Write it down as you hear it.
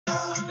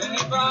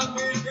Eba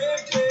mi gbé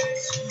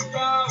Jésù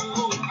ga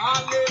o,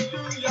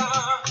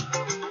 hallelujah.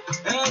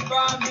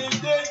 Eba mi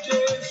gbé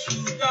Jésù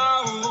ga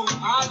o,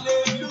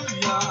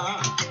 hallelujah.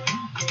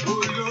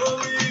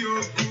 Olórí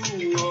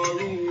ogun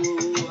ọ̀run o,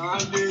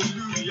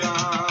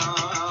 hallelujah.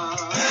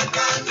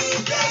 Eba mi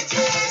gbé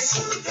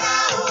Jésù ga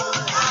o,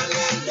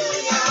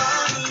 hallelujah.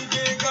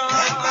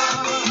 Eba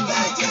mi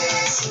gbé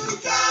Jésù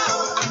ga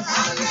o,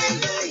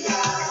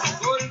 hallelujah.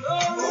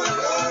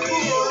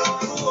 Olórí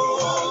ogun o,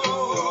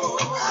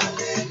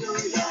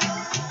 hallelujah.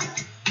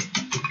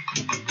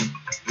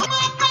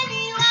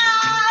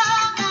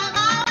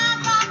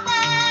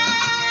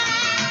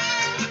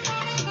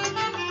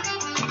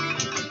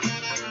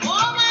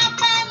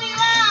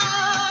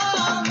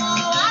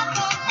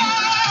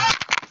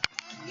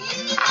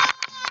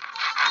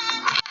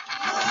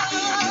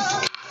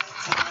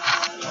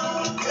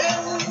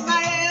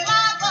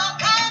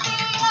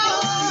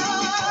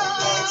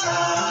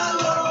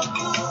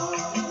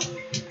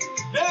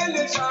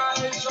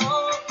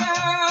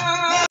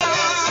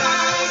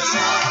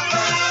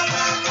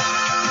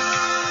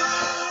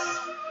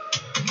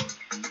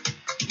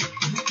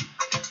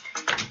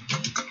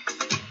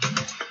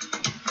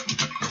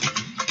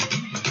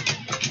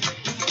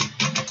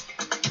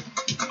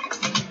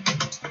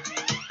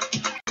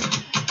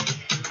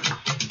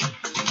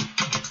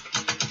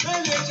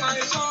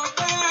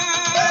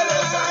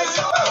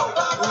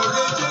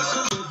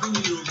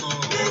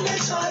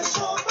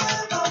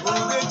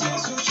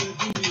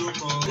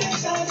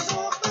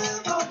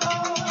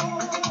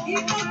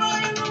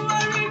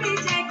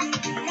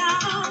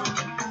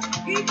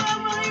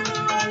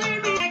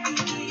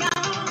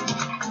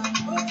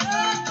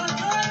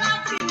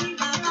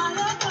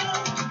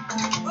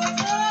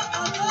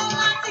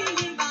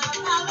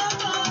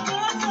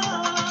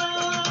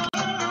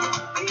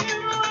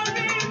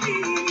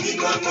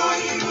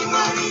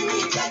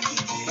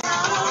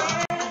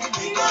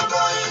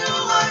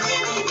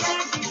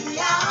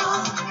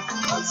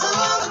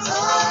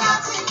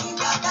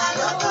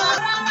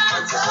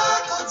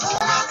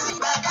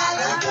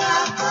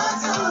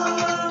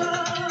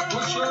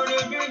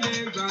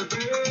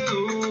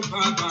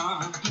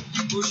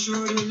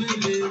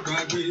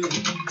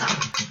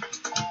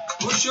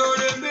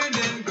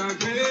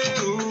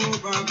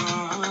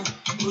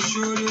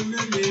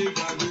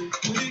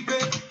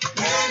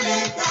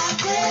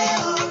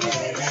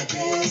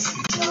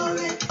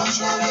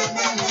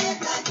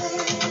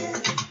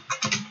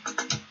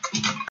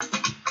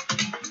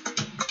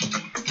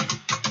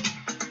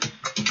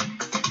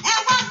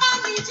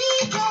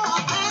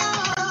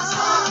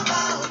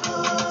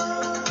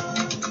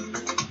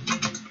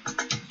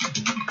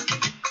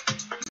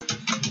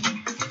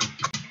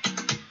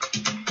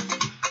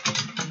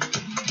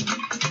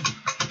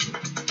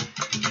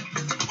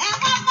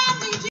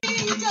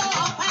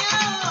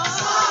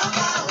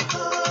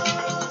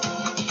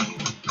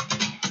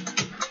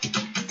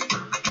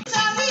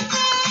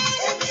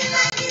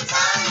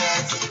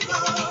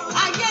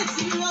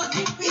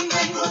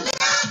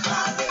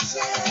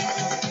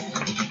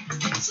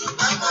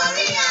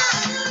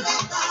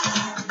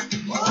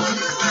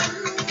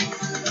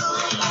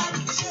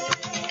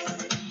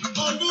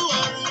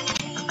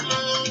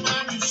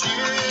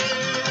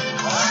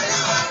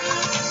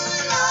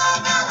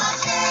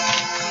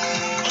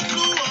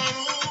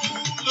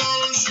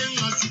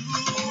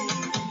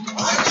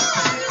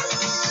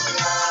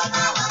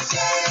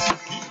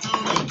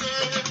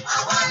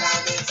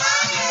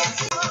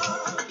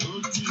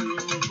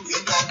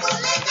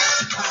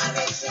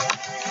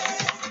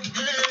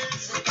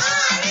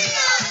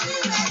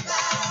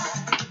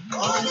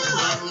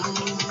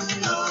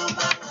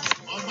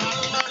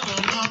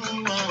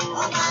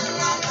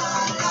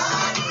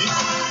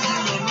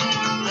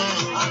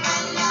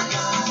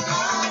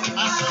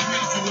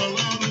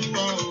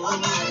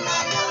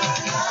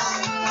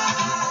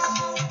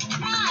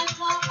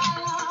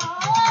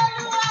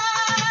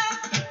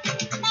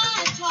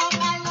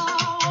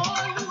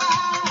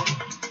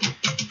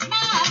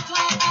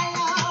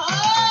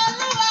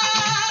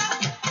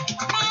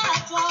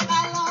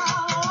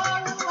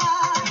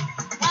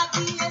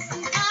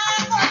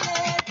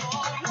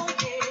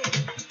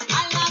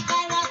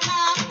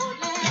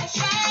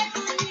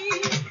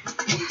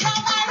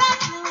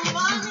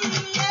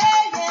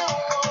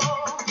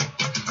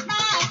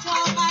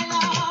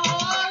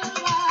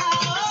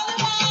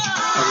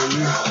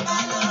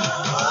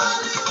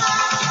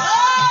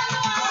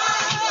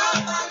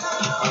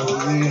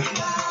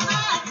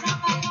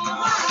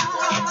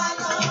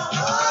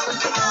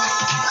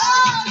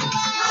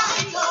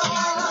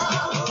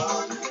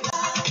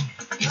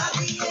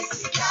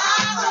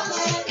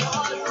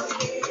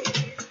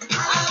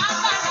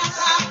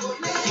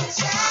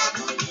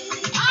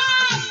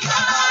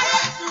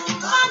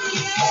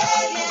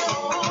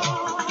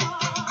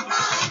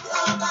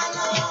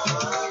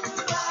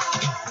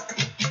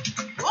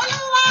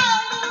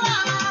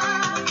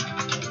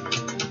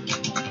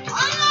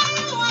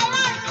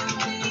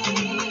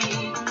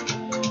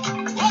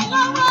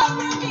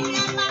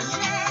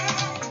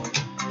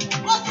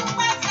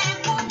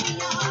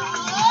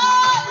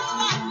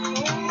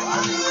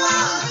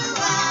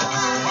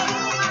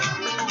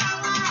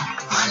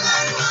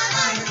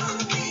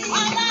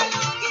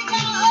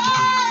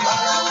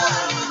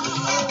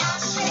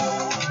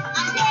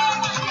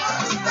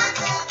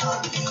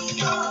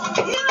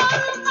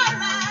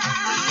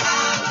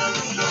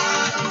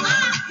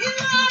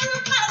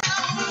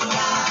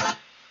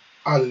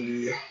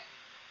 Hallelujah.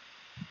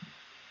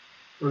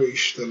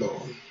 Praise the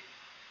Lord.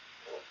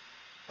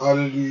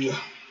 Hallelujah.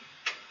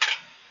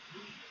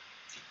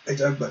 Ẹ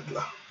jẹ́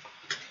gbàdúrà.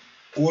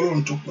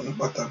 Ọlọ́run tó pọ̀ ní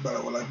pátágbára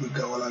wọ́n la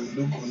gbéga wọ́n la ní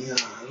lógo ní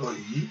àárọ̀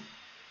yìí.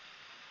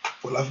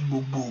 Wọ́n la fi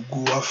gbogbo ògo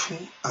wa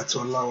fún àti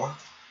ọlá wa.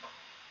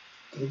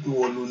 Gbogbo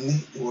wọ́n ló ní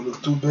ìwọ ló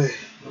tó bẹ́ẹ̀.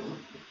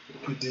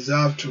 You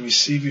deserve to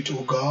receive it,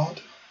 O God.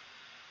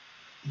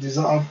 You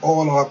deserve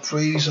all our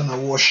praise and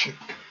our worship.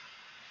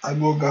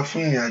 Agbọ́ga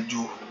fún ìrìn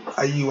àjò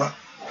ayé wa.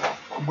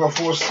 Gbogbo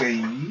fún ọ̀sẹ̀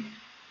yìí.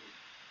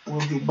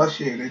 Wọ́n tó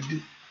báṣẹ rẹ dé.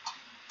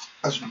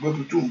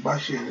 Àṣùgbọ́n tó ń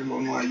báṣẹ rẹ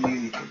lọ́nà ayé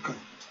nìkankan.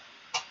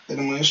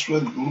 Ẹnìmọ̀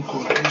Ísírẹ́lì lórúkọ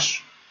Jésù.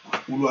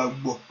 Olúwa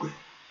gbọpẹ́.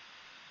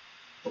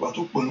 Ọba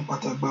tó pọ̀ ní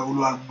pátágbára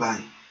Olúwa gbà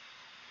yín.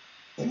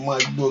 Ẹ máa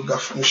gbé ọ̀gá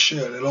fún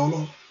iṣẹ́ rẹ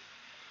lọ́wọ́.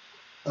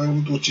 Àwọn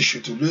tó ti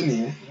ṣètò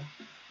lónìí.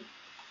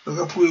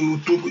 Lọ́gá pé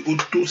o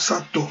tó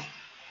sátọ̀.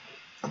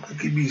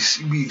 Àpẹẹkẹ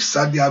ibi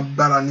ìsáde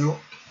agbára ni ọ́.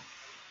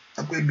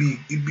 Àpẹẹkẹ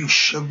ibi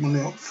ìṣẹ́gun ni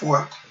ọ́ fún wa.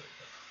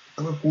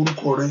 Àpẹẹkẹ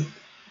orúkọ rẹ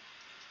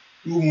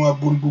yóò mú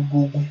aborí gbogbo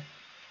ogun.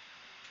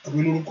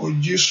 Àpẹẹkẹ lórúkọ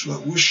Jésù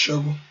àwọn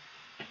ìṣẹ́gun.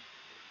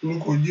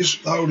 Lórúkọ Jésù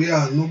láorí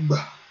àánú gbà.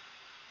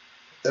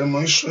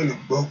 Ẹnìmọ̀ Ísírẹ́lì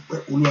gbọ́ ọpẹ́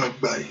Olúwa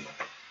gbà yín.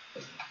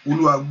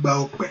 Olúwa gbà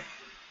ọpẹ́.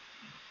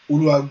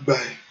 Olúwa gbà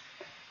yín.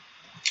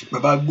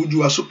 Bàbá gbójú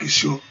wa sókè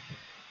sí ọ.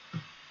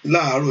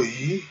 Láàárọ̀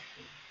yìí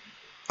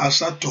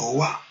asátọ̀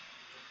wá.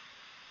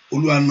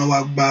 Olúwa náà wá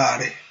gbára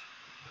rẹ̀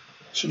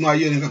sínú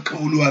ayé ẹnìkankan.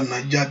 Olúwa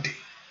náà jáde.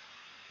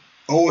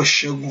 Ọwọ́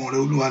ìṣẹ́gun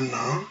rẹ̀ Olúwa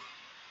náà.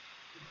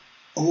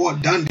 Ọwọ́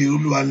dáǹdè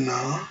Olúwa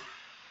náà.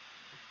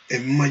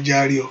 Ẹ̀mí máa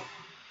járe ọ.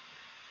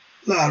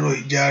 Láàárọ̀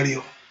ìjáre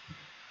ọ.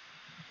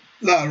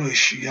 Láàárọ̀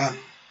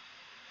ìṣìyànú.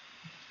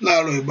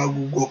 Láàárọ̀ ìbá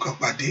gbogbo ọkàn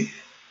pàdé.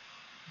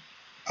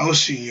 A ó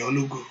sì yìn ọ́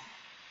lógo.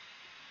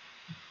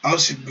 A ó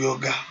sì gbé ọ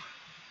ga.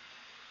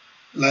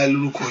 Láì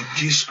lórúkọ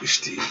Jésù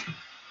Kristi.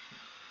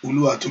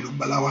 Olúwa àti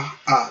olùgbàlà wa.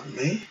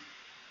 Àmín.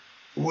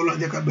 Owó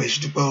lọ́jọ́ ká bẹ̀rẹ̀ sí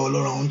dúpẹ́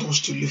Ọlọ́run. I want us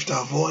to lift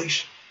our voice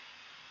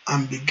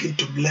and begin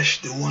to bless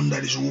the one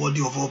that is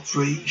worthy of all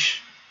praise.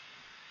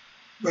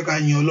 Bẹ́ẹ̀ ká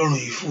yin Ọlọ́run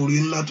yìí fún orí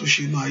ńlá tó ṣe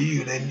inú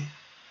ayé rẹ ni.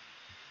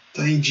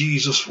 Thank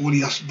Jesus for what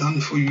he has done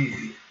for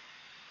you.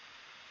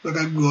 Bẹ́ẹ̀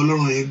ká gbé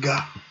Ọlọ́run yìí ga.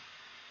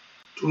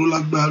 Toró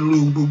lágbára lórí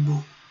ohun gbogbo.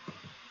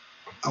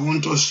 I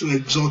want us to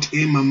exalt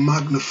him and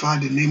magnify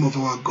the name of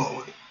our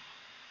God.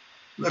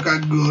 Bẹ́ẹ̀ ká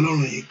gbé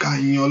Ọlọ́run yìí ká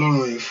yin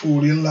Ọlọ́run yìí fún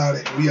orí ńlá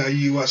rẹ̀ lórí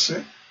ayé wa sẹ́.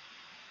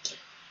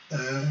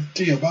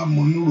 Tí èèyàn bá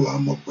mọ núrò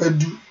àmọ́ pẹ́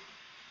dú.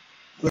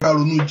 Bẹ́ẹ̀ ká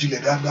ronú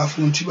jinlẹ̀ dáadáa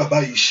fún ohun tí bàbá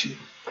yìí ṣe.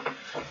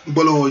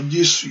 Gbọ́lọ́wọ́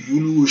Jésù yìí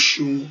Olúwo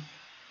ṣeun.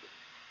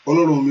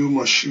 Ọlọ́run mi ò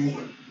mọ̀ ṣeun.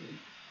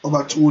 Ọba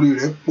tí orí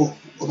rẹ̀ pọ̀.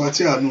 Ọba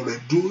tí àánú rẹ̀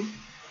dúró.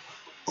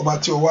 Ọba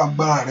tí ọwọ́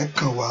agbára rẹ̀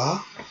kàn wá.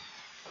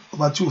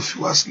 Ọba tí ò fi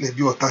wá sílẹ̀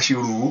bí ọ̀tá ṣe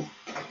rò ó.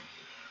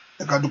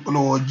 Ẹ ká dúpẹ́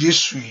lọ́wọ́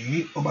Jésù yìí.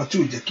 Ọba tí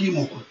ò jẹ́ kí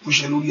ìmọ̀ kúkú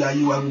ṣe lórí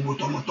ayé wa gbogbo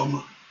tọmọtọmọ.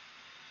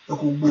 Ẹ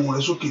kó gbóhùn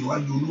rẹ sókè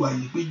níwájú Olúwa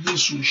yìí pé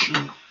Jésù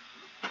ṣeun.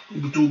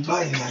 Ibi tó bá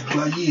ìrìn àjò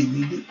ayé mi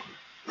dé.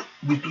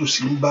 Ibi tó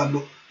sì ń bá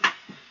lọ.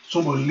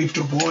 Somebody lift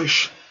your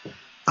voice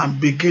and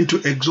begin to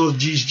exalt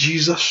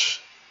Jesus.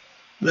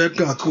 Bẹ́ẹ̀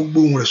ká kó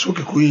gbóhùn rẹ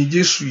sókè kó yin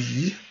Jésù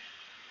yìí.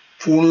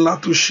 Fún ńlá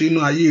tó ṣe inú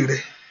ayé rẹ.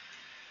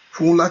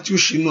 Fún ńlá tí ó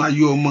ṣe inú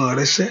ayé ọmọ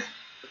rẹ sẹ́.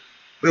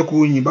 Bẹ́ẹ̀ kó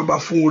yin bàbá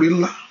fún orí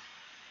ńlá.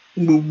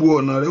 Gbogbo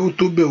ọ̀nà rẹ̀ ó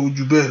tó bẹ́ẹ̀ ó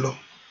jù bẹ́ẹ̀ lọ.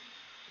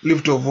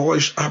 Lift your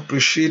voice,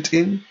 appreciate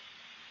him.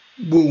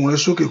 Gbóhùn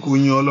rẹ̀ sókè kó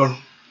yin Ọlọ́run.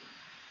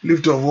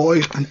 Lift your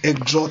voice and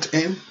exalt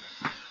him.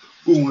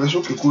 Gbóhùn rẹ̀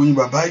sókè kó yin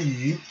bàbá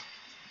yìí.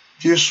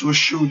 Jésù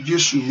ṣé o,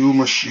 Jésù ni ó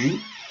mọ̀ ṣe.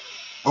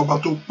 Ọba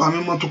tó pa mí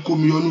mọ́ tó kó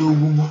mi yọ nínú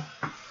gbogbo.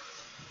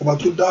 Ọba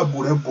tó dáàbò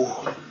rẹ̀ bò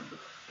ọ́.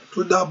 Tó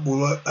dáàbò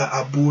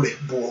ààbò rẹ̀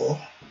bò ọ́.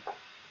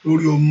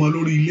 Lórí ọmọ,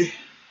 lórí ilé.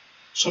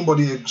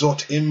 Somebody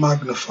exalt him,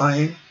 magnify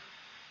him.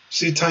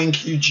 Say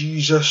thank you,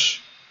 Jesus,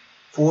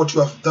 for what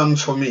you have done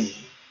for me.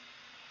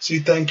 Say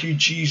thank you,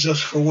 Jesus,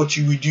 for what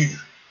you will do.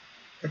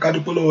 Ẹ ká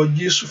dúpẹ́ lọ́wọ́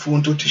Jésù fún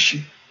ohun tó ti ṣe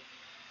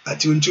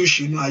àti ohun tí ó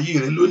ṣe inú ayé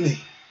rẹ lónìí.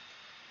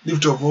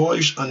 Lift your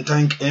voice and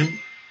thank him.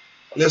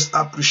 Let's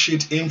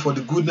appreciate him for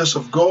the goodness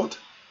of God.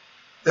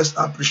 Let's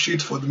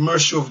appreciate for the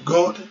mercy of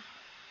God.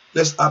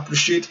 Let's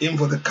appreciate him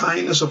for the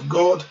kindness of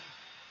God.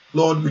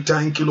 Lord, we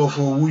thank you, Lord,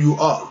 for who you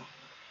are.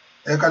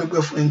 Ẹ ká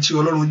dúpẹ́ fún ẹni tí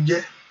Ọlọ́run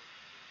jẹ́.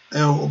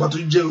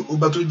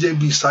 Ọba tó jẹ́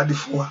bí ìsádi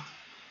fún wa.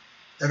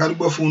 Ẹ ká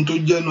dúpẹ́ fún ohun tó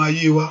jẹ́ inú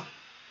ayé wa.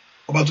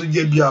 Ọba tó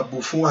jẹ́ bí ààbò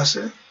fún wa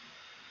sẹ́.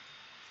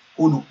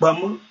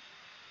 Olùpamọ́,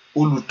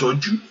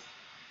 olùtọ́jú,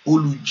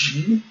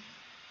 olùjí.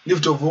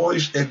 Lift your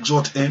voice,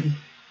 exalt him.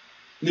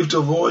 Lift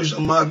your voice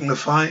and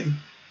magnify him.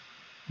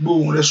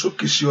 Gbóhùn rẹ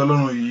sókè sí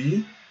Ọlọ́run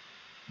yìí.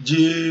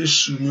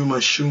 Jésù mi ò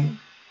mọ̀ ṣeun.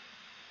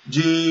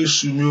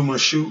 Jésù mi ò mọ̀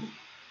ṣeun.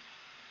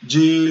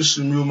 Jésù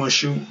mi ò mọ̀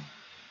ṣeun.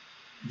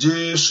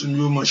 Jésù mi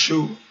ò mọ̀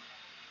ṣeun.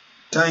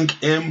 Thank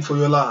him for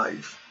your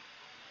life.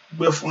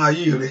 Gbé fún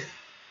ayé rẹ.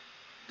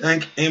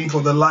 Thank him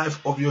for the life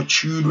of your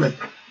children.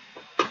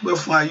 Gbé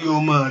fún ayé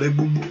ọmọ rẹ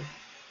gbogbo.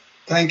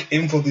 Thank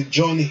him for the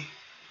journey.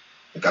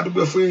 Ẹ ká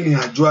dúpẹ́ fún ìrìn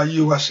àjò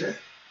ayé wa sẹ́.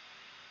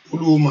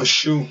 Olúwa mà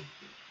ṣeun.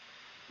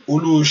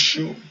 Olúwa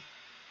ṣeun.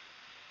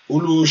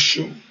 Olúwa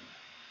ṣeun,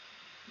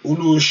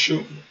 Olúwa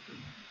ṣeun,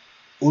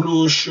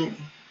 Olúwa ṣeun.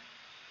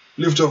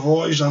 Lift your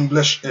voice and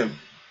bless him.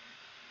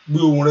 Gbé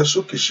ohùn rẹ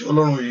sókè sí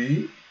Ọlọ́run yìí.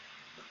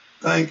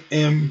 Thank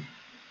him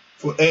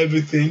for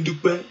everything.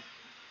 Dúpẹ́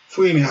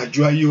fún ìrìn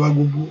àjò ayé wa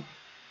gbogbo.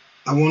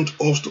 I want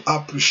us to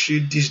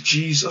appreciate this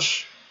Jesus.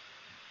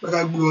 Bẹ́ẹ̀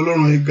ká gbé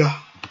Ọlọ́run yìí ga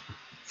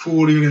fún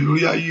oore rẹ̀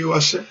lórí ayé wa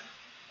sẹ́.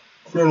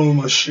 Ọlọ́run ó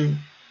mà ṣeun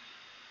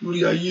lórí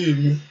ayé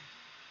mi.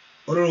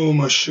 Ọlọ́run ó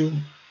mà ṣeun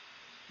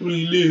lórí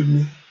ilé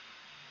mi.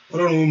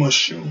 Ọlọ́run ó mà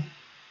ṣeun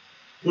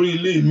lórí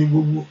ilé mi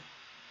gbogbo.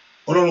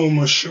 Ọlọ́run ó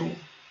mà ṣeun.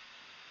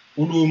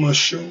 Olúwa ó mà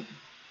ṣeun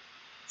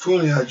fún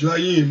ìrìn àjò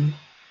ayé mi.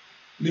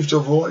 Lift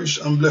your voice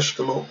and bless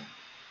the Lord.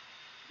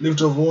 Lift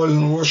your voice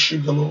and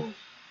worship the Lord.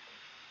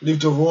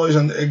 Lift your voice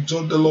and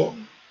exalt the Lord.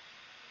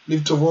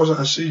 Lift your voice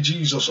and say,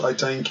 Jesus, I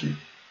thank you.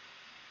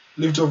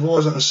 Lift your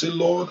voice and say,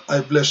 Lord,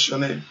 I bless your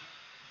name.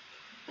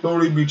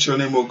 Glory be to your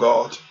name, O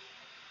God.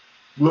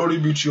 Glory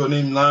be to your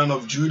name, Lion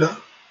of Judah.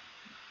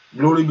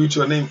 Glory be to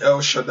your name,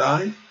 El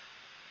Shaddai.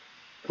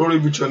 Glory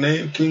be to your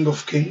name, King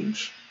of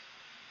Kings.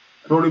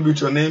 Glory be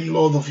to your name,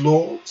 Lord of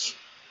Lords.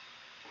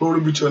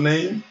 Glory be to your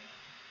name.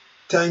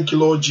 Thank you,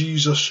 Lord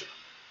Jesus,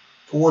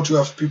 for what you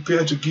have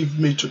prepared to give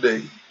me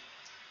today.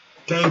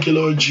 Thank you,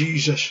 Lord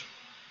Jesus,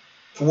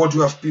 for what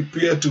you have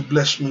prepared to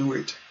bless me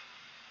with.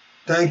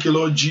 Thank you,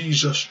 Lord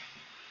Jesus.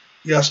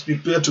 He has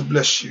prepared to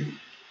bless you.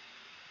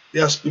 He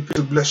has prepared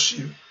to bless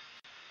you.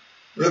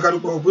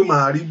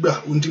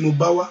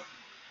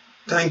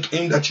 Thank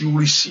him that you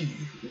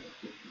receive.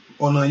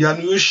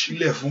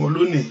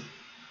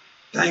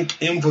 Thank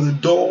him for the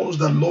doors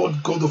that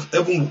Lord God of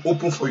heaven will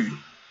open for you.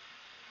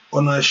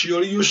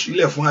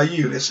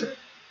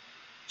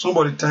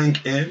 Somebody thank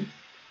him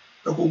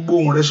for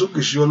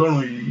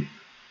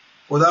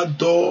that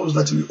doors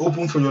that will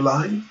open for your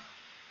life.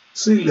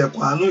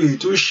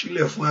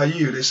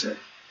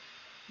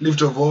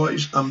 Lift your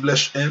voice and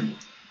bless him.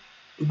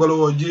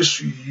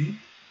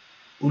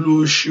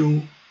 Olúwa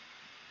ṣeun,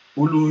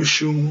 Olúwa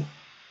ṣeun,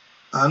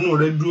 àánú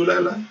rẹ dúró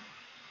láéláé.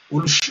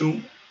 Olúwa ṣeun,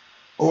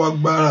 ọwọ́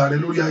agbára rẹ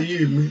lórí ayé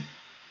mi.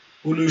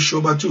 Olúwa ṣe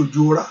ọba tí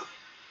òjò rà,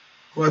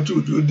 ọba tí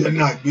òjò dẹni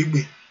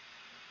àgbègbè.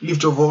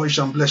 Lift your voice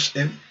and bless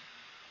him.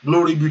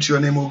 Glory be to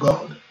your name, O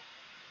God.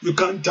 You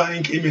can't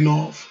thank him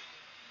enough.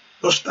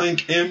 Just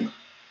thank him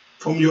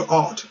from your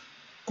heart.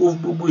 Kó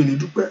gbogbo ènìyàn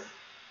dúpẹ́.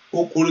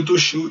 Oore tó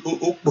ṣe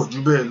ó pọ̀ jù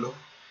bẹ́ẹ̀ lọ.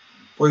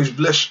 For his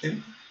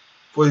blessing,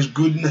 for his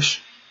goodness,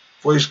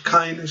 for his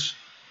kindness.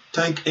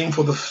 Thank him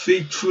for the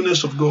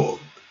faithfulness of God.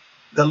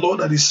 The Lord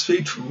that is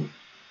faithful,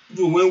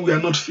 even when we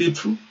are not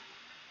faithful,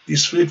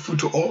 is faithful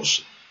to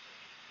us.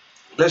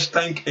 Let's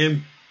thank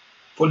him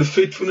for the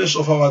faithfulness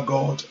of our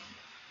God.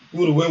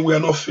 Even when we are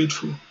not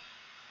faithful,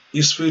 he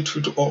is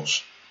faithful to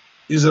us.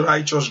 He is a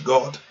righteous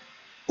God,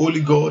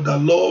 holy God that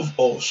loves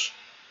us,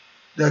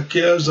 that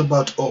cares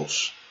about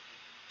us.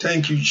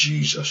 Thank you,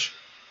 Jesus.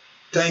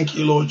 Thank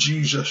you, Lord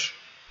Jesus.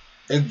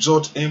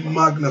 Exalt him,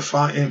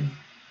 magnify him.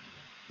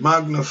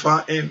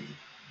 Magnify him.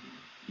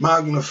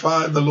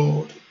 Magnify the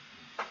Lord.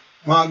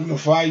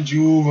 Magnify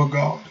Jehovah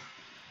God.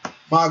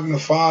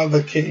 Magnify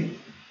the King.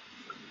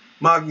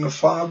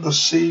 Magnify the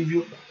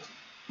Savior.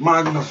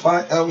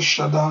 Magnify El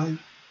Shaddai.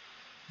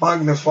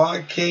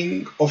 Magnify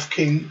King of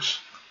Kings.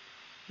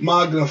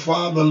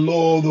 Magnify the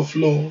Lord of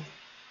Lords.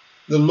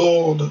 The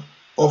Lord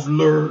of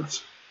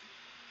Lords.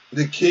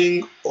 The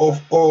King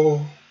of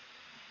all.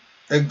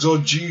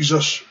 Exalt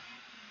Jesus.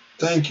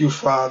 Thank you,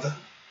 Father.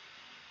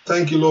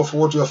 Thank you, Lord, for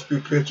what you have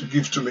prepared to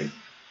give to me.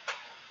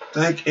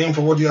 Thank him for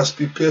what he has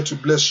prepared to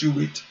bless you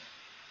with.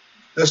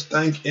 Let's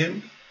thank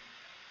him,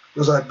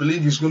 because I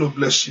believe he's going to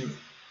bless you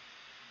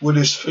with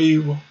his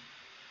favor.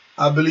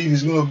 I believe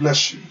he's going to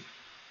bless you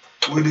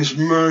with his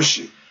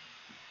mercy.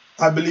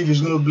 I believe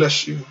he's going to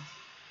bless you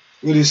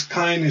with his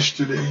kindness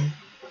today.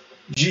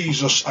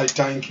 Jesus, I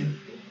thank you.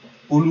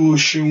 Olúwa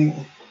ṣeun,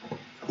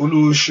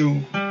 Olúwa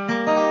ṣeun,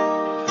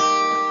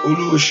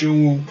 Olúwa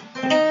ṣeun.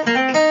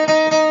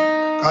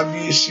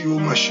 Kábíyèsí o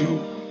mà ṣe o.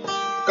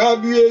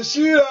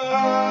 Kábíyèsí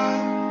rẹ̀,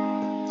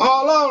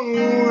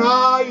 Ọlọ́run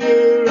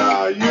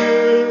ayérayé.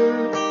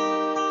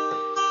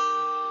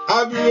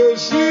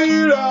 Kábíyèsí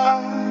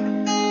rẹ̀,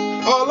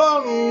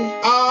 Ọlọ́run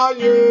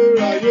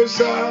ayérayé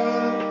sá.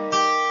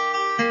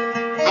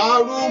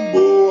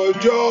 Arúgbó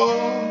ọjọ́,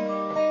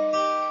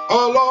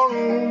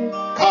 Ọlọ́run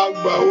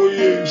àgbà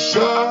òye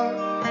sá.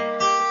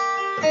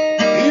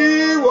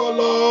 Ìwọ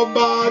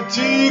lọba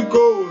tí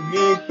kò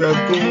ní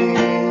pẹ̀kun.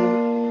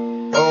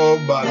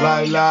 Ọba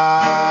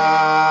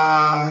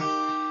láíláí.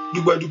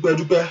 Dúpẹ́ dúpẹ́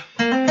dúpẹ́.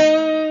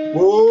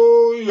 Ó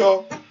yọ.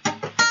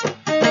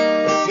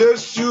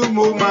 Jésù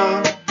mo máa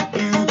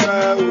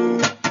dúpẹ́ o.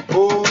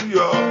 Ó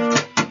yọ.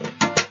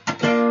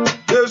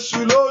 Jésù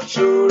ló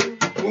ṣoore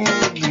fún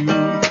mi o.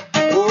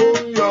 Ó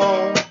yọ.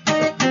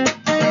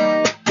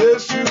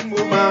 Jésù mo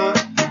máa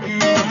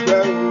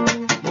dúpẹ́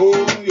o. Ó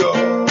yọ.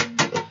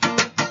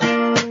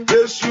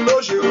 Jésù ló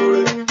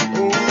ṣoore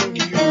fún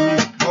mi o.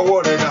 Ọwọ́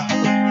rẹ̀ dà.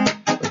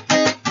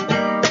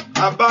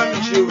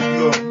 Abániṣe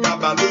òyò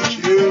bàbá ló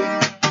ṣe é.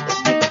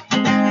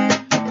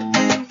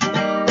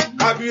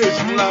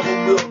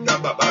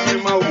 bàbá mi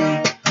máa wò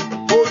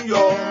ó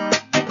yọ.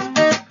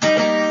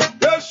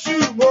 Jésù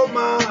mo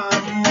máa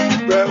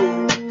dúpẹ́ o,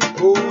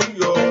 ó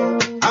yọ.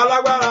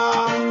 Alágbára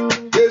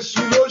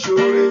Jésù ló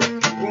ṣoore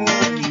fún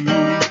mi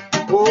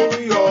o, ó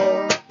yọ.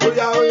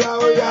 Óyá óyá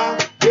óyá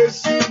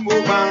Jésù mo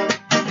máa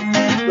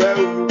dúpẹ́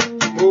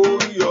o, ó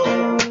yọ.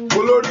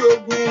 Olórí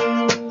ogun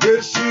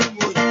Jésù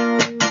mo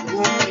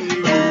fún mi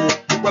o,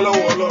 dúpẹ́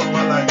lọ́wọ́ Ọlọ́run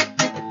alààyè.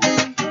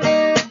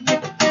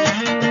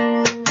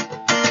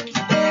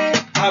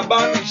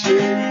 Abániṣe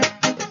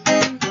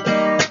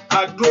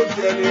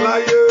àdójẹni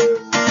láyé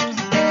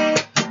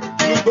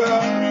dúpẹ́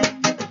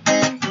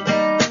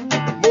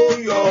mo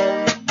yọ.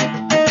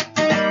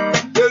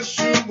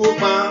 Jésù mo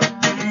máa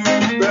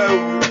dúpẹ́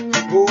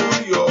o, ó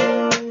yọ.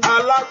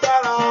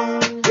 Alágbára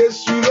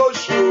Jésù ló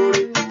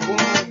ṣoore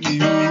fún mi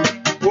o,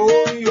 ó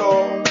yọ.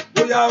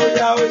 Óyá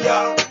óyá óyá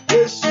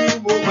Jésù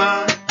mo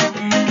máa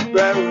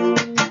dúpẹ́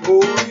o, ó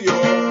yọ.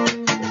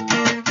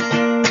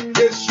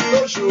 Jésù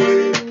ló ṣoore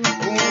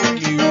fún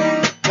mi o.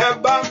 Ẹ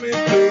bá mi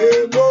pè é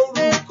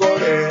lórúkọ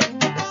rẹ̀.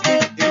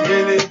 Èmi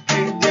ni kí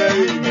n jẹ́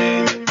èmi ni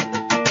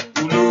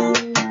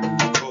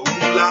olórúkọ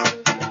ńlá.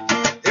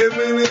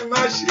 Èmi ni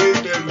má ṣe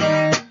bẹ̀rù.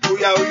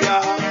 Óyá óyá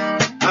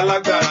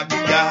alágbára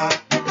gíga.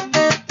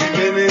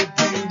 Èmi ni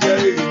kí n jẹ́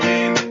èmi ni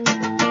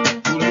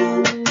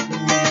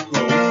olórúkọ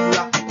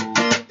ńlá.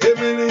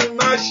 Èmi ni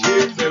má ṣe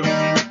bẹ̀rù.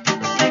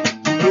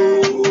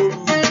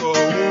 Olórúkọ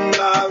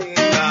ńlá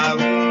ńlá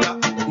ńlá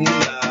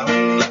ńlá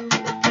ńlá.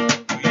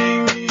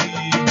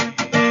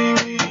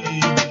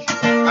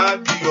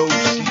 Adìyọ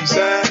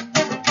òṣìṣẹ́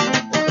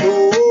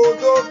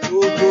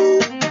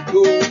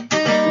tó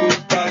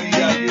kárí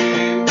ayé.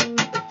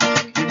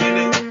 Èmi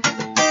ni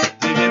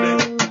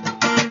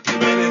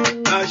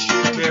má ṣe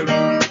bẹ̀rù.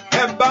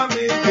 Ẹ bá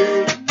mi pè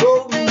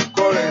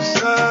lórúkọ rẹ̀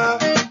sá.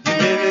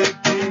 Èmi ni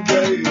kí n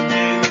jẹ́ èmi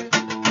ni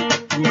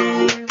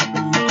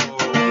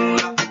olórúkọ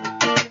ńlá.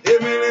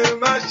 Èmi ni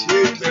má ṣe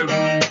bẹ̀rù.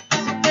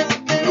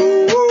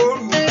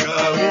 Olórúkọ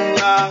ńlá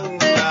ńlá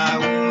ńlá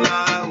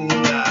ńlá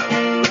ńlá.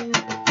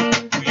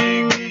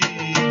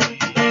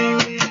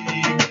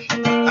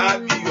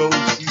 Adìyọ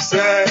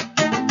òṣìṣẹ́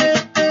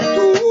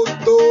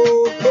tó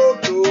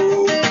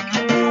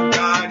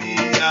kárí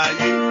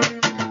ayé.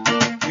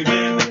 Èmi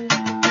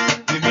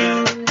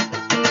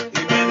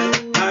ni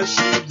má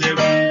ṣe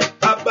bẹ̀rù.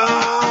 Bàbá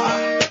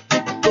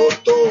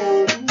tó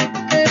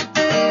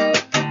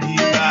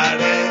ìgbà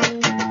rẹ̀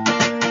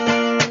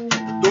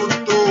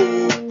tó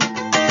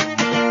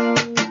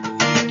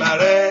ìgbà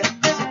rẹ̀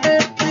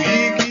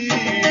igi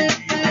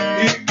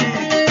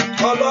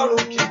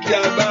Ọlọ́run kìkì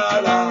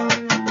agbára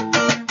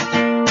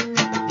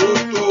tó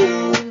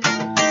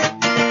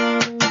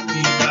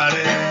ìgbà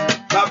rẹ̀.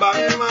 Bàbá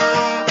mi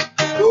máa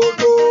tó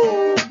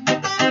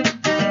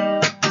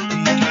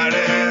ìgbà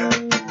rẹ̀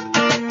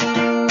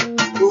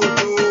tó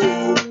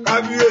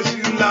kábíyèsí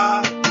ńlá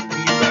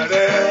ìgbà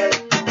rẹ̀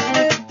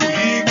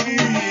igi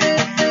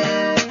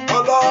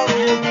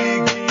Ọlọ́run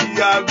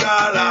kìkì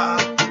agbára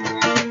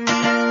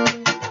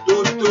tó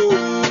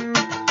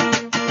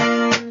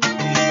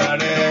ìgbà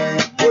rẹ̀.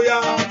 Bóyá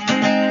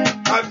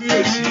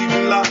kábíyèsí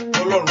ńlá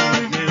Ọlọ́run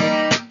mi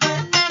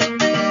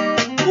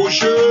kò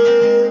ṣe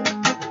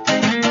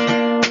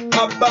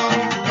bàbá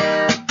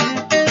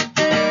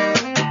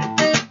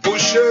kò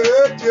ṣe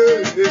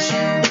Jésù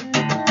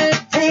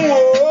fún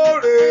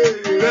oore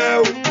rẹ̀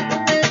o.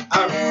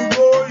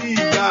 Arúgbó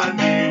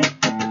ìgbàanì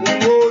n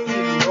ó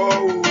yìn ọ́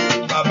o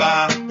bàbá.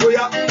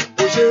 Bóyá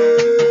kò ṣe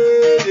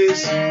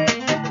Jésù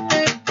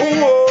fún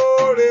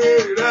oore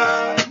rẹ̀.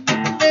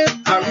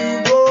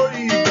 Arúgbó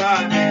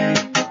ìgbàanì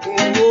n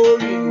ó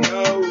yìn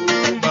ọ́ o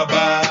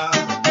bàbá.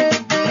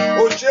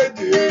 Kò ṣe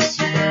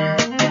Jésù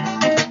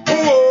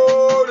fún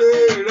oore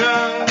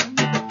rẹ̀.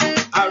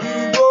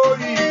 Arúgbó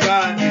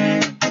ìgbàanì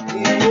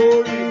n ó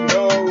yìn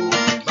ọ́ o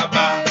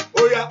bàbá.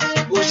 Óyá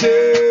kò ṣe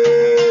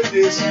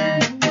Jésù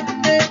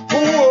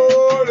fún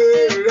oore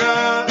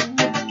rẹ̀.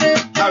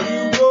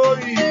 Arúgbó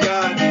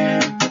ìgbàanì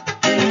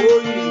n ó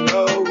yìn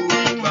ọ́ o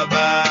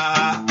bàbá.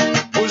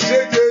 Kò ṣe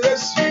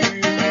Jésù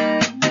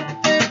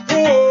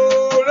fún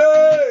oore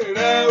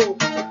rẹ̀ o.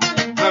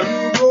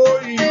 Arúgbó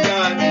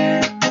ìgbàanì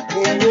n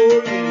ó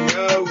yìn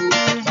ọ́ o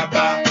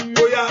bàbá.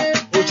 Óyá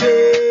kò ṣe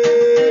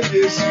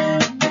Jésù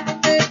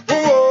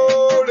fún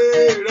oore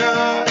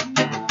rẹ̀.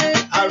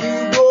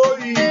 Arúgbó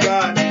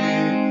ìgbàanì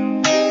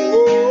n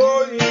ó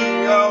yìn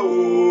ọ́ o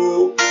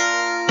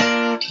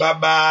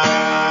bàbá.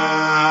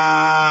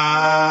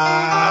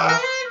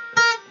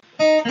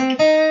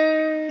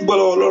 Dúpẹ́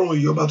lọ́wọ́ Ọlọ́run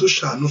yìí ọba tó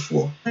ṣàánú fún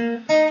ọ.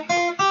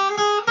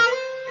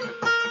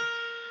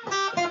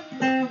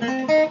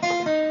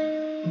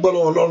 Dúpẹ́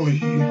lọ́wọ́ Ọlọ́run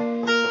yìí.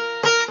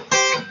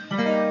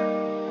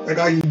 Ẹ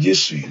ká yìn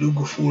Jésù yìí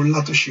lógo fún oore ńlá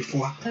tó ṣe fún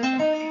wa.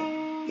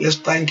 Let's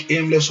thank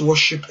him. Let's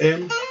worship him.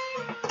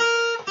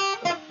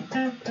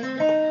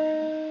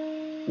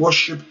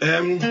 Worship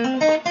him.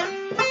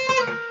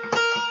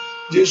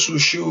 Jésù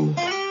ṣé o.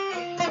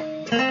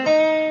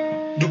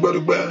 Dúpẹ́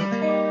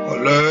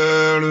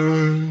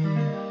Ọlọ́run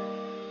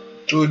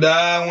tó dá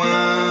wọn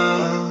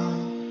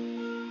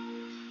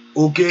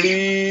òkè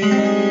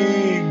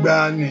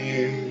ìgbàanì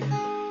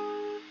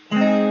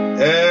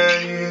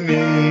ẹ̀yin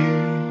ni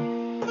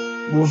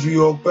mo fi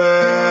ọpẹ́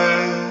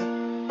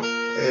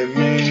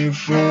ẹ̀mí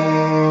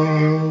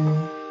fún.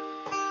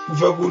 Mo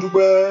fẹ́ kó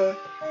dúpẹ́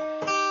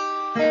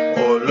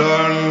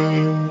Ọlọ́run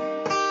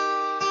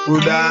kò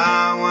dá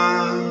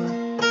wọn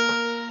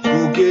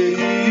òkè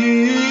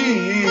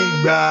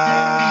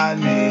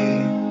ìgbàanì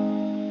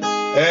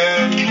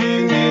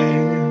ẹ̀yin ni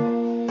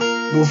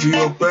mo fi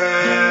ọpẹ́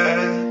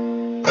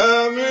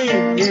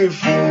ẹ̀mí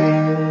fún.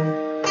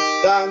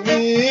 Tani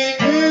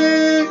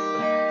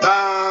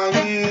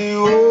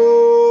ó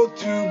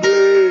tún gbé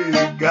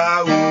ga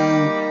o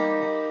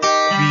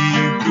bí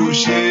kò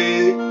ṣe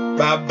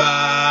Bàbá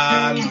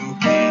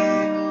lókè?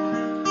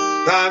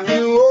 Tani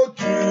ó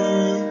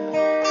tún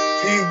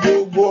fi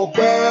gbogbo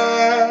ọpẹ́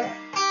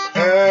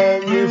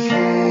ẹ̀mí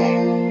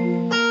fún?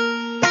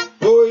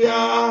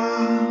 Bóyá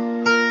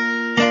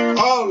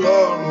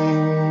Ọlọ́run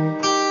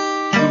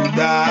kò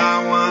dá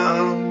wọn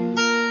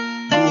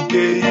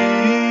òkè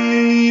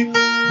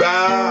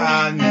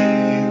ìgbàanì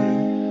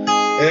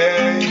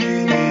ẹ̀yin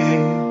ni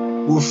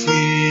mo fi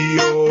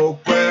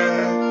ọpẹ́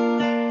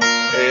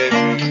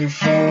ẹ̀mí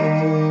fún.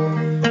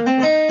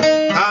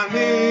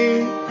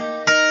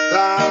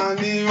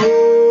 Tani ó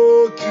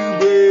tún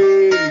gbé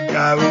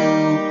ga o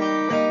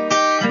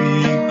bí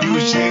kò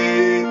ṣe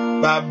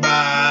Bàbá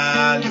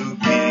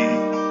lókè?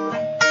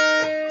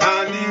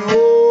 Tani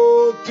ó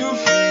tún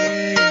fi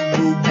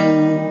gbogbo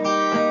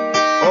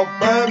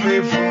ọpẹ́ mi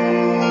fún?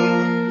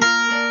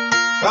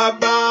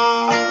 Bàbá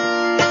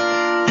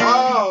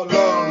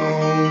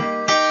Ọlọ́run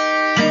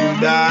kò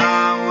dá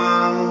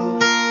wọn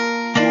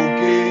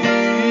òkè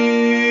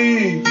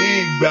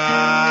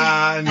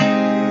ìgbàanì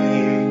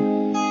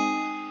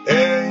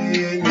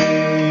ẹ̀yin ni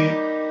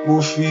mo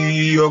fi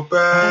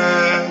ọpẹ́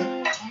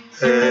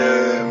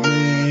ẹ̀mí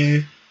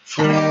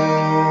fún.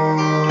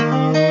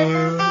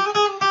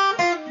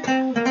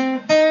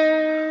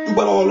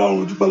 Dúpẹ́ lọ́wọ́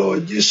Ọlọ́run, dúpẹ́ lọ́wọ́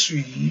Jésù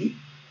yìí.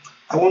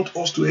 I want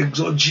us to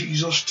exalt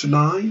Jesus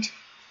tonight.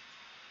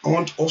 I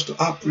want us to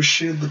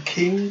appreciate the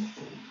King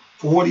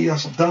for what he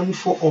has done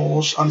for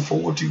us and for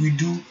what he will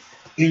do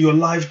in your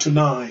life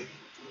tonight.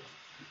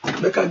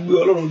 Lẹ́ka gbé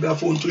Ọlọ́run ga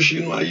fún ohun tó ṣe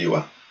inú ayé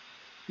wa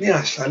ní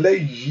àṣálẹ́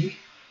yìí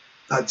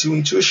àti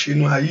ohun tí ó ṣe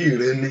inú ayé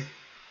rẹ ni.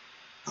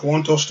 I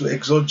want us to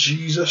exalt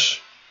Jesus.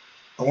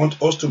 I want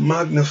us to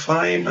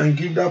magnify him and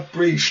give that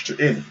praise to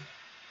him.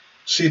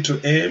 Say to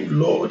him,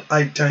 Lord,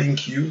 I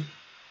thank you.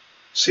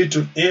 Say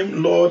to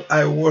him, Lord,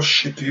 I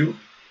worship you.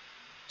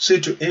 Say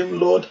to him,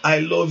 Lord, I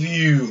love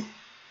you.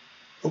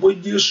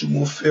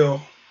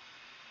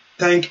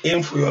 Thank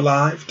him for your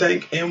life.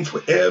 Thank him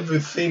for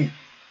everything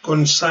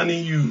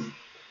concerning you.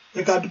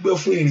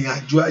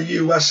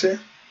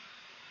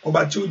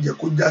 Ọba tí ó jẹ́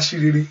kó já sí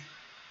rere,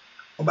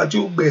 ọba tí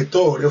ó gbé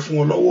ẹ̀tọ́ rẹ fún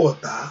ọ lọ́wọ́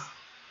ọ̀tá.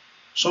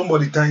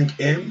 Somebody thank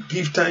him,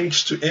 give thanks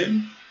to him.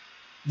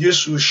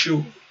 Jésù ó ṣé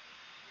o,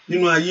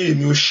 nínú ayé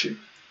mi ó ṣé,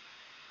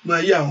 nínú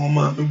ayé àwọn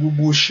ọmọ mi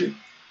gbogbo ó ṣé.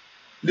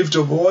 Lift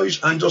your voice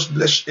and just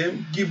bless him,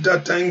 give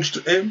that thanks to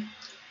him.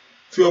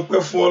 Fi ọpẹ́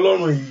fún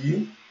Ọlọ́run yìí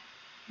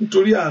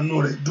nítorí àánú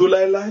rẹ̀ dúró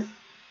láéláé.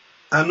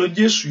 Àánú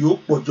Jésù yóò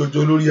pọ̀ jọjọ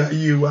lórí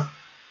ayé wa.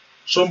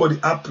 Somebody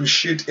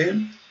appreciate him.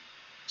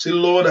 Say,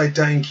 Lord, I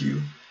thank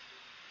you.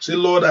 Say,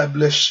 Lord, I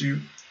bless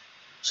you.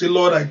 Say,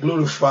 Lord, I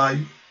glorify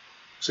you.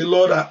 Say,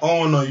 Lord, I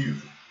honor you.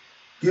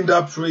 Give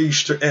that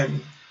praise to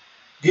him.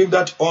 Give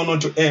that honor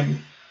to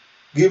him.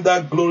 Give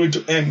that glory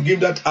to him. Give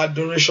that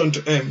adoration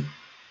to him.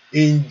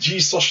 In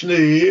Jesus'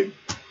 name,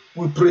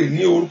 we pray.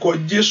 Ní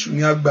orúkọ Jésù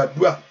ni a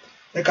gbàdúrà.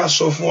 Ẹ ká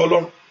sọ fún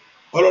Ọlọ́run.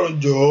 Ọlọ́run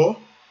jọ̀ọ́,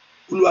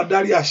 Olúwa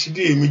dárí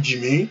àṣírí èmi jì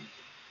mí.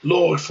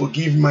 Lord,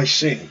 forgive my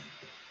sin.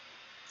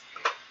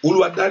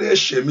 Olúwa dárí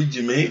ẹ̀ṣẹ̀ mi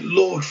jì mí.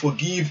 Lord,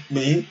 forgive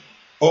me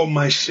all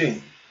my sin.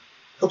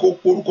 Ẹ kó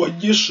porúkọ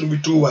Jésù mi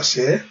tó wà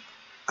sẹ́.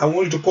 I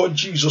want you to call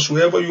Jesus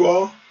wherever you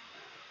are.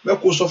 Bẹ́ẹ̀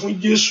kó sọ fún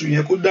Jésù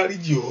yẹn kó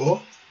dáríjì ọ́.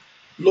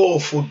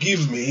 Lord,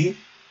 forgive me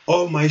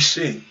all my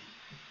sin.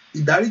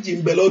 Ìdáríjì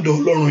ń bẹ lọ́dọ̀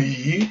Ọlọ́run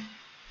yìí.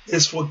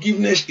 There's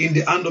forgiveness in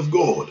the hand of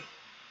God.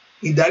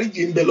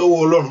 Ìdáríjì ń bẹ lọ́wọ́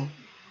Ọlọ́run.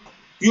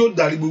 Yóò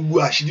dárí gbogbo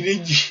àṣírí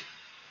jì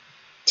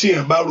tí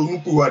èèyàn bá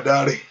ronúpìwàdà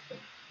rẹ̀.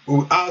 We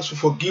will ask for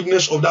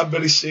forgiveness of that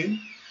very sin.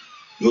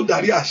 Yóò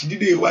dárí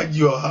àṣírí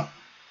iwájú ọ̀há.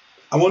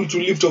 I want you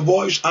to lift your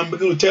voice and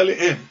begin to tell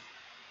him,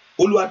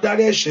 Olúwa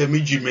dárí ẹ̀ṣẹ̀ mi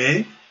jì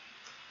mí.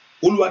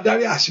 Olúwa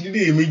dárí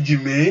àṣírí mi jì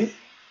mí.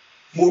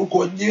 Mo orúkọ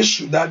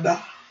Jésù dáadáa.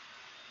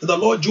 The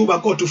Lord Jehovah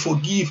God to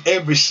forgive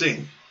every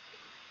sin.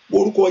 Mo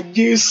orúkọ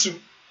Jésù.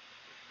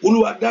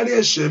 Olúwa dárí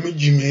ẹ̀ṣẹ̀ mi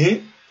jì mí.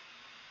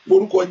 Mo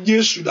orúkọ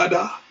Jésù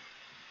dáadáa.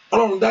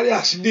 Ọlọ́run dárí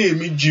àṣírí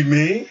mi jì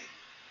mí.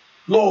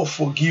 Lord,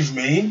 forgive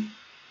me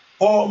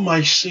all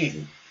my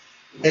sin.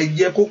 Ẹ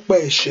jẹ́ kó pa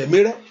ẹ̀ṣẹ̀ mi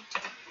rẹ́.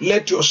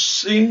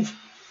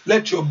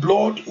 Let your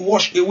blood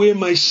wash away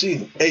my sin.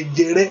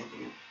 Ẹ̀jẹ̀ rẹ,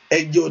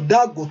 ẹ̀jẹ̀ ọ̀dọ́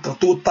àgùntàn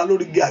tó ta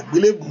lórí igi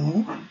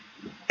àgbélébùú.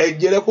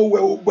 Ẹ̀jẹ̀ rẹ kó wẹ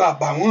gbogbo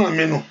àbàwọ́n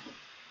mi nù.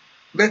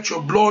 Let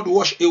your blood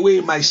wash away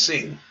my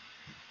sin.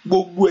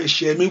 Gbogbo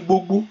ẹ̀ṣẹ̀ mi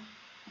gbogbo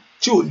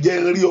tí ò jẹ́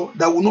n rí ọ,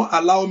 that will not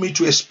allow me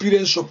to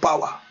experience your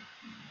power.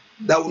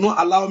 that will not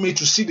allow me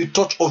to see the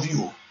touch of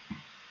you.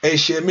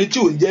 Ẹ̀ṣẹ̀ mi tí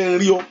ò ń jẹ́ ń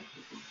rí ọ.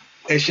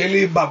 Ẹ̀ṣẹ̀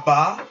lé bàbá.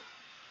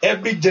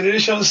 Every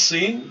generation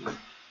sin.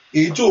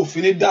 Èyí tí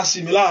òfin ní dá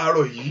sí mi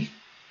láàárọ̀ yìí.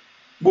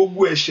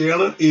 Gbogbo ẹ̀ṣẹ̀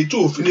ẹran èyí tí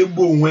òfin ní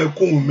gbóhùn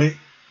ẹkún mi.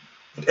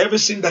 Every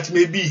sin that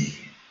may be.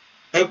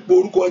 Ẹ pe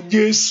orúkọ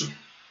Jésù.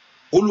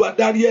 Olúwa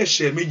dárí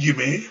ẹ̀ṣẹ̀ mi jì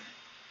mí.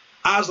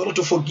 Ask the Lord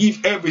to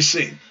forgive every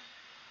sin.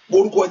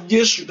 Orúkọ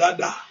Jésù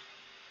dáadáa.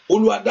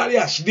 Olúwa dárí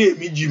àṣìdé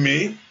mi jì mí.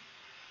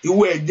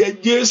 Ìwẹ̀ ẹ̀jẹ̀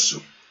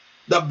Jésù.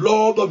 The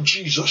blood of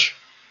Jesus.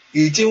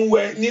 Èyí tí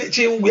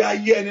ń wẹ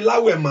ayé ẹni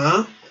láwẹ̀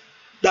mọ́.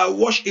 That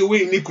wash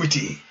away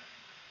iniquity.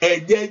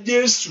 Ẹ̀jẹ̀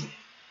Jésù.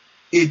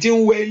 Èyí tí ń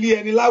wẹ ilé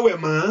ẹni láwẹ̀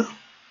mọ́.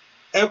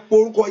 Ẹ pe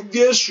orúkọ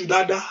Jésù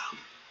dáadáa.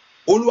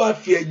 Olúwa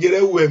fi ẹ̀jẹ̀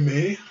rẹ̀ wẹ̀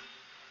mí.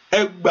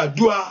 Ẹ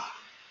gbàdúrà.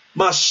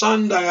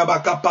 Masanda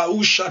yabakapa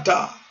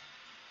ushata.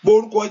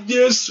 Orúkọ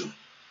Jésù.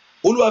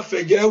 Olúwa fi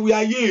ẹ̀jẹ̀ rẹ̀ wẹ̀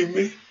ayé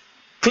mi.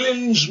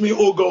 Cleanse me,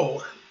 O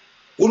God.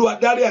 Olúwa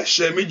dárí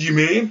ẹ̀ṣẹ̀ mi jì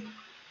mí.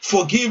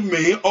 Forgive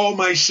me all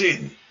my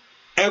sin.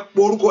 Ẹ pe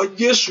orúkọ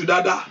Jésù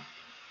dáadáa.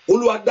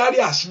 Olúwa dárí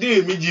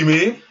àṣìdé mi jì mí.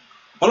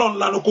 Ọlọ́run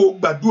lanu kó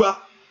gbàdúrà.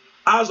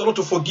 Ask the Lord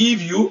to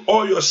forgive you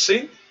all your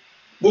sin.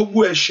 Gbogbo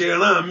ẹ̀ṣẹ̀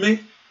ìran mi.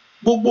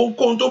 Gbogbo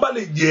nǹkan tó bá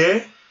lè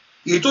jẹ́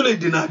èyí tó lè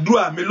dènà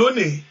àdúrà mi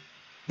lónìí.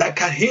 That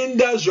can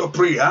hinder your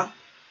prayer.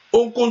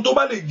 Ohunkóhun tó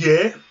bá lè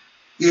jẹ́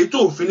èyí tó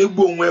fi ní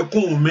gbóhùn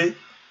ẹkún mi.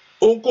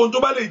 Ohunkóhun tó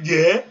bá lè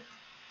jẹ́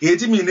èyí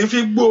tí mi ní fi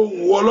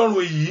gbóhùn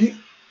Ọlọ́run yìí.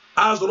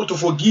 Ask the Lord to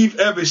forgive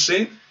every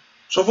sin.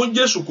 Sọ fún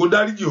Jésù kó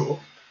dáríjì ọ́.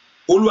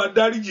 Olúwa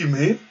dáríjì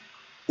mi.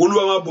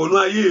 Olúwa máa bọ̀ ní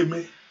ayé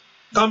mi.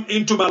 Come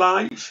into my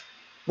life.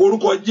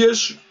 Orúkọ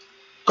Jésù.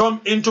 Come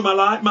into my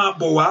life. Máa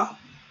bọ̀ wá.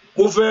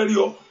 Mo fẹ́ rí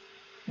ọ.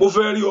 Mo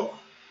fẹ́ rí ọ.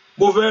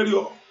 Mo fẹ́ rí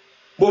ọ.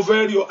 Mo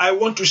fẹ́ rí ọ. I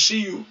want to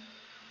see you.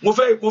 Mo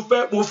fẹ́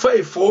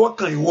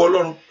ìfọwọ́kàn ìwọ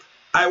Ọlọ́run.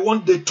 I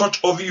want the touch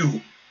of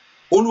you.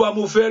 Olúwa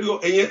mo fẹ́ rí ọ.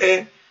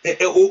 Ẹ̀yin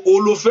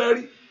olùfẹ́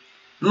rí.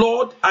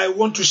 Lord, I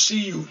want to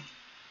see you.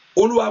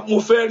 Olúwa mo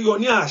fẹ́ rí ọ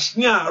ní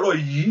àárọ̀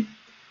yìí.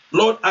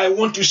 Lord, I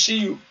want to see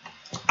you.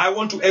 I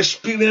want to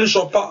experience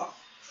your power.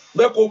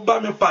 Bẹ́ẹ̀ kó bá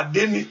mi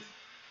pàdé ni.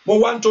 Mo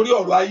wá nítorí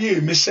ọ̀rọ̀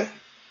ayé mi sẹ́.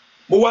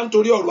 Mo wá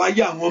nítorí ọ̀rọ̀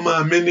ayé àwọn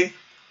ọmọ mi ni.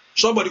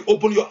 Somebody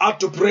open your heart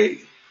to pray.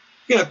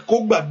 Kó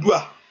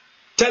gbàdúrà.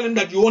 Tell him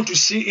that you want to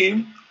see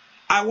him.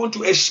 I want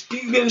to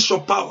experience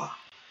your power.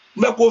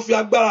 Bẹ́ẹ̀ kó fi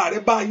agbára rẹ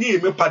bá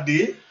ayé mi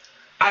pàdé.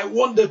 I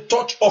want the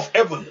touch of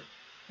heaven.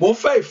 Mo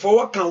fẹ́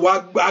ìfọwọ́kàn wa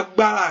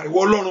agbára ìwọ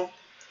Ọlọ́run.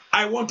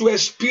 I want to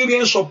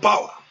experience your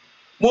power.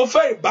 Mo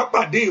fẹ́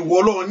ìbápàdé ìwọ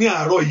Ọlọ́run ní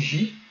àárọ̀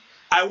yìí.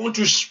 I want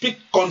to speak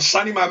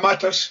concerning my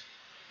matters.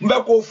 Mo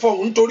fẹ́ kó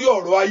fọhùn nítorí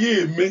ọ̀rọ̀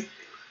ayé mi.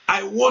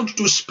 I want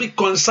to speak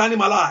concerning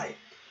my life.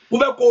 Mo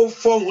fẹ́ kó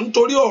fọhùn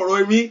nítorí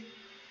ọ̀rọ̀ mi.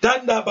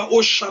 Dáńdàbà ó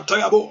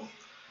ṣàtàyàbọ̀.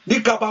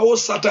 Níkàbà ó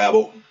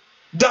ṣàtàyàbọ̀.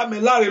 Dá mi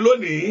láre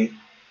lónìí.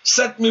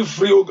 Set me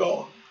free, O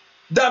God.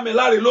 Dá mi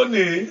láre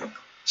lónìí.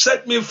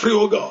 Set me free,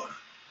 O God.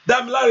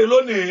 Dá mi láre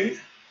lónìí.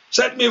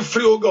 Set me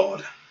free, O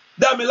God.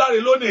 Dá mi láre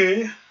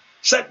lónìí.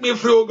 Set me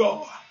free, O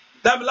God.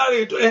 Dá mi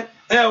láre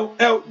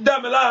dá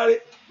mi láre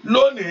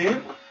lónìí.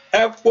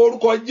 Ẹ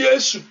porúkọ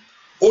Jésù.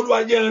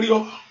 Olúwa jẹ́ n rí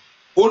ọ.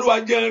 Olúwa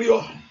jẹ́ n rí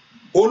ọ.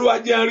 Olúwa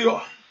jẹ́ n rí ọ.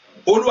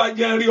 Olúwa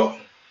jẹ́ n rí ọ.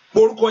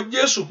 Porúkọ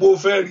Jésù pé o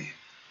fẹ́ rí.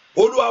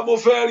 Olúwa mo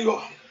fẹ́ rí ọ.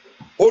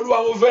 Olúwa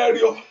mo fẹ́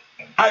rí ọ.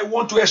 I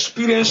want to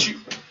experience you.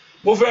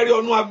 Mo fẹ́ rí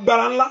ọ nú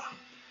agbára ńlá.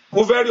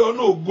 Mo fẹ́ rí ọ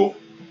nú ògo.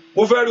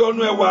 Mo fẹ́ rí ọ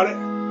nú ẹwà rẹ.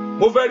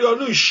 Mo fẹ́ rí ọ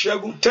nú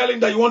ìṣẹ́gun. Tell him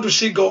that you want to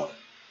see God.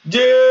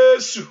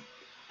 Jésù,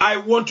 I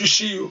want to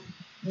see you.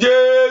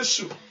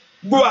 Jésù,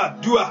 gbọ́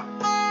àdúrà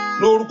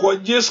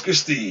lórúkọ Jésù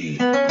Kristi.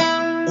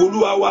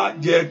 Olúwa wa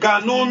jẹ́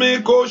kánú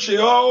mi kó ṣe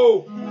ọ́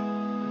o.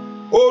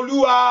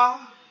 Olúwa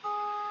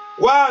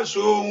wá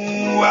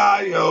sóhun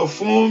ayọ̀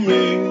fún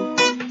mi.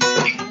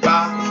 Bá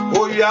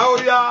óyá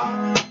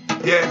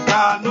jẹ́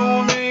kánú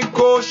mi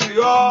kó ṣe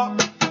ọ́.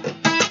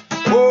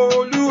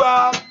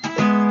 Olúwa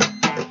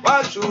wá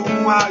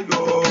sóhun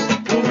ayọ̀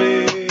fún mi.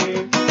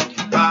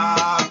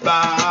 Bàbá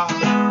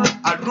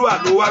àdúrà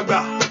ló wá gbà.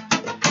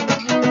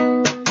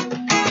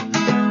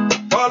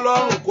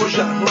 Ọlọ́run kó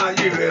ṣàánú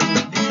ayé rẹ mú.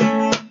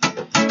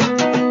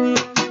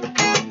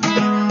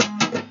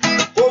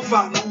 Ó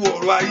fàánú wo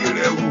ọ̀rọ̀ ayé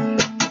rẹ wò.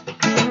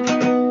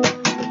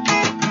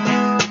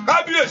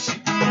 Kábíyèsí,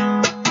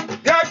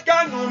 jẹ́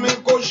kánú mi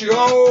kó ṣe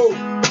ọ́ o.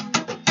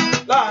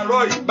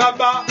 Láàárọ̀ yìí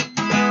bàbá,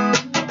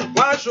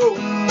 wá ṣòun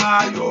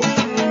ayọ̀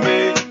fún mi.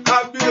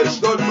 Kábíyèsí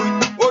ọdún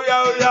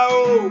óyá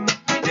o.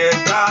 Jẹ́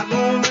kánú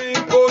mi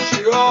kó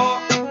ṣe ọ́.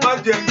 Má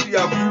jẹ́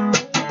ìjìyà kú.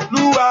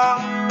 Lúwa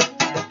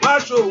wá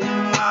ṣòun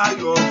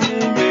ayọ̀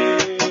fún mi.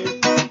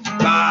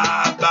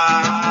 Bàbá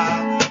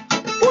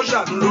ó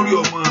ṣàánú lórí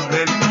ọmọ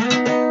rẹ ni.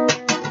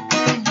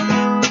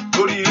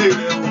 Lórí ilé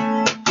rẹ o.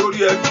 Lórí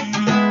ẹbí.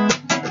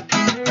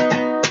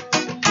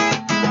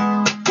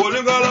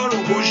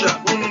 Oníkọ́lọ́run kó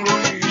ṣàánú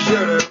lórí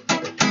iṣẹ́ rẹ.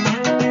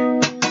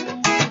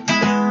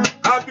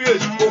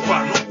 Kábíyèsí kó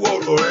fàánú wọ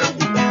ọ̀rọ̀ rẹ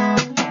wò.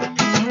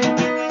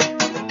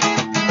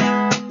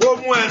 Ó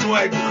mú ẹnu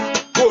ẹ̀gàn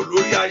kó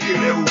lórí ayé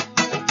rẹ o.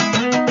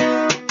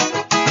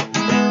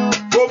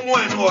 Ó mú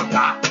ẹnu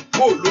ọ̀tá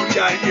kó lórí lórí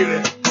ayé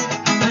rẹ̀.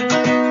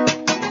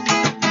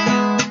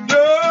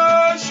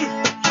 Jésù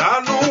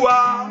ṣàánú wa.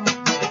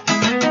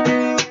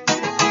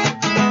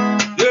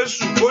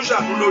 Jésù kó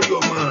ṣàánú lórí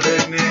ọmọ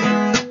rẹ̀ ni.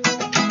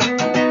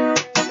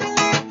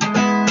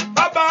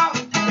 Bàbá,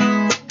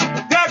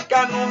 jẹ́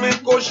kánú mi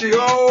kó ṣe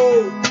ọ́ o.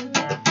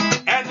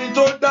 Ẹni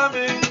tó dá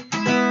mi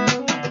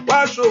wá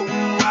ṣòun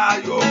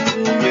ayọ̀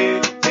fún mi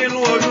nínú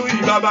ọdún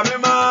yìí, bàbá mi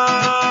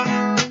máa.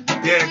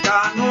 Jẹ́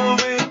kánú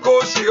mi kó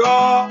ṣe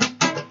ọ́.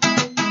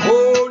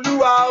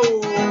 Olúwa o,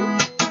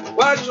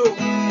 wá ṣòun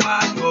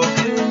ayọ̀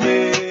fún mi.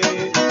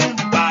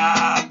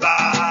 Bàbá,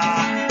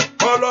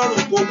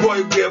 Ọlọ́run kò gbọ́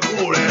igbe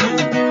ẹkún rẹ̀ o.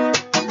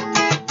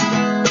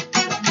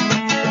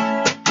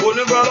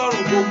 Onígbà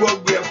Ọlọ́run kò gbọ́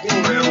igbe ẹkún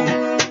rẹ̀ o.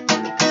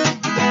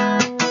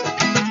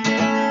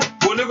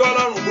 Onígbà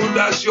Ọlọ́run kò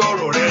dá sí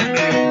ọ̀rọ̀ rẹ̀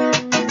ní.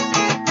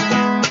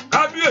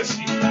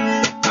 Kábíyèsí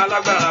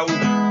alágbára o.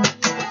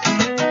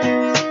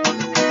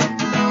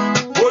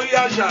 Ó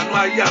yá ṣàánú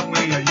ayé àwọn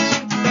èèyàn yìí.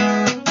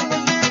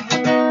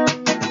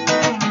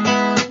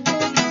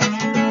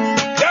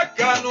 Jẹ́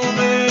kánú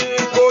mi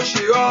kó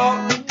ṣe ọ́.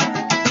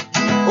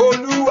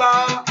 Olúwa,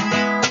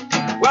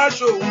 wá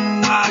ṣòun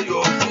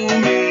ayọ̀ fún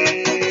mi.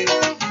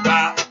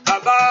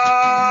 Bàbá,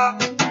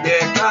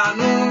 jẹ́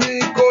kánú mi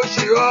kó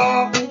ṣe ọ́.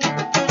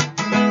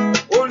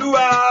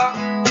 Olúwa,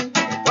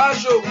 wá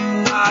ṣòun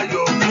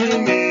ayọ̀ fún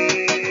mi.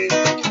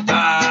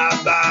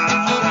 Bàbá,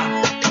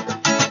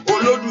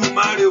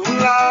 Olódùmarè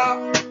ńlá.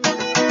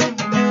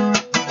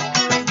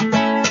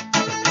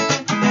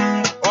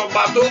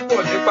 Ọba tó pọ̀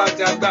nípa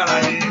ti agbára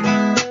ni.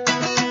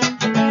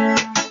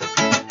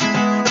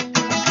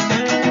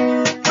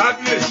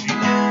 Kábíyèsí.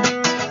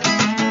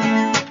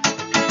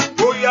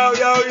 Ó yá.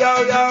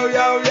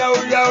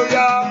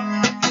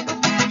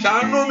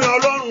 Ṣàánú mi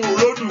Ọlọ́run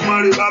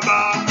Olódùmarè bàbá.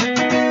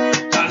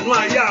 Ṣàánú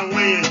ayé àwọn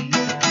èèyàn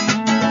yìí.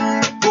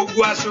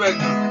 Gbogbo aṣọ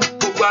ẹ̀gàn,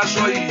 gbogbo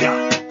aṣọ ìyà,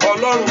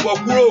 Ọlọ́run bọ́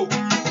kúrò.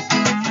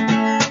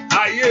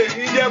 Ayé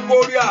yín jẹ́ kó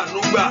rí àánú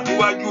gbà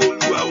níwájú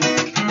Olúwa o.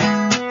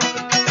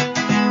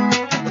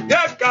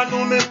 Jẹ́ kánú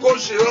mi kó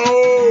ṣe ọ́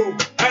o.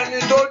 Ẹni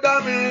tó dá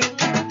mi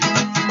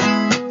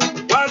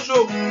wá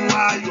ṣòun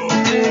ayọ̀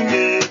fún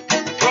mi.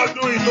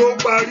 Ọdún yìí tó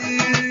parí.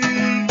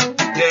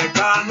 Jẹ́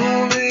kánú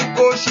mi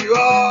kó ṣe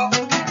ọ́.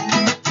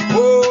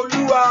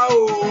 Olúwa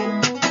o,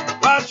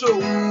 wá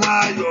ṣòun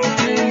ayọ̀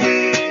fún mi.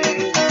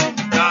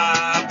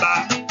 Bàbá,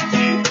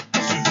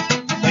 Jésù,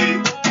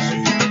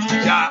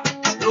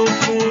 ṣàánú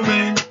fún mi.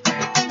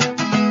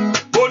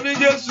 Oní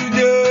Jésù,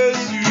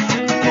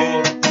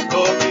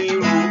 ọ̀rọ̀ mi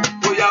rò.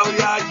 Ó yá,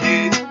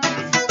 Jésù,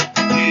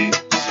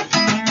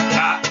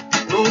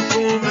 ṣàánú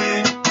fún mi.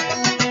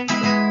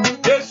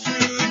 Jésù,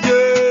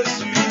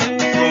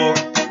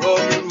 ọ̀rọ̀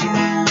mi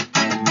rò.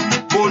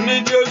 Oní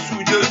Jésù,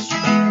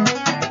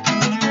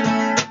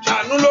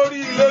 ṣàánú lórí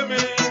ilé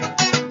mi.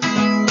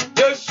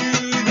 Jésù,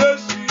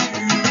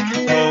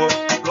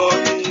 ọ̀rọ̀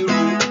mi rò.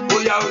 Ó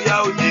yá,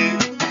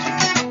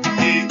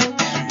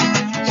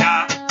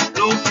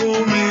 ṣàánú fún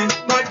mi.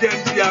 Má jẹ́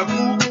ti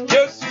àkú.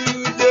 Jésù,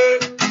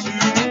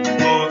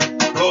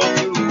 ọ̀rọ̀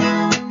mi rò.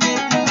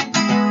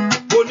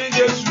 Oní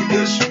Jésù,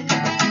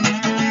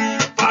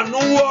 fàánú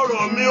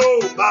wọ̀rọ̀ mi o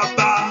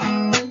bàbá.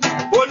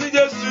 Oní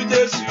Jésù,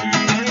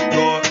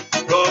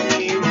 ọ̀rọ̀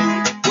mi rò.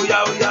 Ó yá,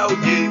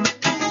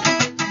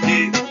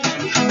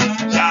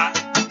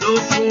 ṣàánú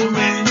fún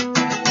mi.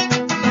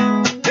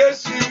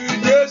 Jésù,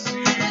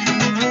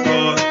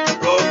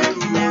 ọ̀rọ̀ mi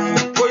rò.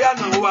 Ó yá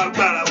náà wá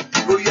agbára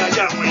lórí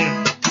ayé àwọn èèyàn.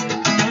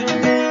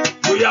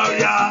 Ó yá,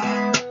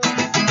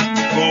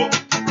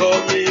 ọ̀rọ̀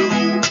mi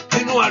rò.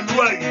 Nínú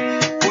àdúrà yìí,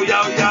 ó yá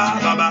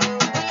bàbá.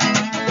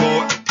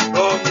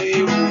 Ọ̀rọ̀ mi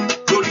rò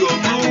lórí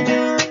ọmọ o,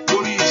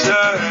 lórí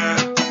iṣẹ́ rẹ̀.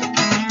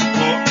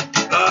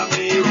 Ọ̀rọ̀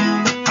mi rò.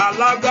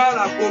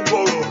 Alágbára kó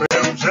gbọ́rọ̀ rẹ̀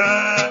rùṣẹ́.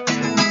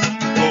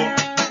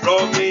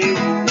 Ọ̀rọ̀ mi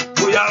rò.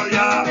 Ó yá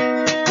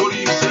lórí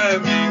iṣẹ́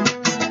mi.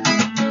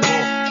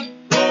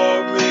 Ọ̀rọ̀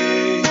mi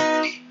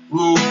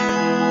rò.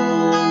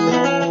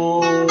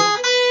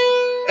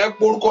 Ẹ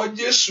porúkọ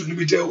Jésù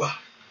níbi tẹ́ wà.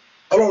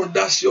 Ọlọ́run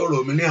dá sí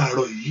ọ̀rọ̀ mi ní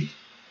àárọ̀ yìí.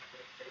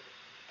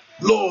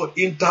 Lord,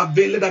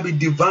 intervene. Let there be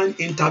divine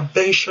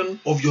intervention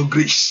of your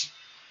grace.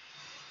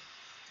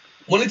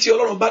 Mo ní tí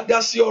Ọlọ́run bá dá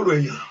sí ọ̀rọ̀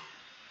èèyàn.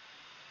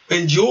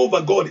 When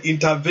Jehovah God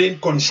intervene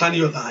concerning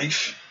your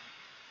life,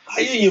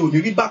 ayé yẹn ò ní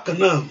rí bákan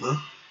náà mọ́.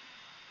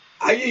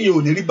 Ayé yẹn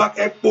ò ní rí bákan.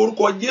 Ẹ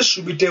porúkọ Jésù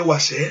bí tẹ́ wà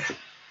sẹ́.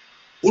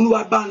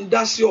 Olúwa bá ń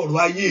dá sí ọ̀rọ̀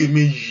ayé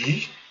mi yìí.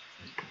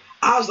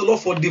 Ask the Lord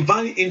for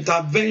divine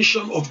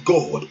intervention of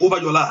God over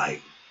your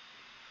life.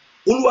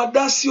 Olúwa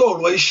dá sí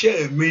ọ̀rọ̀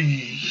iṣẹ́ mi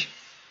yìí.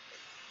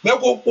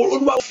 Mẹ́kọ̀ọ́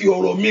Olúwa fi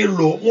ọ̀rọ̀ mi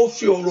lọ, wọ́n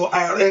fi ọ̀rọ̀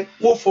ààrẹ,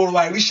 wọ́n fi ọ̀rọ̀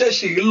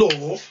àìríṣẹ́ṣe lọ,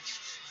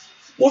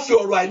 wọ́n fi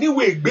ọ̀rọ̀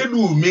àìníwèé ìgbélú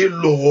mi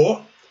lọ.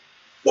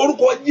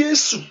 Orúkọ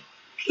Jésù,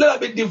 let there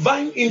be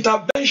divine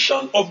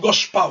intervention of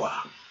God's power.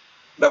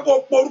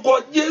 Mẹ́kọ̀ọ́ orúkọ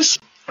Jésù,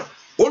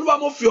 Olúwa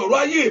mo fi ọ̀rọ̀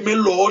ayé mi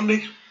lọ ni.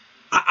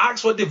 I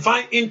ask for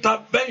divine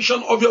intervention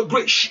of your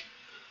grace.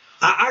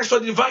 I ask for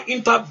divine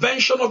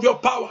intervention of your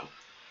power.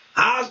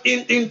 I ask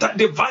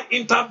divine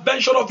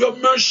intervention of your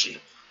mercy.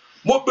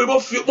 mo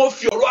fi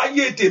ọ̀rọ̀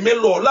ayé tèmi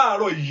lọ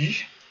láàárọ̀ yìí.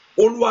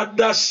 Olúwa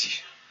dá sí,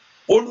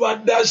 Olúwa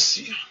dá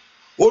sí,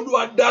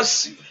 Olúwa dá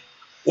sí,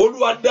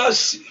 Olúwa dá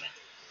sí,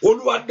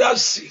 Olúwa dá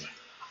sí.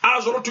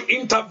 Ask God to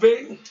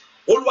intervene.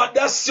 Olúwa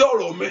dá sí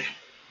ọ̀rọ̀ mi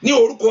ní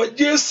orúkọ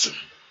Jésù.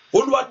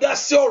 Olúwa dá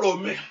sí ọ̀rọ̀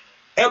mi.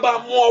 Ẹ bá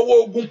mú ọwọ́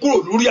ogun kúrò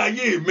lórí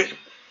ayé mi.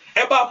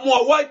 Ẹ bá mú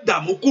ọwọ́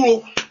ìdààmú kúrò.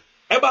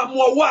 Ẹ bá mú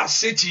ọwọ́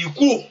àṣetì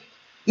kúrò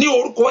ní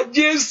orúkọ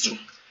Jésù.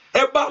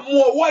 Ẹ bá mú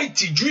ọwọ́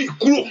ìtìjú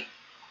kúrò.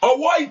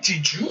 Ọwọ́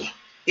ìtìjú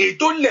èyí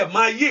tó lẹ̀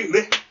mọ́ ayé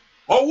rẹ.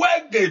 Ọwọ́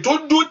ẹ̀gàn tó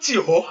dúró tì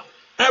ọ́.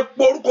 Ẹ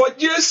pọ orúkọ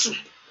Jésù.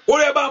 Ó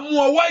rẹ bá mú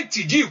ọwọ́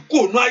ìtìjú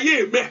kúrò ní ayé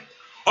mi.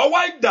 Ọwọ́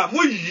ìdààmú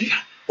yìí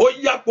ó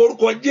yá pọ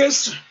orúkọ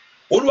Jésù.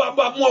 Olúwa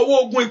bá mú ọwọ́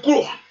ogun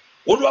kúrò.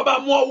 Olúwa bá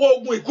mú ọwọ́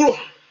ogun kúrò.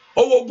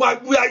 Ọwọ́ ogun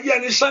agbé ayé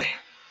ẹni sán.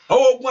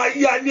 Ọwọ́ ogun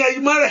ayé ẹni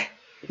mọ́rẹ̀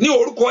ní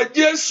orúkọ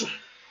Jésù.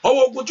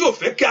 Ọwọ́ ogun tí ò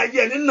fẹ́ kí ayé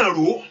ẹni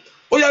nàró.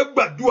 Ó yá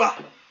gbàdúrà.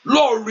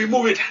 Lord,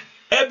 remove it.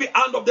 Every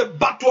hand of the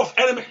battle of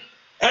enemy.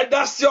 Ẹ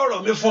dá sí ọ̀rọ̀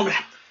mi fún mi.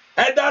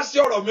 Ẹ dá sí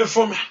ọ̀rọ̀ mi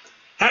fún mi.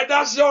 Ẹ dá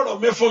sí ọ̀rọ̀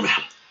mi fún mi.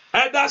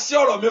 Ẹ dá sí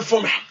ọ̀rọ̀ mi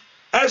fún mi.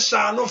 Ẹ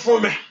ṣàánú fún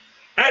mi.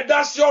 Ẹ dá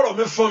sí ọ̀rọ̀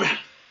mi fún mi.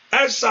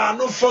 Ẹ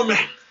ṣàánú fún mi.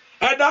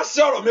 Ẹ dá sí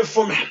ọ̀rọ̀ mi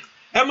fún mi.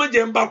 Ẹ má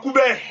jẹ́ n bá kú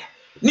bẹ́ẹ̀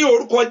ní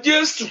orúkọ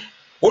Jésù.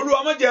 Olúwa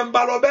má jẹ́ n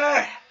bá lọ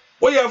bẹ́ẹ̀.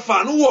 Ó yẹ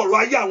fàánú wọ̀ ọ̀rọ̀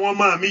ayé àwọn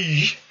ọmọ mi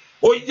yìí.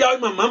 Ó yá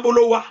màmá ń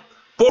bolo wa.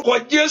 Orúkọ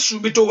Jésù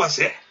bí tó wà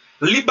sẹ́.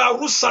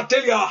 Libaru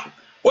satelia.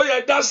 Ó yẹ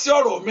dá sí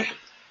ọ̀rọ̀ mi.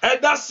 Ẹ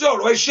dá sí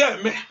ọ̀rọ̀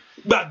iṣẹ́ mi.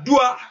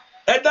 Gbàdúrà.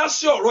 Ẹ dá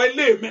sí ọ̀rọ̀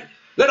ilé mi.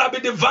 Let there be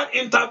divine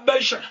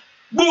intervention.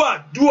 Gbọ́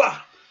àdúrà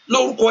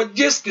lórúkọ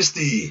Jésù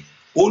Kristi.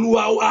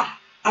 Olúwa wa.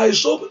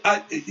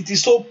 It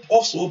is so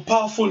also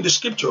powerful in the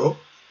scripture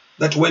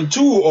that when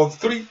 2 or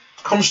 3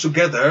 comes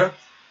together,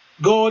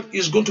 God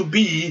is going to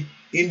be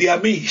in their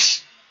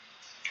midst.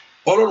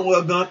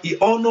 He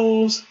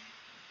honors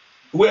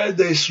where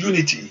there is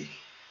unity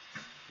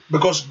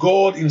because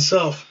God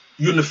himself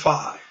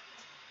unified.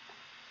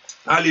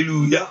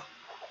 Hallelujah.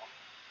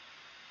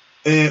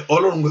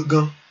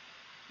 Ọlọ́run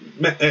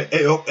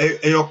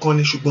ẹyọkan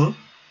ni ṣùgbọ́n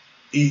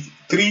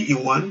 3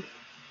 in 1,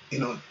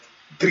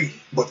 3,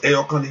 but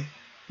ẹyọkan ni.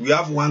 We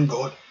have one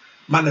God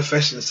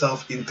manifest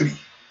himself in 3.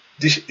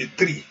 This is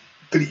 3.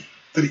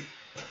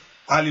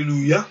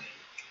 Hallelujah.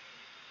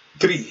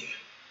 3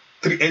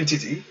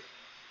 entity,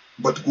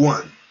 but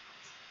 1.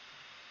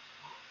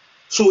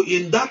 So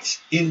in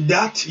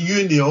that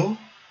union,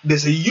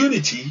 there's a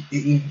unity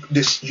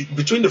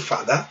between the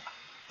Father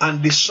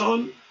and the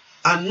Son,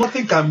 and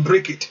nothing can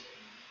break it.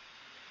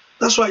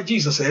 That's why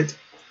Jesus said,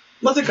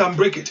 nothing can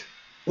break it.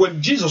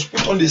 When Jesus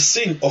put on the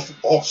sin of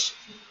us,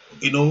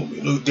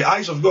 the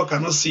eyes of God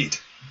cannot see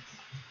it.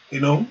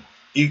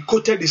 He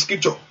quoted the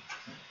scripture.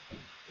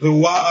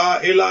 Why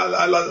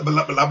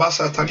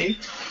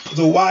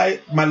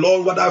my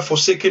Lord would have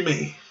forsaken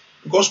me?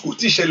 Because kò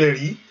tí ṣẹlẹ̀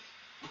rí.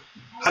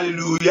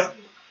 Hallelujah.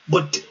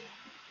 But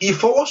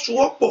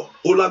ìfọwọ́sowọ́pọ̀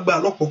ó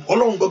lágbára lọ́pọ̀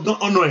Ọlọ́run gangan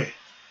ọ̀nà ẹ̀.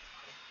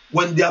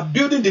 When they are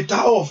building the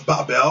Tower of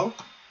Babel,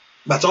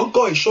 but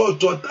uncle is sure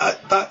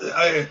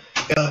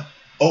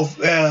of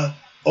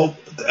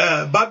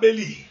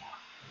Babeli,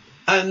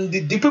 and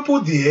the people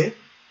there,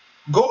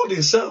 God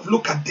himself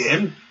look at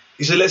them.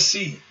 He said, let's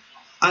see.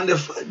 And the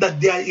fact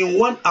that they are in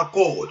one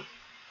accord,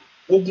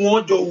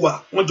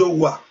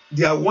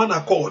 they are one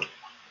accord.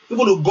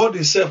 Even though God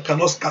himself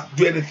cannot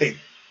do anything.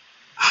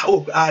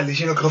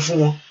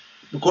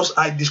 Because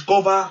I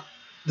discover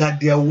that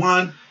they are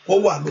one.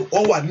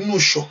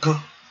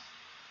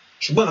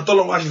 Ṣùgbọ́n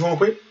àtọ́lọ́run wá ṣe fún wọn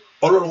pé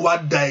Ọlọ́run wá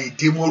da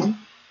èdè wọn rú,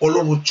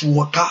 Ọlọ́run tú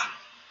wọn ká.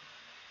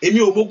 Èmi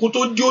ò mọ̀gùn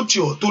tó dí òtì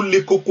ọ̀ tó le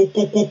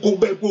kókókókó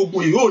bẹ́ẹ̀ pé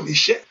ogun yìí ò ní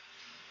ṣẹ́.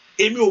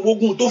 Èmi ò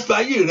mọ̀gùn tó fi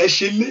ayé rẹ̀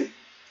ṣe lé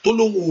tó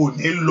lóhun ò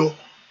ní lọ.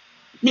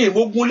 Mi ò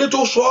mọ̀gùn lé tó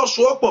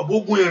sọ pọ̀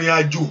bógun ìrìn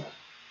àjò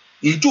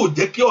èyí tí ò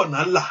jẹ́ kí ọ̀nà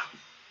là.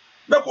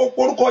 Bẹ́ẹ̀ kó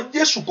porúkọ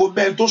Jésù kó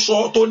bẹ́ẹ̀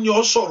tó ní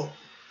ọ sọ̀rọ̀.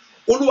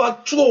 Olúwa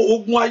tú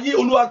ogun ayé,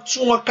 Olúwa tú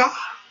wọn ká.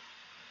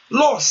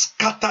 Lord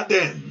scatter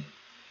them.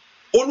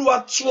 Olúwa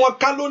tú wọn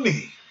ká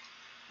lónìí.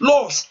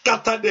 Lord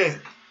scatter them.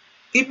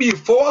 Ibi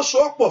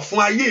ìfọwọ́sowọ́pọ̀ fún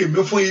ayé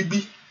mi fún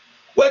ibi.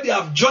 Where they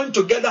have joined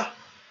together.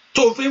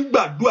 Tó fi ń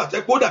gbàdúrà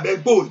tẹ́ pé ó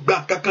dàbẹ́ pé ò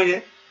gbà kankan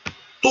yẹn.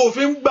 Tó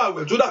fi ń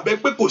gbàwẹ̀ tó dàbẹ́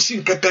pé kò sí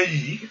nǹkankan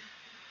yìí.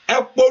 Ẹ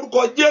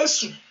porúkọ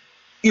Jésù.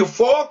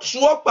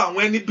 Ìfọwọ́sowọ́pọ̀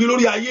àwọn ẹni bí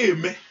lórí ayé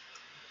mi.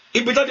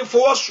 Ibi tá ti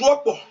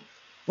fọwọ́sowọ́pọ̀.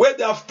 Where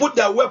they have put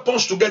their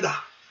weapons together.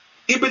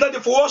 Ibi tá ti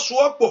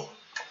fọwọ́sowọ́pọ̀.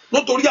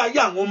 Nítorí ayé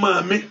àwọn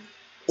ọmọ mi.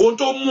 Ohun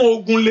tó mú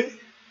ogun lé.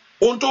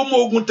 Ohun tó mú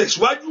ogun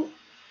tẹ̀síwájú.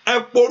 Ẹ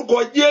porúkọ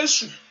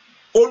Jésù.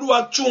 Olúwa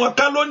tú wọn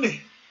ká lónìí.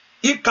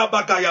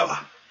 Ìkàbàkàyàwà.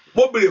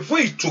 Mo bèrè fún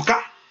ìtúká.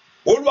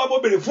 Olúwa mo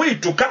bèrè fún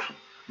ìtúká.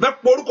 Mẹ́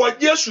porúkọ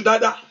Jésù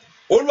dáadáa.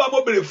 Olúwa mo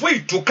bèrè fún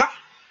ìtúká.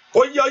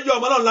 Ó yẹ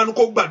ọmọ náà lánàá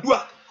kó gbàdúrà.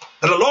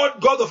 The Lord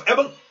God of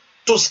heaven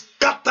to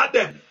scatter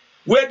them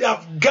where they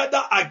have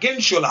gathered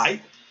against your life.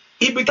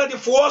 Ibi tá ti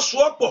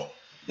fọwọ́sowọ́pọ̀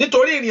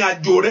nítorí ìrìn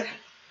àjò rẹ.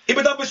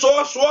 Ibi tá ti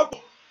fọwọ́sowọ́pọ̀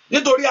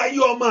nítorí ayé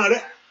ọmọ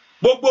rẹ.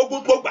 Gbogbo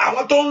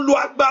àwọn tó ń lo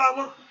agbára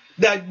wọn.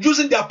 They are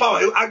using their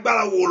power.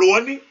 Agbára wò ló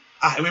wọ́n ní.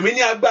 Àmì mi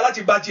ní agbára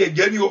láti bá tiẹ̀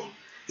jẹ́ ni o.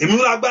 èmi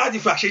ń lágbára láti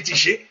fi àṣetì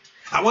ṣe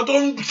àwọn tó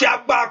ń fi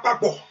agbára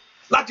papọ̀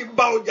láti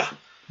bá ọjà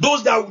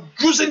those that are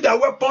using their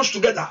weapons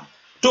together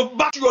to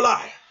battle your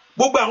life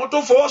gbogbo àwọn tó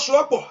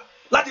fọwọ́sowọ́pọ̀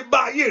láti bá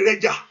ayé rẹ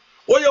jà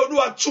ó yẹ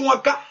olúwa tú wọn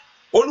ká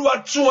olúwa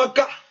tú wọn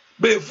ká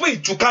bèrè fún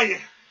ìtúká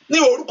yẹn ní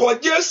orúkọ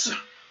Jésù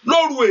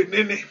lóru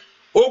ènìní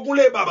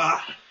ogunlé bàbá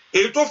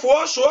èyí tó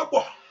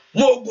fọwọ́sowọ́pọ̀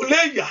mọ ogunlé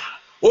ìyá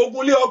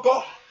ogunlé ọkọ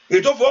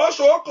èyí tó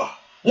fọwọ́sowọ́pọ̀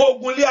mọ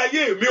ogunlé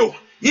ayé mi o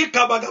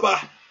yíkabagaba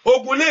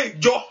ogunlé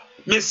ìjọ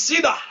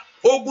mẹsídà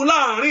ogun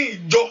láàrin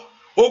ìjọ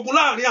ogun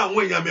láàrin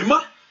àwọn èèyàn mímọ́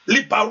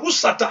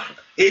liparusata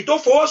èyí tó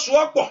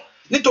fọwọ́sowọ́pọ̀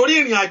nítorí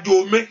ìrìn àjò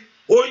mi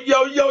ó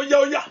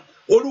yá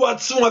olúwa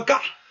tú wọn ká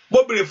mo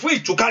bèrè fún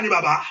ìtúká ní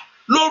bàbá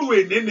lóru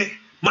ènìní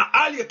ma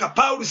ali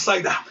kapauri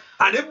saida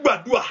and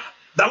gbàdúrà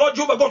the Lord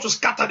Jehovah God to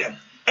scatter them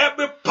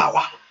every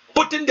power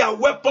putting their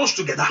weapons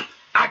together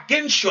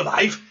against your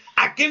life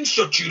against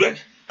your children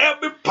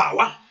every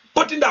power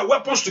putting their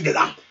weapons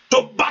together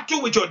to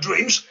battle with your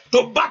dreams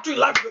to battle in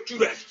life with your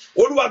children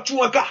olúwa tú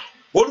wọn ká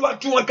olúwa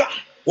tú wọn ká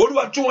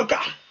olúwa tú wọn ká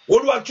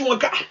olúwa tú wọn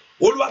ká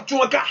olúwa tú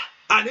wọn ká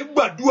and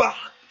gbàdúrà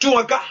tú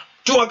wọn ká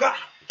tú wọn ká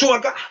tú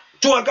wọn ká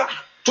tú wọn ká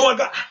tú wọn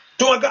ká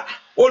tú wọn ká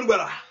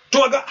olùgbàlà tú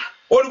wọn ká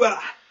olùgbàlà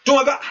tú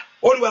wọn ká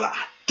olùgbàlà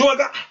tú wọn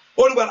ká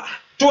olùgbàlà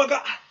tú wọn ká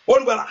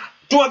olùgbàlà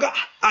tú wọn ká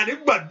àní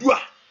gbàdúrà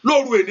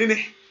lóru ènìní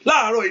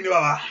láàárọ̀ ìní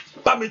bàbá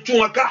bá mi tú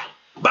wọn ká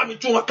bá mi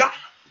tú wọn ká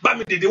bá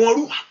mi dèdè wọn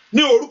rú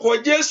ní orúkọ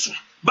Jésù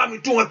bá mi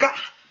tú wọn ká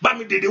bá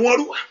mi dèdè wọn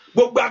rú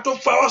gbogbo àtó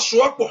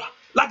fọwọ́sowọ́pọ̀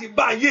láti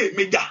bá ayé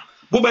mi jà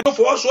gbogbo àtó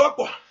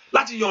fọwọ́sowọ́pọ̀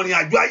láti yọ̀rìn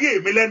àjò ayé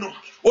mi lẹ́nu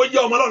ó yẹ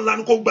ọmọ Ọlọ́run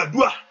lánàá kó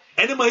gbàdúrà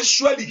ẹni mọ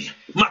Ísírẹ́lì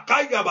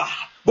màkàyàbà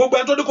gbogbo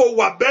ẹni tó ní kó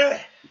wà bẹ́ẹ̀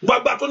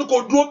gbogbo àtó ní kó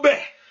dúró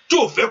bẹ́ẹ̀ tí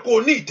ò fẹ́ kó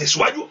ní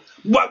ìtẹ̀síwájú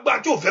gbogbo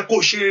àti ò fẹ́ kó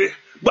ṣe rere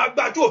gbogbo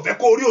àti ò fẹ́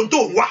kó rí ohun tó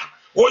ń wá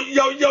ó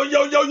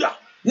yá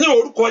ní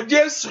orúkọ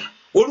Jésù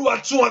olúwa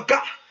tú wọn ká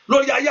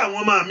lórí ayé àwọn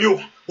ọmọ mi o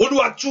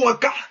olúwa tú wọn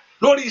ká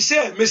lórí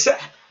iṣẹ́ mi sẹ́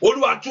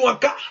olúwa tú wọn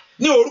ká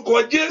ní orúkọ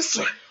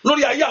Jésù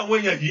lórí ayé àwọn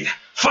èèyàn yìí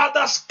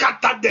Father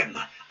scatter them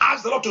ask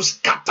the Lord to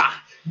scatter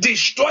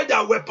destroy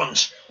their weapons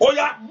ó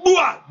yá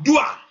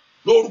dúà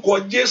lórúkọ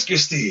Jésù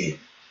Kristi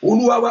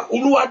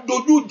olúwa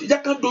dojú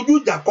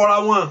ìjà kọra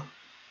wọn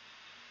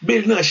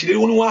bẹ́ẹ̀ náà ṣe lé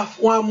wọn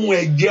á mú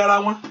ẹ̀jẹ̀ ara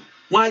wọn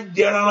wọn á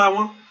jẹ ara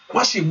wọn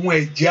wọn sì mú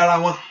ẹ̀jẹ̀ ara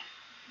wọn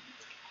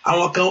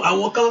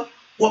àwọn kan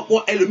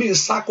wọn ẹlòmíín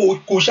sá kó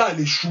ṣáà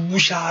lè ṣubú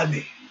ṣáà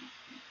lè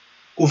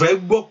kò fẹ́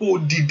gbọ́ pé ó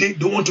dìde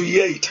don't want to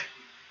hear it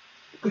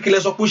pé kí lẹ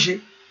sọ pé ó ṣe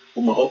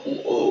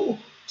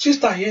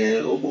sísítà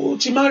yẹn ó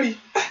ti má rí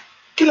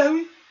kí lẹ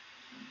wí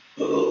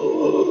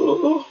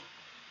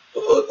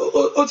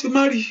ó ti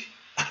má rí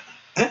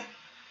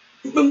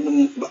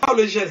báwo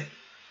lè ṣẹlẹ̀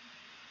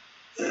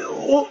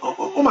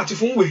wọ́n mà ti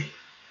fún wèé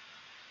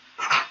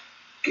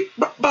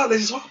báwo lè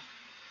ṣe sọ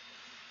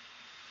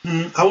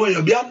àwọn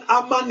èèyàn bíi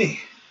amani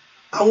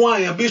àwọn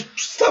èèyàn bíi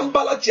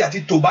Sanbalati àti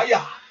Tòbáyà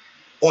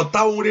ọ̀tá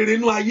ohun rere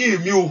inú ayé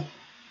mi o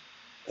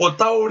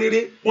ọ̀tá ohun rere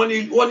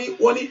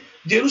wọ́n ní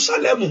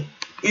Jerúsálẹ́mù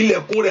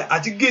ilẹ̀kùn rẹ̀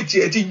àti géètì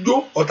ẹ̀ ti jó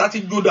ọ̀tá ti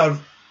jó dànù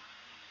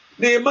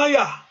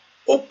Nehemiah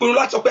ó pinnu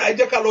láti sọ pé ẹ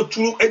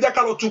jẹ́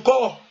ká lọ tukọ̀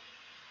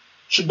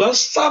ṣùgbọ́n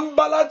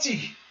Sanbalati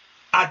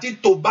àti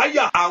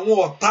Tòbáyà àwọn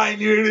ọ̀tá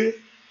ẹni rere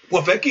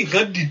wọ́n fẹ́ kí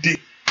nǹkan dìde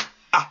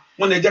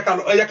wọ́n ní ẹ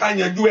jẹ́ ká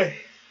yanjú ẹ̀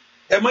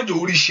ẹ má jẹ́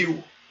orí ṣe o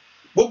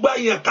gbogbo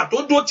àyàn kà tó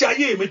dó ti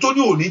ayé mi tó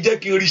ní òní jẹ́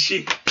kí n rí ṣe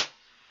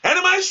ẹni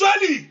máa ń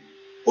Ísírẹ́lì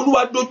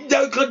olúwa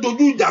jẹ́ ká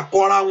dojú ìjà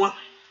kọra wọn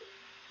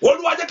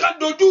olúwa jẹ́ ká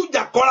dojú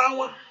ìjà kọra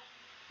wọn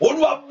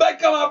olúwa bẹ́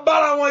ká máa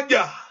bára wọn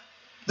jà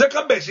jẹ́ ká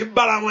bẹ̀ sí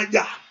bára wọn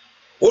jà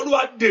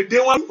olúwa dèdè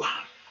wọn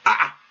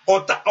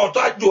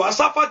ọ̀tá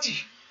Jòháṣáfátì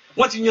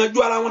wọ́n ti yanjú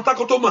ara wọn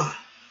tákótó mà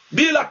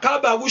bí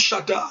làkàbà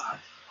wúṣàtà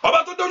ọba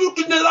tó dojú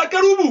tu nílá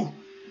kẹrùbù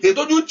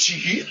ètòjú tì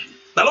í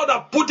the Lord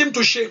have put him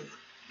to shame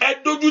ẹ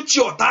dojú ti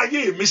ọ̀tá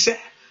ayé mi sẹ́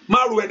má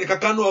ro ẹnì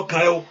kankan ní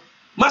ọkàn ẹ o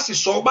má sì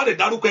sọ má lè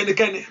dárúkọ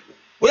ẹnikẹ́ni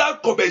ó yá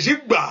kọ̀bẹ̀ sí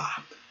gbà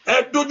ẹ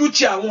dojú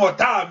ti àwọn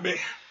ọ̀tá mi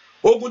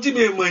ogun tí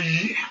mi mọ̀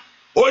yìí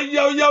ó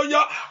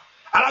yá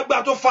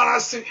alágbára tó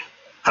farasin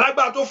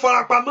alágbára tó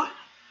farapamọ́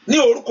ní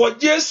orúkọ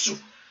Jésù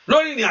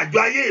lórí ìrìn àjò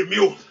ayé mi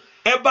o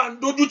ẹ bá ń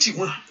dojú tì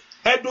wọ́n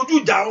ẹ dojú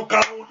ìjà àwọn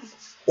kára wọn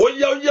ó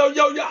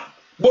yá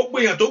gbogbo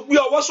èèyàn tó gbé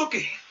ọwọ́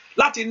sókè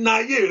láti na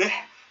ayé rẹ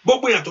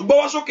gbogbo èèyàn tó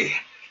gbọ́wọ́ sókè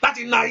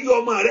láti na ayé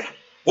ọmọ rẹ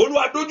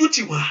olúwa dojú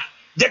tì wọ́n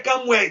jẹ́ ká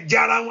mú ẹ̀jẹ̀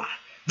ara wọn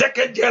jẹ́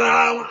ká jẹ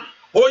ara wọn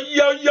ó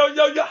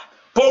yá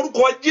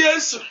porúkọ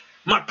Jésù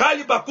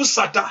màkàlìbàkú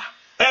sàtà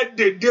ẹ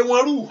dèdè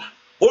wọn rú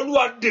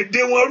olúwa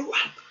dèdè wọn rú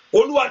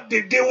olúwa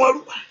dèdè wọn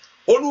rú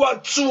olúwa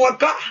tú wọn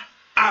ká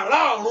àrá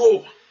ọ̀run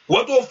o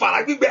wọ́n tó fara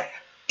gbígbẹ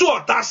tó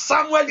ọ̀tá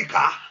Samuel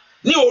ká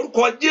ní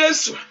orúkọ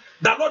Jésù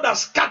the Lord has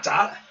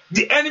scattered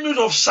the enemies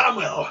of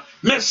Samuel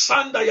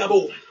mẹ́sàn-án yàbò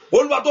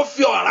olúwa tó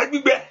fi ọ̀rá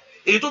gbígbẹ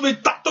èyí tó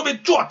fi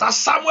tú ọ̀tá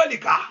Samuel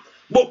ká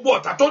gbogbo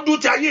ọ̀tá tó dún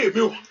ti ayé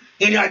mi o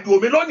ìrìn àjò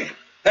mi lónìí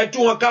ẹ tú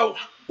wọn ká o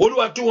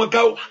olúwa tú wọn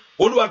ká o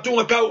olúwa tú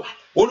wọn ká o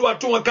olúwa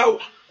tú wọn ká o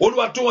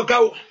olúwa tú wọn ká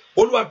o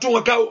olúwa tú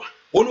wọn ká o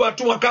olúwa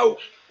tú wọn ká o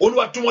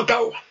olúwa tú wọn ká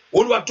o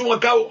olúwa tú wọn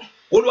ká o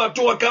olúwa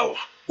tú wọn ká o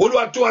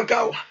olúwa tú wọn ká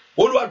o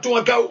Olúwa tú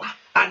wọn ká o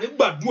àní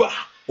gbàdúrà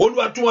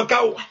Olúwa tú wọn ká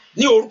o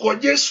ní orúkọ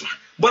Jésù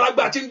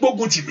bọ́lágbà tí ń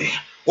gbógun tì mí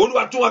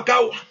Olúwa tú wọn ká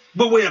o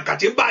gbogbo èèyàn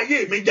kàtí ń bá ayé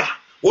mi jà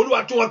Olúwa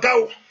tú wọn ká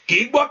o kì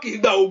í gbọ́ kì í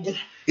gba ogun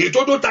ètò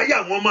tó tayé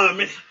àwọn ọmọ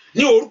mi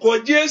ní orúkọ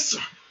Jésù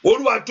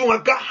Olúwa tú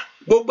wọn ká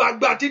gbogbo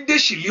agbára tí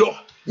dèṣì lé ọ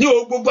ní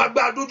gbogbo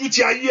agbára dójú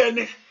ti ayé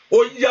ẹni ó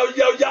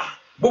yá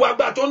gbogbo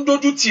agbára tó ń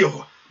dójú tì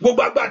ọ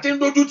gbogbo agbára tí ń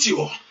dójú tì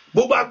ọ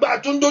gbogbo agbára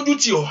tó ń dójú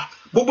tì ọ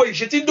gbogbo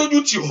ìṣe tí ń dójú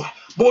tì ọ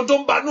gbogbo tó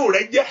ń banú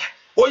rẹ jẹ́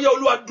ó yá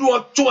Olúwa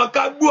tú wọn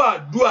ká gbọ́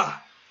àdúrà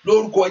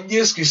lórúkọ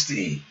Jésù Kristi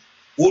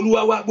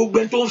Olúwa wa gbogbo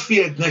ẹni tó ń fi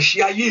ẹ̀gàn ṣe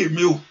ayé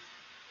mi o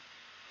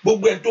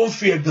gbogbo ẹni tó ń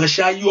fi ẹ̀gàn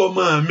ṣe ayé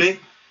ọmọ mi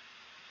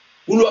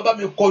Olúwa bá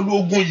mi kọlu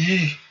ogun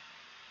yìí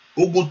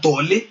ogun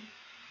tọ̀ọ́lé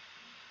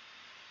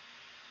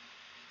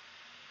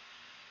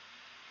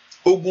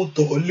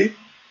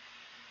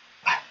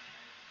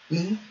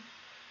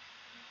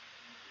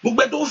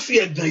gbogbo ẹni tó ń fi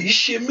ẹ̀gàn yìí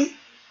ṣe mí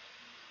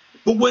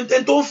gbogbo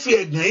ẹni tó ń fi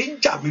ẹ̀gàn yìí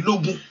jà mí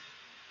lógun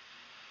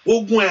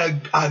ogun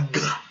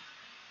àgàn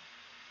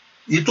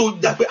èyí tó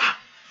jà pé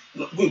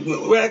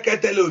wẹ́rẹ́kẹ́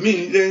tẹ́lẹ̀ omi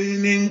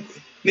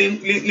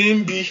ní ń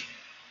bi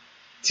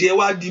tiẹ̀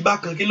wá di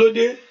bákan kí ló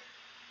dé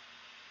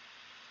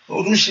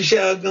ọdún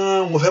ṣiṣẹ́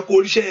gan wọ́n fẹ́ kó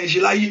oríṣẹ́ yẹn ṣe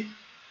láyé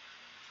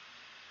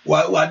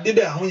wà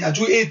débẹ̀ àwọn èèyàn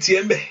tún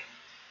atm bẹ̀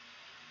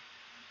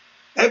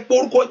ẹ pé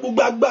orúkọ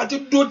gbogbo agbára tí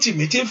dúró tì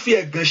mí tí ń fi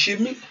ẹ̀gàn ṣe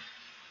mí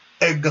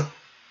ẹ̀gàn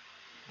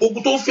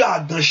ogun tó ń fi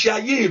àgàn ṣe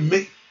ayé mi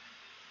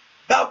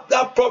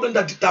that problem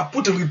that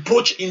put a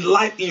reproach in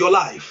your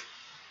life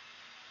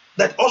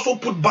that also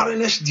put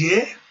barrenness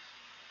there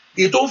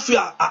èyí tó ń fi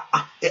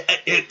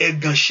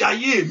ẹ̀gàn ṣe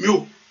ayé mi o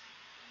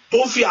tó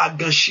ń fi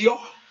àgàn ṣe ọ́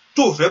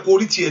tó fẹ́ kó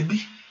rí tiẹ̀ bí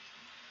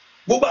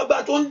gbogbo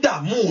agbára tó ń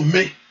dààmú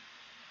mi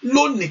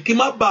lónìí kí n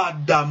má bàa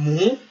dààmú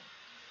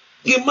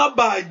kí n má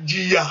bàa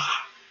jìyà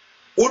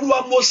Olúwa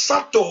mo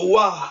sátọ̀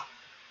wá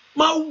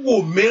má wò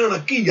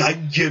mìíràn kí ìyà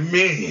jẹ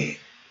mí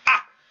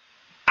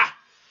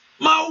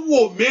má wò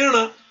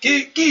mìíràn kí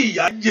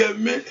ìyà jẹ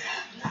mí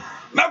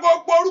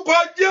mẹ́kọ̀ọ́ pọ̀ orúkọ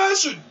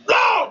Jésù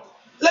Lord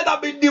let there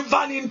be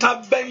divine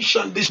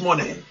intervention this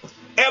morning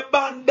ẹ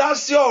bá ń dá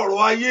sí ọ̀rọ̀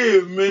ayé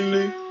mi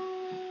ni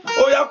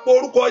ó yá pọ̀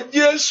orúkọ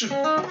Jésù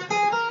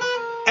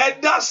ẹ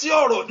dá sí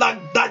ọ̀rọ̀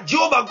that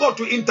Jehovah God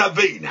to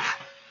intervene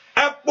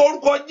ẹ pọ̀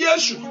orúkọ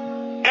Jésù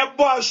ẹ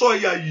bọ́ aṣọ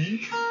ìyà yìí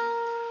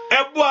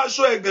ẹ bọ́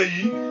aṣọ ẹ̀gàn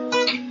yìí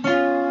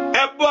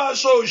ẹ bọ́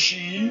aṣọ òṣì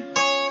yìí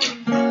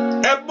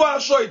ẹ bọ́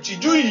aṣọ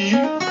ìtìjú yìí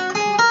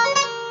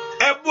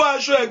ẹ bọ́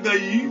aṣọ ẹ̀gàn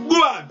yìí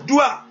gbọ́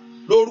àdúà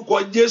lórúkọ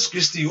Jésù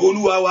Kristi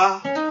Olúwa wa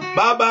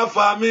bàbá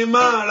fà mí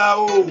mára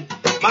o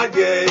má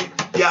jẹ́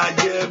ìyà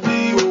jẹ mí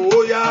o ó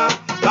yá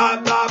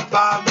bàbá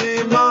fà mí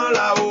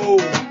mára o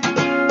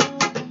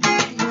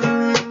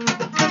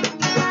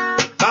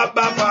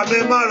bàbá fà mí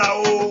mára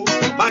o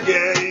má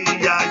jẹ́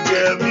ìyà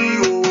jẹ mí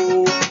o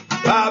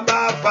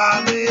bàbá fà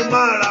mí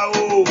mára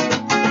o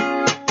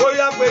ó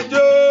yá pé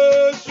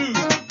Jésù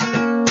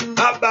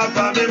bàbá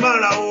fà mí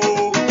mára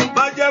o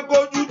má jẹ́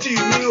kójú tì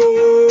mí o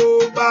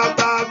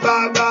bàbá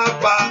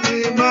fà mí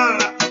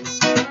mára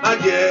má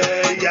jẹ́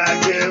ìyà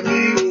jẹ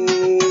mí o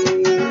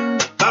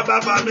bàbá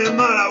fà mí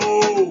mára o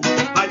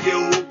má jẹ́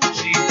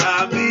òṣì dà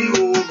mí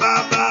o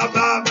bàbá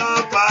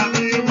fà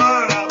mí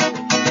mára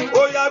o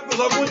ó yá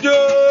sọ fún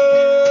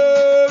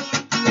Jésù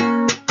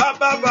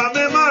bàbá fà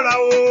mí mára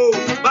o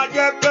má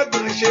jẹ́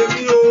kẹ́gàn ṣe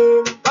mí o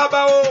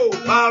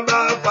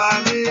bàbá fà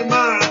mí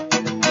mára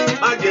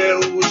má jẹ́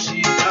òṣì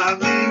dà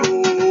mí o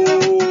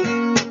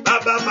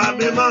bàbá fà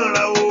mí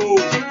mára o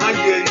má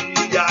jẹ́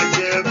ìyà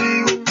jẹ mí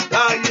o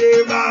láyé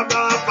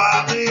bàbá fà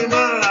mí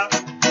mára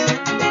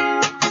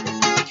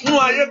fún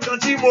ayé kan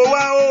tí mo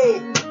wá o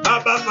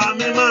bàbá fà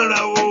mí mára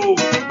o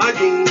má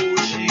jẹ́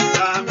òṣì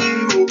dà mí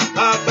o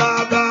bàbá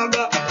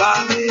fà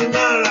mí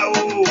mára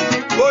o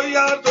ó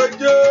yá tó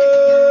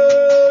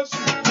Jésù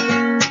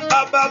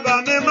bàbá fà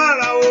mí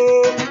mára o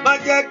má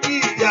jẹ́ kí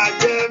ìyà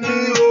jẹ mí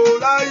o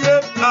láyé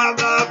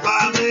bàbá fà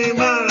mí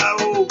mára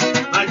o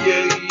má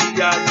jẹ́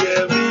ìyà jẹ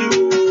mí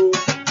o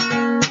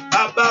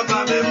bàbá fà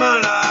mí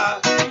mára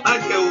má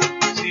jẹ́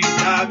òṣì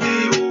dà mí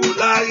o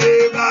láyé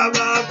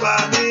bàbá fà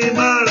mí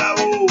mára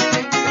o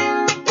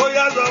ó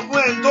yá sọ fún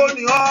ẹni tó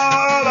ní ọ́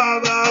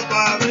bàbá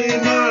fà mí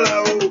mára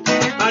o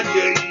má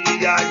jẹ́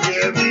ìyà jẹ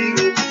mí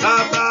o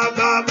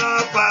bàbá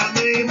fà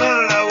mí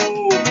mára o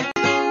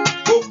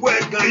gbogbo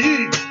ẹ̀gàn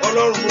yìí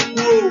Ọlọ́run mo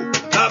kúrò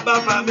bàbá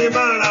fà mí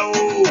mára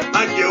o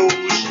má jẹ́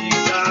òṣì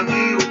dà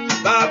mí o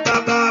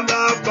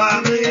bàbá fà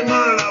mí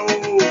mára o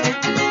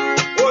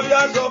ó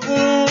yá sọ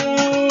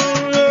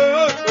fún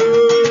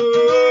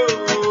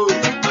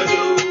má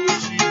jẹ́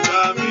òṣì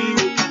dà mí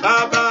o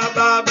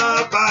bàbá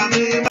fà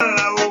mí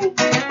mára o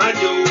má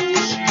jẹ́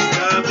òṣì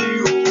dà mí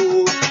o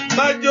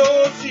má jẹ́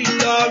òṣì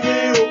dà mí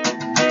o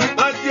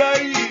má jẹ́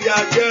ìyà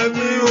jẹ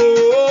mí o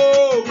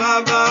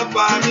bàbá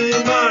fà mí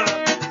mára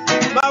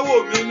má wò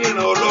mí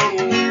níran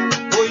Ọlọ́run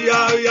ó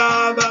yá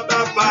bàbá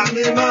fà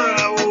mí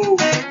mára o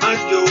má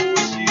jẹ́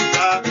òṣì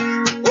dà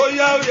ó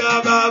yá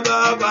bàbá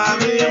fà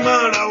mí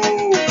mára o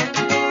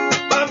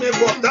bá mi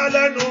bọ̀ tá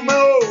lẹ́nu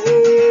mọ́ o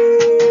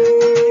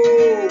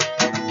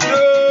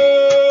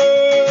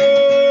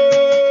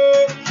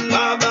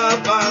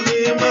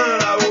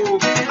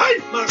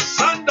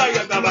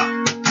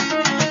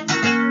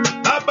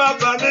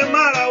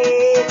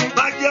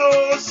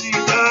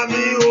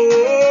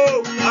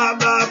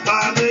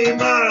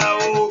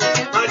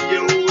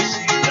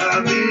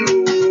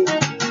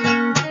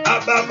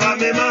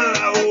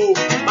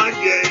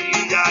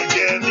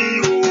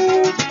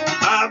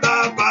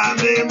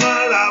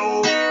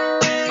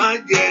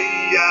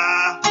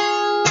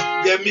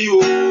ẹ̀jẹ̀ mi o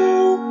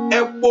ẹ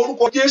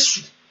porúkọ Jésù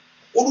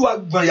Olúwa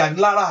gbọ̀nyà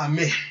lára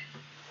mi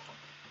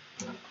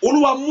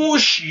Olúwa mú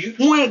òṣì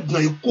mú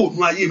ẹ̀gàn ikú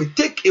ònú ayé mi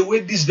take away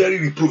this very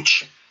reproach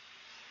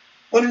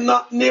wọ́n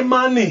ní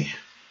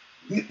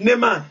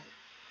Naaman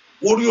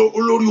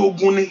olórí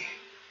ogun ni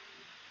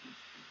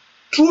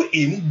through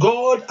him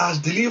God has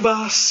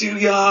delivered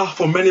Syria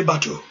from many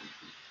battles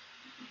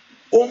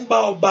ó ń bá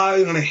ọba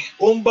rìn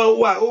ó ń bá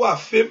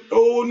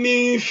ó ní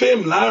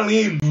fame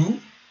láàrin ìlú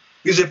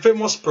he is a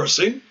famous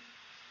person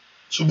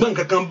ṣùgbọ́n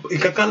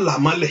nǹkan kan là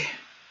mọ́lẹ̀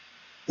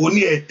ó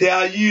ní ẹ̀tẹ́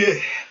ayé ẹ̀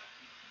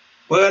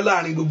wọ́n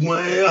láàrin gbogbo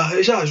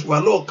ẹ̀ ṣàṣùwà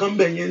lọ́ọ̀kan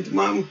bẹ̀ yẹn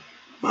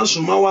má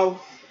sùn má wá o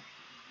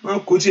má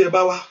kó tí ẹ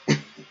bá wá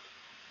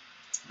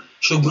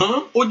ṣùgbọ́n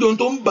ó jẹ́ ohun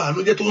tó ń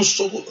bànújẹ́ tó ń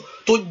sọ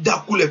tó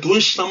jákulẹ̀ tó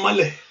ń ṣan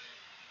mọ́lẹ̀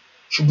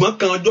ṣùgbọ́n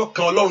kan ọjọ́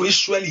kan Ọlọ́run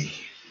Ísírẹ́lì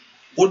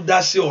ó dá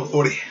sí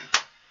ọ̀rọ̀ rẹ̀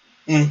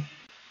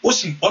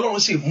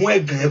Ọlọ́run sì mú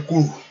ẹ̀gàn ẹ̀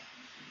kúrò.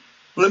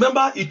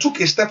 Remember, he took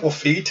a step of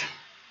faith.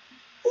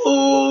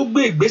 Ó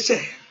gbé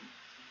ìgbésẹ̀.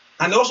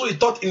 And also he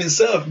thought in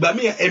himself, gbà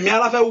mí ẹ̀mí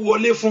ara fẹ́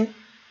wọlé fún.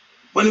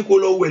 Wọ́n ní kó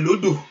lọ wẹ̀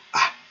lódò.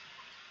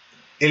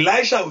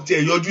 Elisha ò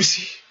tiẹ̀ yọjú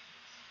sí.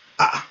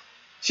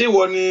 Ṣé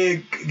ìwọ ni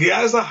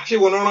Gíásà? Ṣé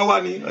ìwọ náà rán wá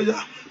ni?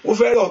 Mo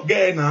fẹ́ rọ̀ ọ̀gá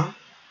ẹ̀ náà.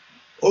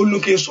 Ó ní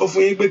kí n sọ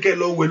fún yín pé kẹ́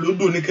lọ wẹ̀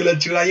lódò ní kẹ́ lọ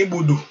tira yín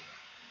bodò.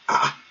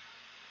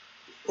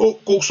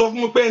 Kò sọ fún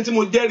mi pé ẹni tí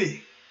mo jẹ́rìí.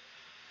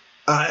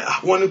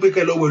 Wọ́n ní pé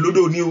kẹ́ lọ wẹ̀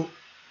lódò ní o.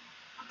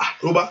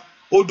 Rọ́bà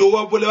odò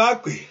wa bọ́lẹ̀ wá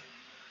pè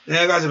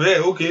é ká sì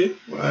bẹ́ẹ̀ ok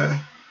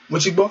mo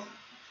ti gbọ́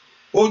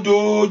odò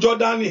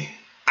Jọ́dánì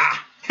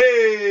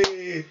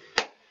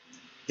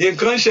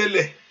nǹkan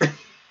ṣẹlẹ̀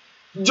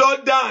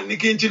Jordan ní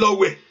kí n ti lọ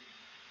wẹ̀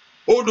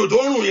odò tó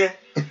rùn yẹn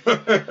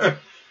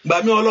gbà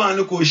mí Ọlọ́run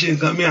ni kò ṣe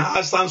nǹkan mi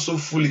I sound so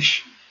foolish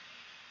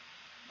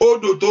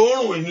odò tó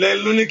rùn ilẹ̀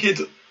ló ní kí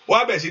n wá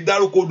bẹ̀ sí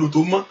dárúkọ odò tó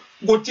mọ́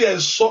kò tiẹ̀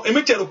sọ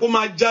èmi tiẹ̀ rò kó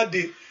máa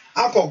jáde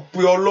á kàn pé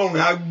Ọlọ́run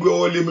á gbé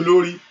ọ lé mi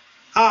lórí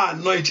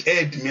anoint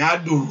head mi á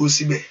dòrò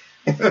síbẹ̀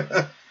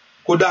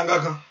kó dá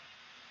nǹkan kan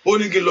ó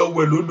ní kí n lọ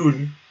wẹ̀ lódò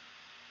ni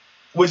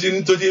bó ṣe ní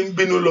tó ti ń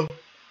bínú lọ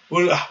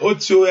ó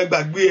ti ó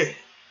ẹgbàgbé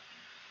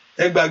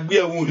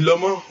ẹ̀ òun ò lọ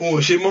mọ́ òun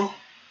ò ṣe mọ́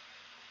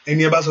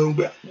ẹni ẹ bá sọ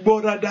pé gbọ́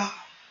dáadáa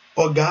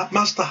ọ̀gá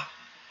master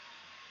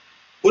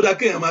ó dá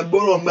kéèyàn máa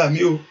gbọ́rọ̀ ńgbà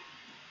mí o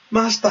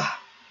master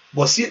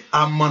bọ̀ sí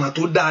àmọ̀nà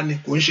tó dáa ni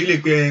kò ń ṣe lè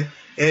pé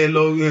ẹ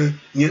lọ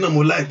ìyẹn náà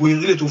mo láì bóyá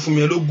ilé tó fún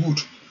mi ẹ ló good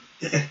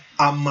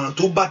àmọ̀nà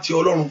tó bá ti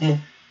Ọlọ́run mu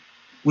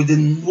with the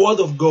word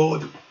of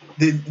God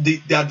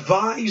the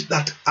advice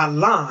that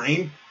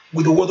align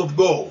with the word of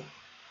God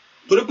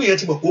torí pé ìyẹn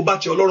ti mọ̀ kó bá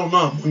ti Ọlọ́run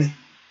náà mú ni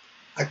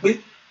àpé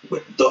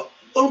tó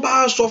wọ́n bá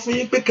sọ fún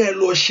yín pé kẹ́ ẹ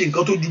lọ ṣe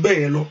nǹkan tó ju bẹ́ẹ̀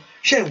yẹn lọ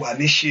ṣé ẹ wà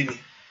ní ṣe ni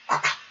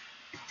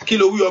kí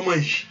ló wí ọmọ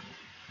yìí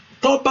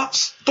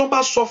tó bá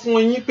sọ fún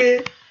yín pé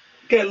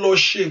kẹ́ ẹ lọ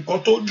ṣe nǹkan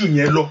tó jù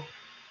yẹn lọ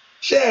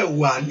ṣé ẹ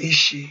wà ní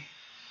ṣe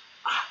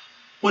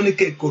wọ́n ní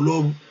kẹ́kọ̀ọ́ lọ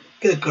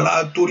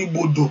kẹ́kọ̀ọ́ torí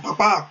bodò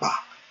pàápàá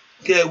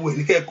kẹ́wẹ̀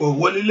ní kẹ́kọ̀ọ́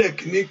wọlé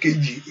lẹ́ẹ̀kíní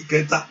kejì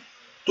ìkẹta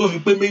tó fi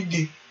pé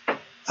méje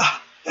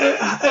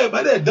ẹ bá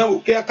dẹ̀ dánwò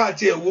kẹ́ka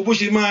tí ẹ wo bó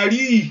ṣe máa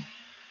rí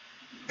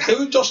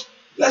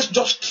let's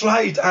just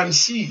try it and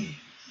see.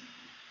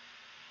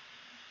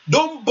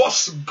 Don't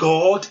boss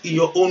God in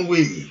your own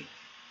way.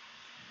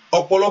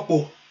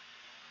 Ọ̀pọ̀lọpọ̀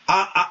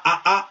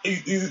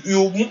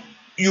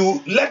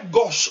you let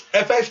God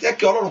ẹ fẹ́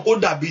kí Ọlọ́run kó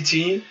dàbí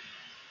tiyín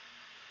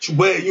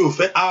ṣùgbọ́n ẹ̀yin ò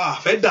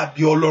fẹ́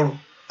dàbí Ọlọ́run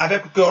a fẹ́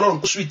pé Ọlọ́run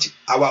kó switch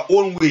our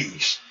own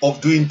ways of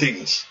doing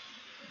things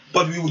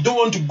but we don't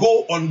want to go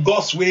on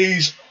God's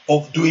ways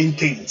of doing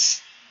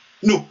things.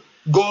 No,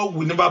 God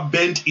will never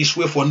bend his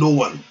way for no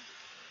one.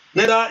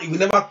 Neither he will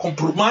never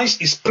compromise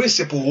his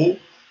principle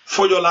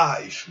for your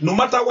life. No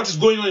matter what is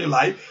going on in your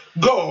life,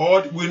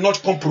 God will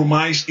not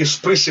compromise his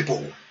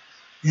principle.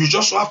 You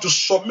just have to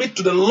submit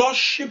to the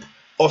lordship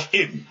of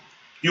him.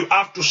 You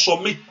have to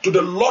submit to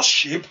the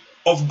lordship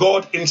of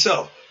God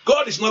himself.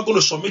 God is not going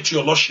to submit to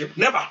your lordship.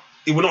 Never.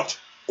 He will not.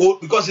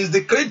 Because he's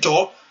the creator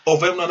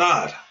of heaven and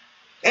earth.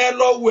 Ẹ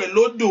lọ wẹ̀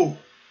lódò.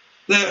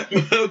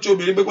 Tí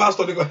obìnrin pé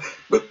pásítọ̀ ní kan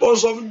pé ó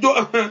sọ fún jọ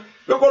pé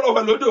kó lọ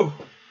wẹ̀ lódò.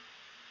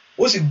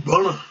 Ó sì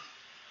gbọ́ràn.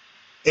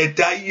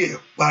 Ẹ̀dá ayé ẹ̀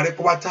parẹ́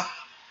pátá.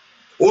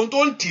 Ohun tó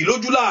ń tì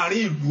lójú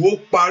láàrin ìlú ó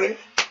parẹ́.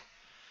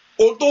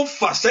 Ohun tó ń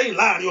fà sẹ́yìn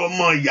láàrin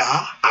ọmọ ìyá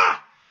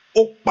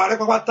ó parẹ́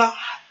pátá.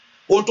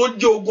 Ohun tó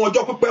jẹ́ ogun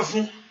ọjọ́ pípẹ́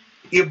fún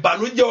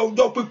ìbànújẹ́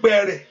ọjọ́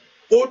pípẹ́ rẹ̀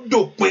ó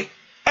dòpin.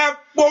 Ẹ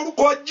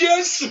porúkọ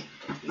Jésù.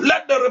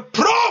 Let the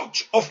reproach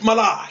of my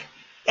life.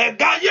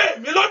 Ẹ̀gá ayé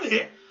mi lónìí.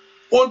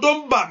 Ohun tó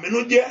ń bà mí nú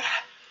jẹ́.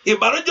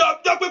 Ìbànújẹ́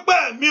ọjọ́ pípẹ́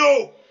mi o.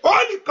 Ó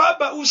ní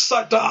kábà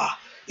ùsàtà.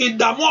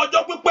 Ìdààmú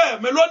ọjọ́ pípẹ́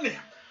mi lónìí.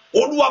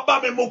 Olúwa bá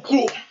mi mú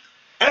kúrò.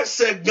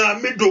 Ẹsẹ̀ gan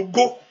mi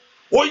dògo.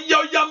 Ó yá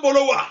ń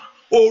bolo wà.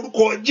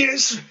 Orúkọ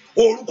Jésù.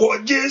 Orúkọ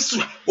Jésù.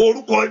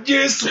 Orúkọ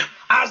Jésù.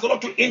 Ask the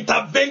Lord to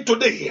intervene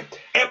today.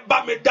 Ẹ bá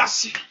mi dá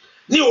sí.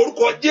 Ní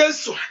orúkọ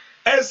Jésù.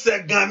 Ẹsẹ̀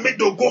gan mi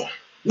dògo.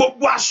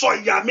 Gbogbo aṣọ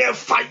ìyà mi ẹ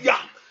fàyà.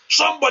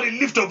 Somebody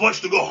lift a voice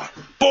to God.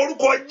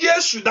 Orúkọ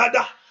Jésù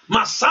dáadáa.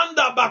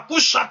 Masanda baku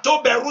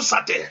shato beru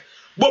sate.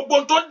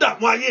 gbogbo tó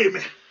dààmú ayé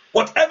mi,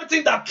 what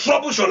everything that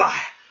troubles your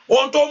life,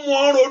 ohun tó mú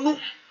ọ ronú,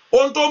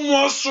 ohun tó mú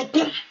ọ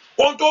sunkún,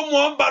 ohun tó mú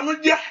ọ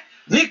banújẹ́,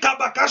 ní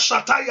kabaka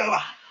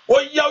shataya,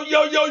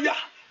 oya,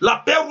 la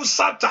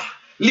perusata,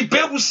 li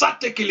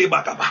perusate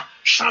kilebakaba,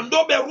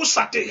 shando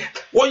berusate,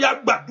 oya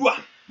gbàdúrà,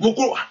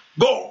 mukuru,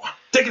 go,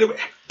 take it away,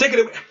 take it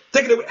away,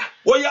 take it away,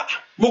 oya,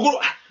 mukuru,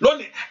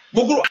 lónìí,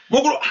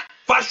 mukuru,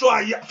 fasho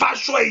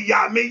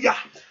ìyà,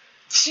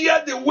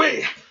 tear the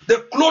way, the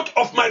cloth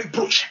of my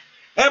reproach.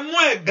 Ẹ mú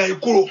ẹ̀gàn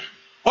ìkúrò,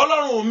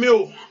 Ọlọ́run mi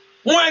o,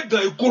 mú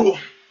ẹ̀gàn ìkúrò,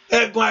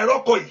 ẹ̀gàn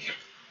àìrọ́kọ yìí,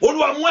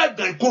 Olúwa mú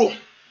ẹ̀gàn ìkúrò,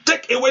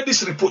 take away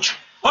this reproach.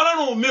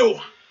 Ọlọ́run mi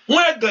o, mú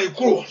ẹ̀gàn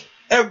ìkúrò,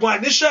 ẹ̀gàn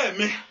àníṣẹ́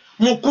mi,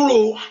 mú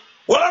kúrò.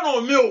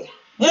 Ọlọ́run mi o,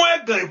 mú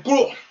ẹ̀gàn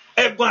ìkúrò,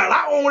 ẹ̀gàn àrá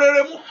ohun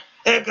rere mú,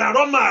 ẹ̀gàn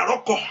àrọ́mọ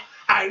àrọ́kọ,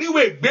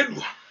 àríwé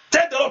ìgbélù.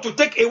 Tell the Lord to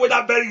take away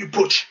that very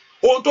reproach.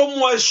 Ohun tó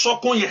mú ẹ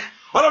sọkún yẹn,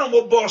 Ọlọ́run mo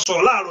bọ́ ọ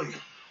sọ̀rọ̀ láàárọ̀ yìí,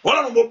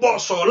 Ọlọ́run mo bọ́ ọ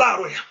sọ̀rọ̀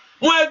láàárọ̀ yìí,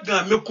 mú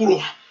ẹ̀gàn mi kúrò.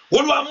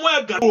 Olúwa mú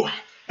ẹ̀gàn kúrò,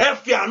 ẹ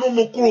fi àánú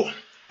mú kúrò,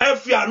 ẹ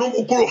fi àánú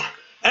mú kúrò,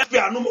 ẹ fi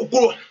àánú mú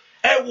kúrò,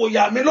 ẹ wò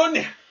ìyà mi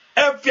lónìí,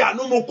 ẹ fi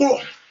àánú mú kúrò,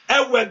 ẹ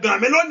wò ẹ̀gàn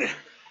mi lónìí,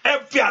 ẹ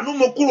fi àánú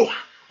mú kúrò.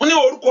 Ní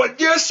orúkọ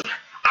Jésù,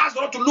 ask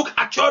the Lord to look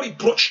at your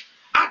reproach,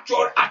 at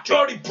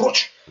your reproach,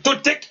 to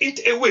take it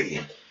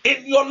away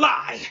in your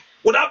life,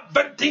 with that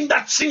very thing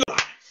that's in your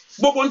life.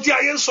 Gbogbo ntí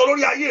ayé ń sọ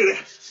lórí ayé rẹ,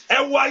 ẹ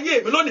wo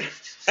ayé mi lónìí,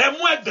 ẹ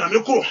mú ẹ̀gàn mi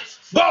kúrò.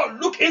 God,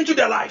 look into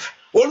their life.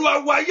 Olúwa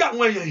wo ayé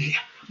àwọn èèyàn yìí,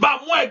 bá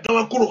mú ẹ̀gàn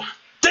wọn kúrò.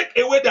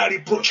 Take away their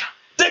reproach.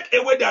 Take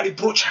away their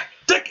reproach.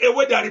 Take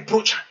away their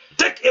reproach.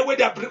 Take away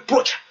their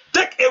reproach.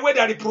 Take away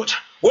their reproach.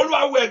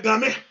 Olúwa wo ẹ̀gàn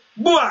mi.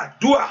 Gbọ́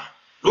àdúrà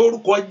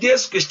lórúkọ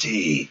Jésù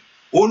Kristi.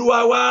 Olúwa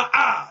wa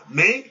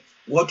àmín.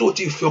 Wọ́n tó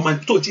ti fi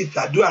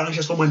àdúrà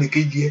ránṣẹ́ sọ́mọ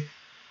nìkejì ẹ.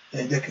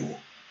 Ẹ jẹ́ kí wò.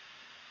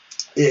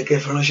 Ẹ yẹ kẹ́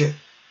fi ránṣẹ́.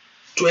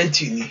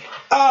 20 ni.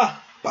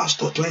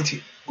 Pastor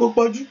 20. Kó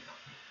pọ̀jù.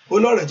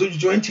 Olọ́rẹ̀ tó ju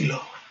 20 lọ.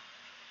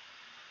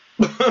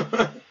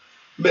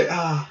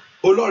 Bẹ́ẹ̀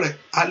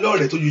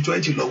alọ́rẹ̀ tó ju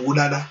 20 lọ wò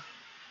dáadáa.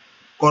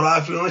 Kọ̀rọ̀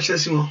àfi ránṣẹ́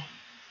sí wọn.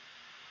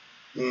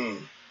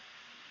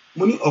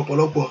 Mo ní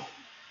ọ̀pọ̀lọpọ̀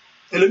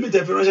ẹlòmíì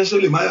tẹ́ fi ránṣẹ́ sí ó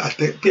lè má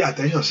pay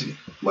attention sí.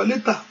 But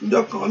later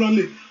níjọ́ kan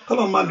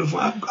Ọlọ́run máa lò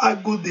fún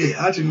agode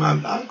láti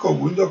máa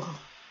kọ̀wé níjọ́ kan.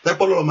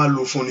 Tẹ́pọ̀ Ọlọ́run máa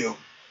lò fún ni o.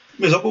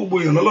 Mi sọ pé gbogbo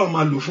èèyàn lọ́lọ́run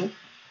máa lò fún.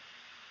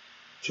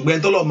 Ṣùgbọ́n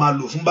ẹni tọ́lọ́run máa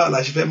lò fún báwo la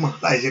ṣe fẹ́ mọ̀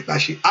láì ṣe ká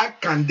ṣe. How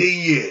can they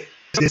hear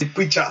the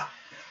preacher?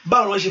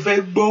 Báwo wọ́n ṣe fẹ́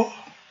gbọ́?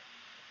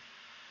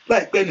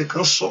 Láìpẹ́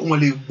nìkan sọ wọn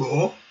lè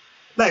gbọ́.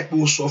 Láìpẹ́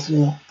ó sọ fún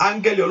wọn.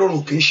 Áńgẹ́lì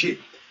Ọlọ́run kì í ṣe.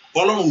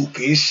 Ọlọ́run ò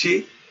kì í ṣe.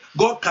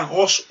 God can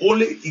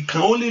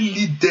only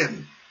lead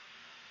them.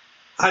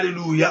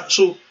 Hallelujah.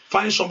 So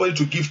find somebody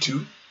to give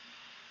to.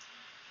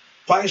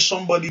 Find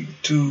somebody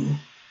to.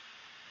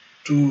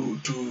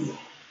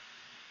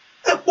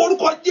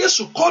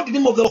 Jesus, call the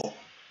name of the Lord.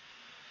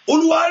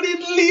 Oluwari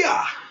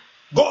Leah.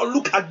 God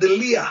look at the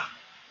Leah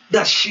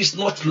that she's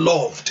not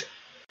loved.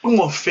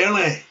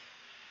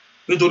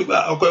 Nítorí pé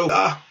ọkọ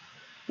ẹ̀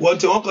wọ́n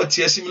tí wọ́n kàn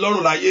tiẹ̀ sí mi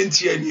lọ́rùn láyé ń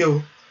tiẹ̀ ní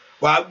o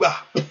wàá gbà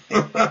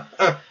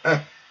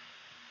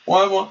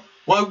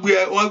wọ́n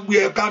gbé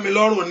ẹ ká mi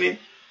lọ́rùn ni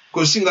kò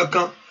sí nǹkan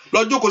kan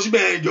lọ́jọ́ kò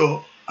síbẹ̀ ẹ̀ jọ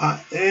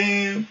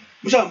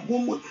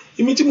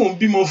èmi tí mò ń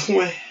bímọ fún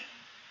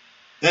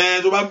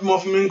ẹ tó bá bímọ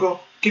fún mi ńkọ́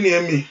kí ni ẹ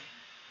mi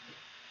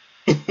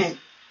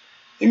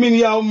èmi ni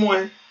ya ọmọ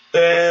ẹ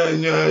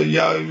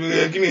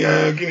kí ni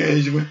ẹ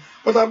ṣe fún ẹ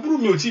but àbúrò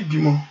mi ò tí ì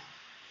bímọ.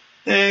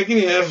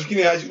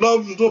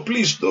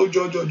 Please don't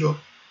judge.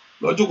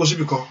 Lọ́jọ́ kò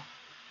síbi kan.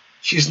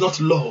 She is not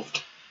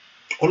loved.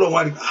 Ọlọ́run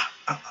wá rí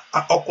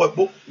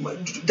ọkọ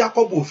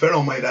Jacob ò fẹ́ràn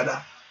ọmọ ẹ̀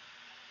dáadáa.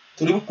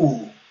 Torí kò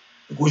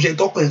ṣe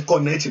tọ́kọ̀ ẹ̀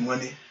connect mọ́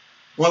ni.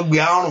 Wọ́n gbé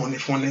àrùn ní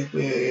fún ni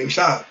pé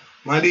ṣáà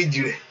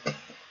manage rẹ̀.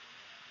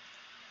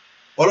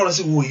 Ọlọ́run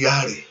sì wo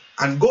ìyá rẹ̀.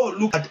 And God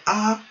looked at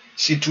her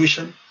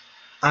situation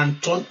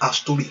and turned her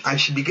story and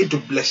she began to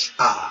bless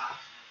her.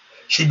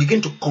 She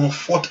began to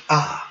comfort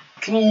her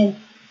through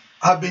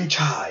having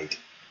child.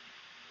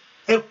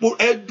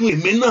 Ẹdùn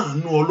èmi náà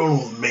nú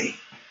Ọlọ́run mi.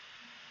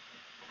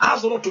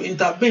 Ask the Lord to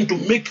intervene to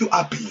make you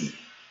happy.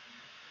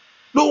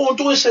 Lóhun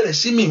tó ń ṣẹlẹ̀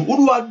sí mi,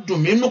 Olúwa dùn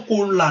mí nú kó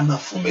lànà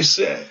fún mi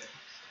sẹ́.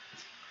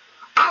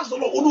 Ask the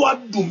Lord, Olúwa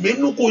dùn mí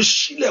nú kó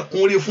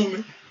ṣílẹ̀kùn rere fún mi.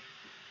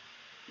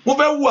 Mo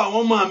fẹ́ wo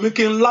àwọn ọmọ mi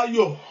kí n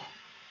láyọ̀.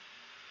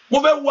 Mo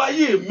fẹ́ wo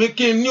ayé mi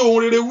kí n ní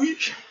ohun rere wí.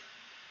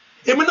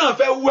 Èmi náà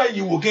fẹ́ wo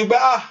ẹ̀yìn wò kí n gbá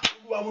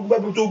Olúwa mo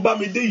dúpẹ́ tó bá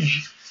mi dé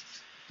yìí.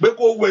 Pé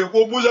kó wẹ̀ kó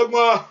bú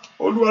sẹ́gbọ́n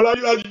Olúwa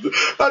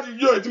láti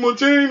jọ́ ẹ̀ tí mo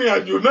ti ń rìnrìn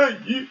àjò náà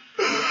yìí.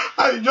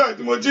 Láti jọ́ ẹ̀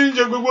tí mo ti ń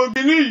ṣe gbogbo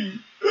kíní yìí.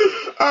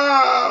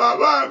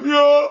 Bàbá mi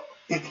o.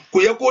 Kò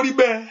yẹ kó rí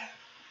bẹ́ẹ̀.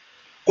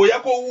 Kò yẹ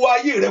kó wo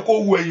ayé rẹ kó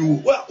wo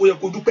ẹ̀yìn wò. Kò yẹ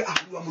kó dúpẹ́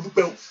Olúwa mo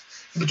dúpẹ́ o.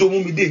 Ibi tó mú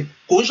mi dé.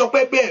 Kò ń sọ pé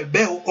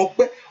bẹ́ẹ̀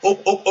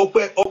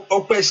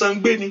ọpẹ́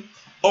sangbé ni.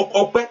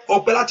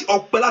 Ọpẹ́ láti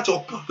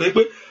ọkàn.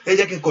 Pé ẹ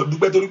jẹ́ kí n kọ̀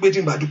dúpẹ́ torí pé tí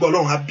n bá dúpẹ́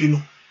Ọlọ́run á bínú.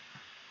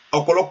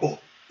 Ọ̀pọ̀lọpọ̀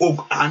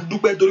à ń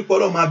dúpẹ́ torí pé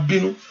Ọlọ́run máa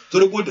bínú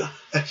torí pé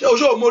ṣé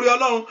o mórí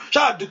Ọlọ́run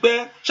ṣáàdúpẹ́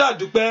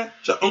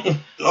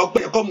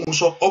ọpẹ́ ẹ̀kọ́ mò ń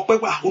sọ ọpẹ́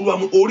wà Olúwa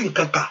mú orí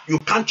nǹkan kà you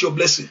count your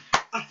blessing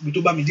ibi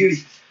tó bá mi dé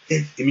rè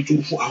èmi tó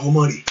fún àwọn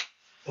ọmọ rè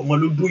ọmọ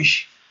ló dó yìí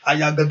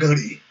aya gangan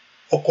rè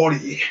ọkọ rè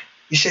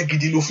iṣẹ́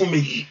gidi ló fún mi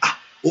yìí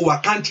ó wà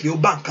káǹtì rè ó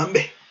bá nǹkan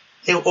bẹ̀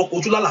o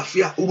tún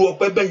lálàáfíà irú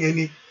ọpẹ́ bẹ́ẹ̀ yẹn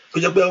ni kò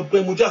jẹ́ pé ọpẹ́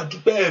mo jẹ́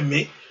àdúpẹ́ ẹ̀mí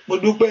mo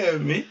dúpẹ́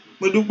ẹ̀mí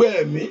mo dúpẹ́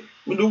ẹ̀mí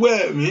mo dúpẹ́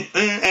ẹ̀mí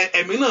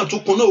ẹ̀mí náà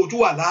tún kun náà ó tún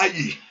wà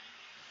láàyè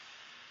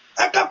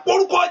ẹ ká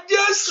porúkọ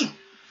Jésù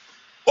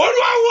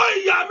Olúwa wo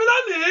ìyá mi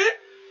lónìí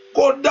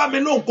kó dá mi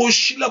náà kó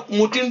ṣílẹ̀kùn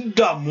mo ti ń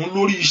dààmú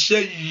lórí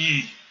iṣẹ́ yìí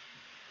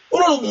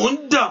Ọlọ́run mò ń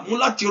dààmú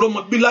láti rọ́mọ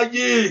bí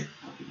láyé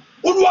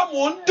Olúwa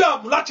mò ń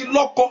dààmú láti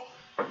lọ́kọ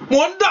mò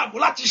ń dààmú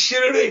láti ṣe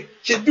rere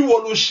ṣe bí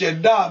wọ́n ló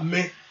ṣẹ̀dá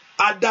mi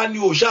adáni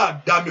ò ṣáà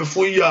dá mi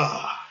fún ìyà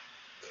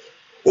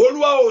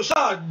Olúwa ò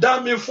ṣáà dá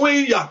mi fún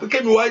ìyà pé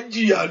kémi wá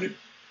jìyà ni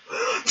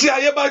tí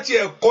ayé bá ti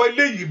ẹ̀kọ́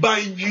eléyìí bá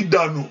ń yí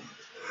dànù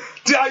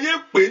tí ayé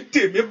pè ń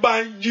tèmi bá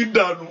ń yí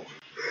dànù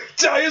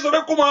tí ayé sọ pé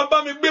kó máa bá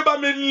mi gbé bá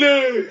mi lé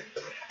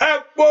ẹ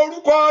pọ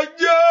orúkọ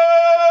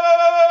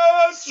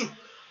Jésù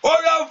ó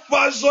yá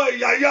fàṣọ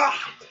ìyàyà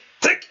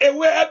take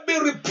away every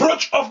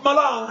reproach of my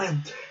life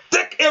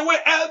take away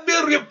every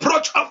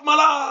reproach of my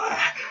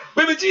life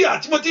bíbi tí ìyá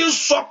tí mo ti ń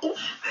sọkún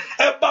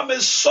ẹ bá mi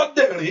sọ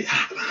dẹ̀rín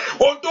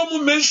ohun tó mú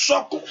mi ń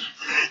sọkún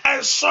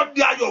ẹ sọ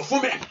di ayọ̀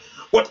fún mi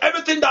with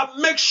everything that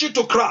makes you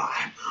to cry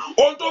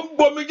ohun tó ń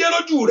gbomi jẹ́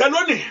lójú rẹ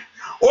lónìí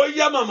ó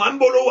yá màmá ń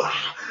bolo wà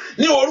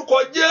ní orúkọ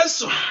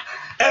Jésù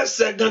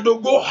ẹsẹ̀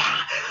gàdógó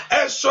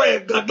ẹ sọ ẹ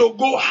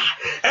gàdógó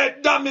ẹ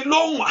dá mi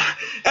lóhùn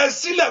ẹ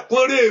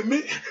ṣílẹ̀kùn rẹ̀ mi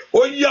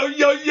ó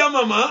yá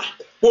màmá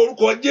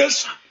orúkọ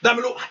Jésù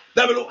dámiló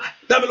dámiló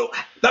dámiló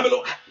dámiló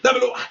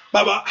dámiló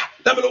bàbá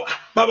dámiló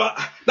bàbá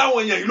dáwọn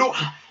èèyàn yìí ló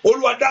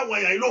Olúwa dáwọn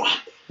èèyàn yìí ló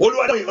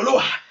Olúwa dáwọn èèyàn ló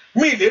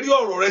mú ìlérí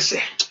ọ̀rọ̀ rẹ ṣẹ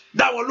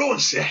dáwọn lóhùn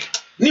ṣẹ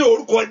ní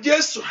orúkọ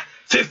Jésù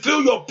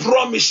fulfill your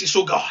promises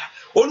o God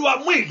Olúwa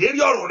mú ìlérí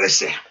ọ̀rọ̀ rẹ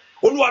ṣẹ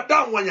Olúwa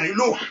dáwọn èèyàn yìí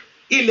ló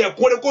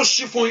ilẹ̀kùn rẹ kó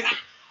ṣí fún yín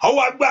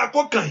ọwọ́ agbára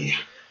kó kàn yín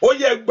ó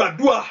yẹ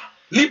gbàdúrà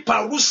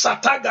líparu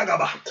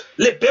satagagaba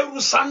lèpẹrù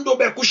sando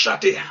bẹkú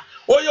ṣàtẹ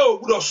ó yẹ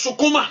ògbúdọ̀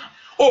sunkún mà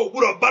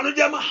ògbúdọ̀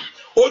banújẹ́ mà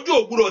ojú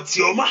ògbúdọ̀ tì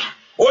ọ́ mà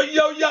ó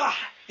yá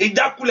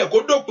ìjákulẹ̀ kó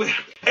dópin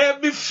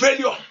every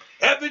failure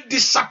every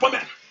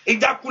disappointment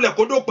ìjákulẹ̀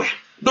kó dópin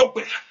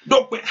dópin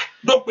dópin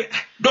dópin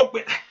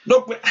dópin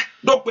dópin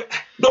dópin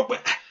dópin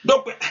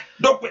dópin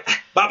dópin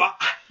bàbá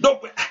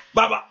dópin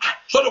bàbá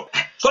sọdọ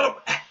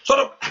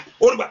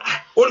olùgbà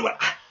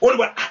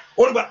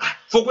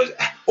focus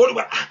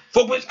olùgbà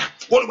focus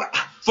olùgbà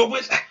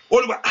focus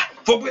olùgbà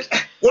focus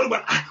olùgbà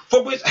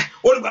focus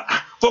olùgbà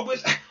focus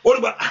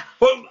olùgbà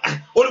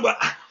olùgbà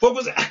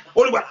focus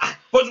olùgbà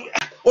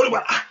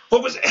olùgbà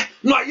focus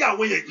nù ayé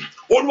àwọn yẹn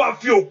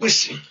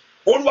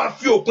Olúwa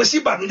fi òpin sí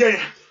ìbànújẹ́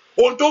yẹn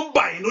ohun tó ń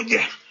bà yín ló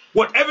jẹ́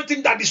what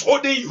everything that is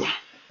holding you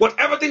what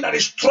everything that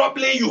is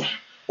troubling you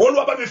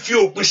Olúwa bá mi fi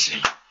òpin sí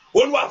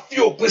Olúwa fi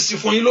òpin sí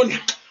fún yín lónìí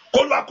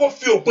Olúwa kó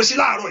fi òpin sí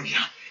láàárọ̀ yìí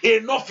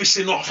enough is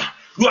enough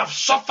you have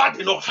suffered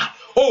enough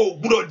o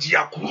gbọ́dọ̀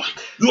jìyà kú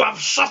you have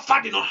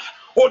suffered enough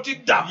o ti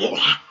dààmú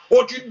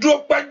o ti dúró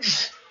pẹ́ jù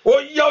ó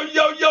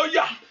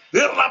yá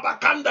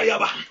rabakanda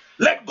yaba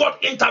let God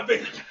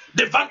intervene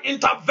divine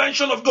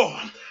intervention of God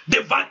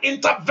divine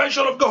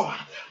intervention of God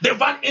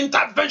divine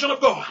intervention of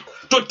God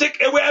to take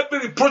away every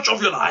reproach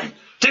of your life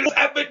take away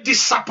every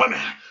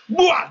disappointment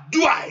gbọ́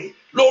àdúrà yìí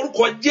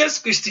lórúkọ Jésù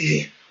Kristi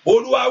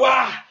Olúwa wa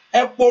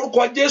ẹ pọ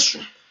orúkọ Jésù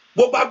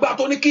gbogbo agbára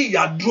tó ní kí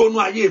ìyà dúró nú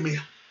ayé mi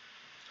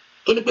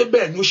tó ní pé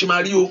bẹ́ẹ̀ ni ó ṣe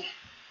máa rí o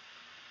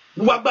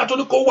gbogbo agbára tó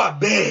ní kó wà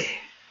bẹ́ẹ̀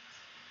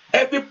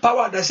every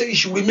power that say it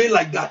should remain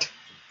like that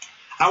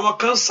àwọn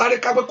kan sáré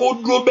kápẹ́ kó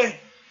dúró bẹ́ẹ̀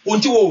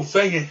ohun tí wọ́n ò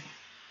fẹ́ yẹn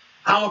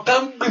àwọn kan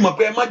ń gbìmọ̀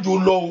pé ẹ má jò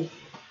lọ o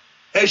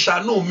ẹ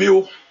ṣàánú mi o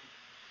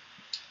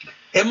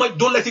ẹ má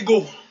don't let it go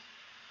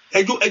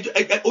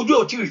ojú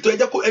ò tí ì rí tó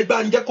ẹ bá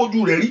ń jẹ́ kójú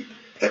rẹ̀ rí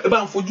ẹ bá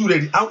ń fojú rẹ̀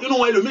rí inú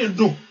wọn ẹlòmíì ń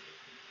dùn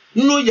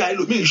nínú ìyá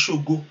ẹlòmíì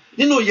ṣògo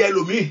nínú ìyá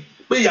ẹlòmíì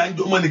pé ìyá ń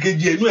jọ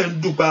ọmọnìkejì ẹnu ẹ ń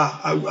dùn pa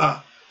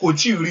kò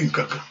tí ì rí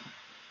nǹkan kan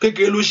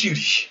kékeré ló sì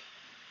rí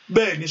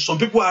bẹ́ẹ̀ ni some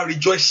people are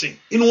rejoicing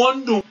inú wọn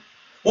ń dùn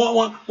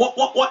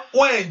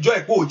wọ́n enjoy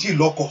pé ò tí ì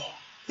lọ́kọ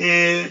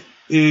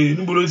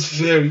níbo ló ti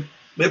fẹ́ rí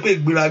bẹ́ẹ̀ pé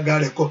ìgbéraga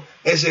rẹ̀ kọ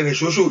ẹsẹ̀ rẹ̀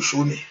ṣoṣooṣo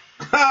ni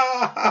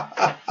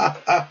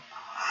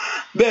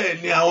bẹ́ẹ̀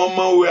ni àwọn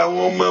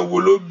ọmọ wo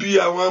ló bí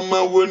àwọn ọmọ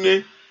wo ní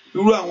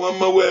irú àwọn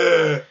ọmọ wo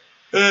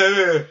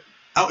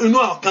inú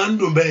àwọn kan ń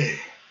dùn bẹ́ẹ̀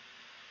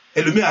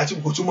ẹlòmíì àti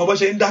kò tún mọ bó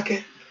ṣe ń dákẹ́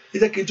ẹ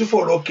jẹ́ kí n tún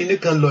fọ̀rọ̀ kinní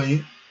kan lọ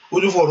yín ó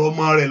tún fọ̀rọ̀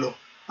ọmọ rẹ̀ lọ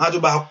á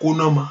tún bá kó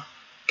náà mọ́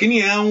kinní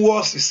yẹn ń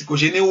wọ́ọ̀sì kò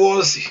ṣe ní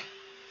wọ́ọ̀sì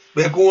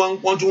bẹ́ẹ̀ kí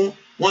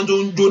wọ́n tún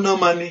ń jóná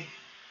ma ni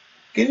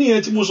kinní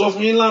yẹn tí mo sọ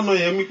fún yín lánàá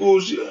yẹn mi kò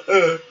sí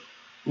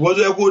ìwọ́n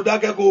tó yẹ kó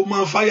dákẹ́ kó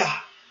máa fáyà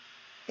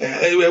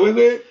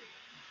wẹ́wẹ́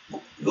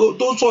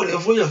tó sọ̀rọ̀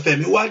fún yàn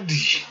fẹ̀mí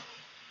wádìí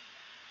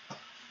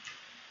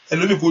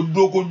ẹlòmíì kò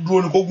dúró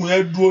ni kógun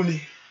yẹn dúró ni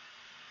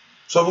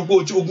sọ fún pé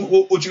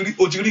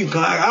o ti rí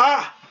nǹkan ara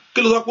kí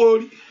ló sọ pé ó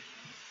rí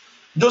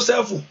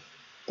Jósẹ́fù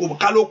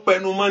ká ló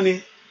pẹnu mọ́ ni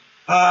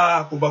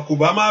kò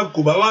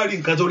bá wá rí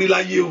nǹkan tó rí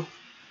láyé o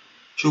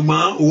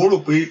ṣùgbọ́n òun rò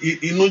pé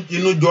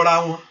inú jọra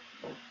wọn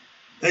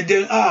ẹ jẹ́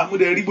mo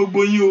dẹ̀ rí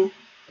gbogbo yín o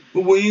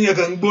gbogbo yín yẹn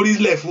kàn ń gbórí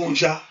lẹ̀ fún òun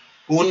ṣá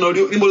òun nọrí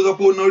ní mo sọ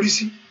pé òun nọrí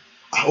sí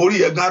orí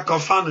yẹn gan kan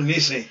fáànù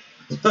nísìn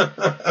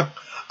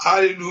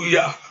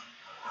hallelujah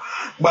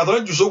gbàtọ́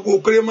jù sóko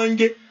kéré máa ń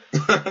gé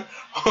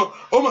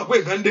ó mọ̀ pé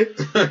nǹkan dé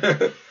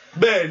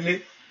bẹ́ẹ̀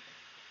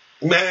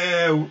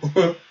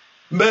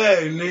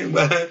ni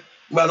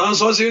gbàtọ́ ń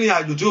sọ sí ìrìn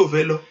àjò tí ò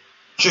fẹ́ lọ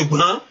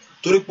ṣùgbọ́n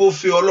torí pé ó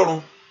fẹ́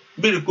Ọlọ́run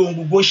béèrè pé ohun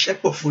gbogbo ń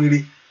ṣẹ́pọ̀ fún rere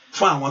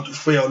fún àwọn tó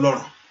fẹ́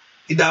Ọlọ́run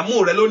ìdààmú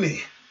rẹ lónìí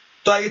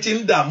tó ayé ti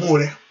ń dààmú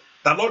rẹ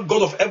the Lord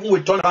God of heaven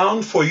will turn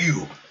around for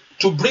you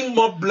to bring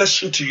more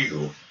blessing to you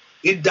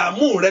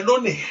ìdààmú rẹ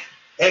lónìí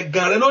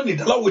ẹ̀gàn rẹ lónìí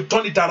the Lord will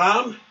turn it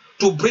around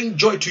to bring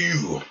joy to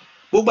you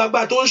gbogbo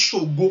agbára tó ń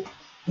ṣògo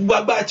gbogbo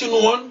agbára tí inú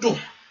wọn ń dùn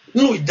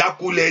nínú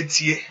ìjákulẹ̀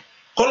tiẹ̀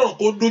kọ́lọ́run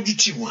kó dójú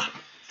tì wọ́n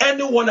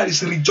anyone that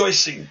is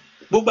rejoicing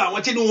gbogbo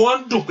àwọn tí inú wọn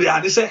ń dùn pé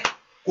àníṣe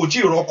kò tí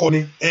ì rọ́kọ ni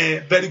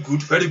very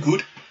good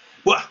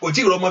kò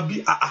tí ì rọ́mọ bí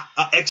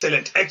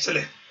excellent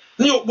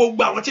ní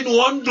gbogbo àwọn tí inú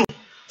wọn ń dùn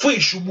fún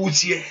ìṣubú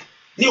tiẹ̀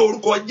ní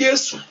orúkọ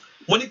Jésù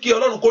mo ní kí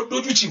Ọlọ́run kó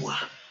dójú tì wọ́n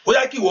ó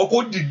yá kí ìwọ kó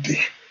dìde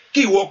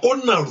kí ìwọ kó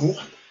nàró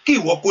kí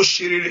ìwọ kó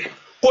ṣe rere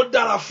kó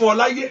dára fún ọ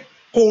láyé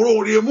kó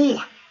róore mú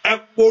ẹ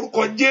pọ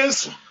orúkọ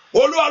Jésù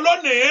Olúwa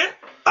lónìí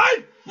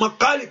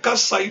mọ̀kálì ká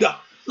ṣàìdá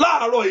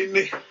láàárọ̀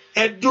ìní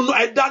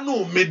ẹ̀dánù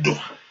mi dùn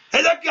ẹ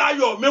jẹ́ kí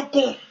ayọ̀ mi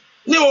kún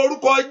ní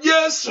orúkọ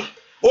Jésù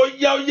ó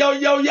yá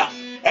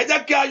ẹ jẹ́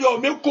kí ayọ̀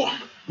mi kún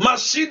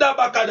màṣídà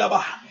bàkàdàbà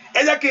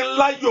ẹ jẹ́ kí n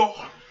láyọ̀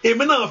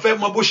èmi náà fẹ́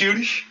mọ bó ṣe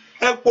rí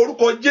ẹ pọ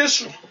orúkọ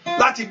Jésù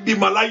láti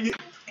bímọ láyé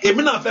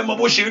èmi náà fẹ́ mọ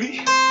bó ṣe rí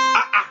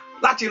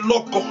láti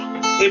lọ́kọ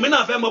èmi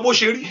náà fẹ́ mọ bó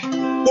ṣe rí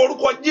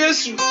orúkọ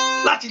Jésù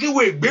láti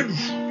níwèé ìgbélú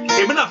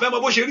èmi náà fẹ́ mọ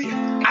bó ṣe rí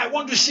I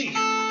want to see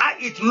how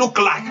it look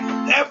like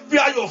ẹ fi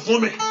ayọ̀ fún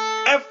mi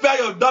ẹ fi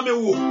ayọ̀ dá mi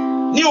wò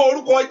ní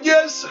orúkọ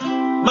Jésù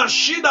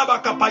màṣídà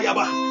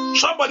bàkàpàyàbà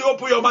somebody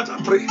open your mouth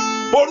and pray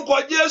orúkọ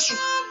Jésù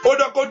ó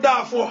dọ́kọ̀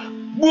dáa fún ọ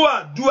gbọ́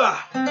àdúrà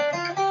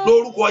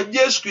lórúkọ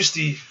Jésù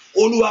Kristi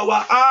Olúwa wa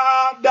á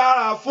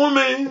dára fún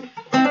mi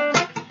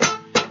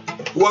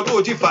ìwọ tó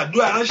o ti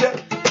fàdúrà ránṣẹ́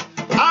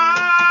á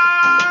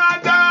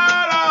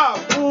dára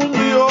fún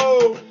mi o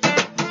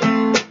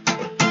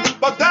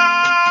bọ́tà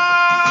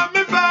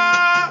mi bá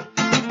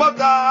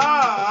bọ́tà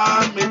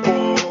mi kọ́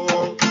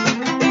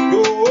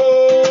yóò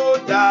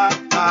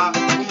dára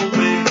fún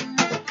mi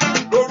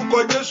lórúkọ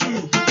Jésù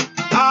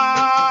á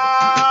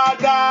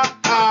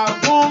dára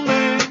fún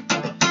mi.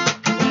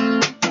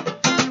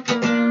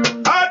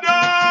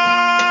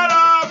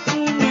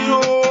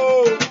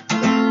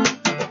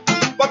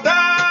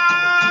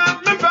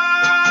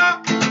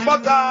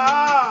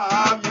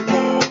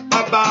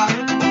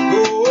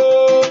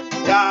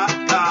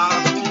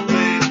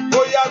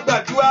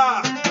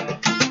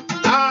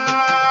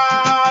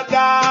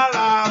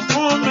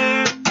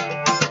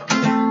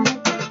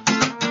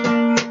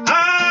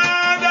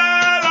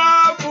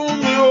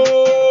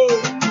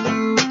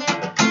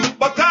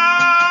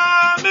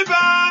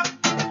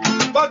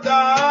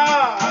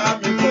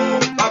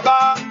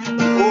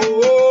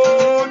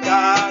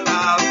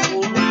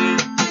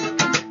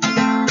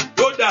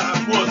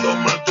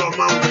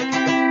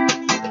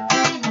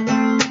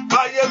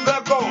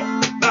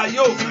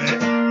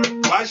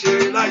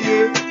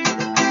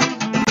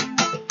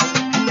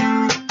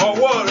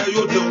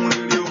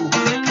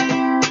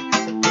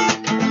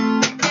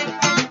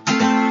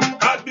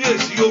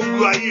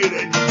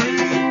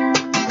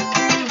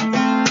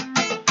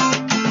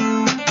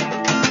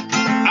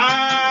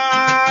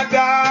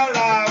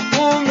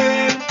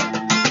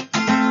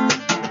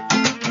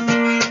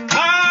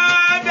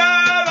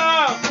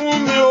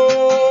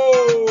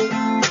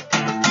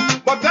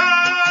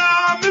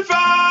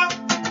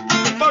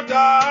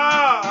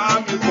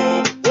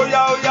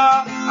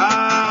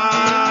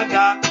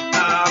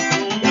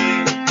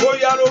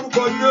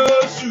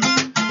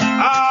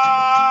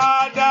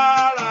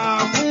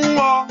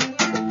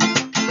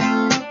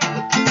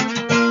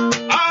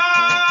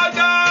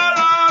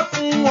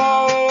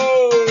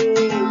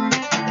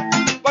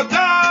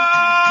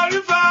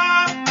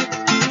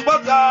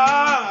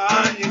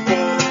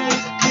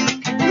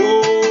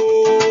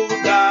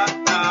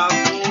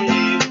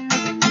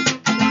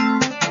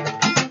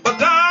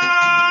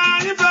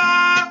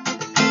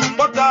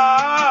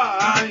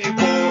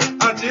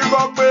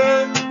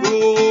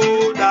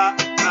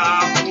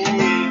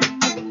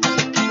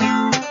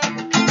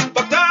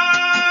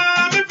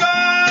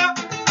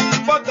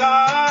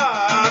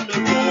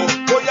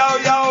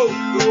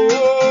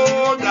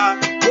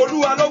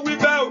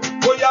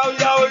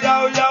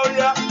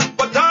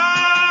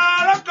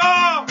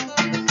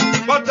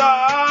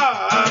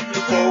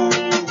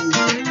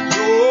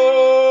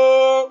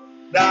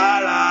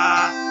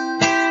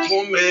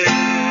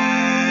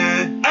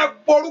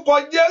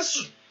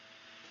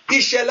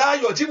 Ìṣẹ̀lẹ̀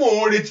ayọ̀ tí mò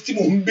ń retí tí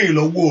mò ń béèrè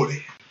lọ́wọ́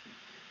rẹ̀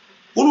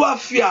Olúwa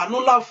fi àánú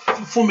ńlá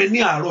fún mi ní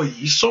àárọ̀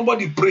yìí.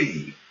 Somebody pray.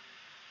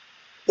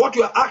 What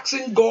you are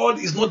asking God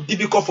is not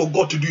difficult for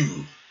God to do.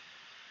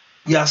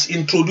 He has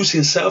introduced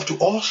himself to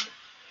us.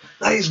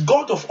 That is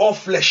God of all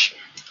flesh.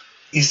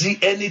 Is it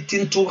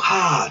anything too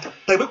hard?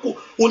 Tàbí kò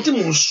ohun tí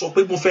mò ń sọ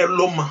pé mo fẹ́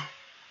lọ́mọ.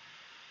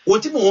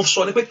 Ohun tí mò ń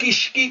sọ ni pé kí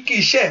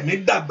iṣẹ́ mi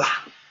dàgbà.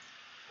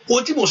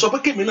 Ohun tí mò ń sọ pé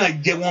kí èmi náà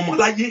jẹ wọn mọ́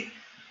láyé.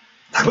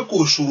 Tàbí kò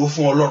ṣòro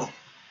fún Ọlọ́run.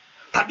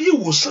 Tàbí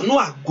ìwòsàn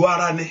náà àgọ́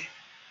ara ni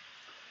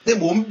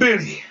mò ń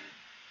béèrè.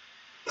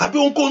 Tàbí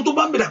ohunkóhun tó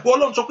bá ń bèrè pé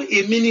Ọlọ́run sọ pé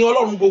èmi ni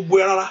Ọlọ́run gbogbo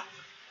ẹ rárá.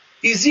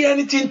 Is it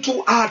anything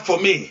too hard for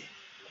me?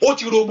 Ó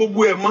ti ro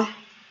gbogbo ẹ mọ́.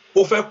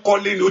 Ó fẹ́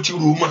kọ́lé ni ó ti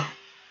ro mọ́.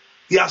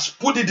 He has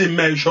put it in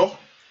measure.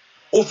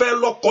 Ó fẹ́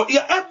lọ́kọ.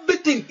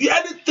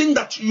 Anything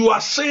that you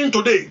are saying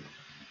today.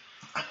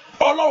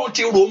 Ọlọ́run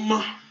ti ro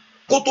mọ́.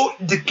 Kó tó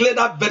declare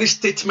that very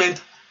statement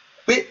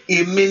pé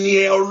èmi ni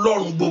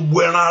Ọlọ́run gbogbo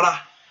ẹ rárá.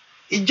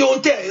 Ìjọ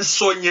ohun tẹ́ ẹ ń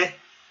sọ yẹn.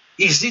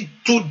 Is it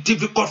too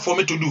difficult for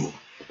me to do?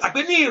 Àpé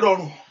ní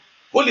ìrọ̀rùn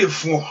ó lè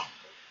fún ọ.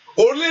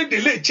 Orílẹ̀-èdè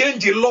lè change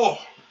the law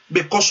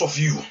because of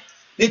you.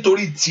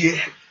 Nítorí tiẹ̀.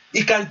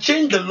 He can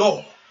change the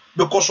law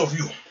because of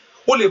you.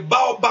 Ó lè bá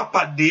ọba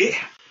pàdé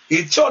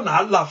ètí ọ̀nà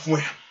àlà fún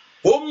ẹ.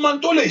 Ó máa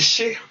tó lè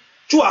ṣe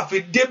tí wàá fi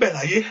débẹ̀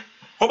láyé.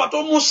 Ọba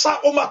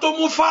tó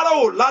mú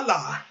Pharaoh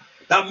lálàá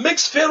that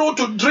makes Pharaoh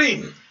to dream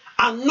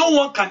and no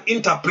one can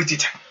interpret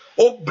it.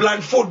 Ó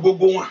blindfold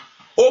gbogbo wọn.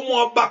 Ó mú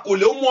ọba kò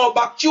lè ó mú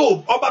ọba tí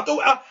ò ọba tó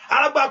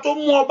alágbára tó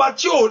mú ọba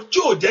tí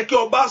ò jẹ́ kí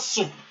ọba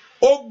sùn.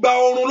 Ó gba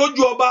oorun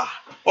lójú ọba.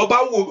 Ọba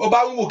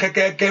ń wò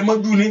kẹ̀kẹ́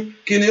mọ́jú ni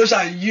kí ni ó ṣà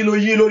yí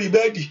lórí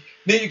bẹ́ẹ̀dì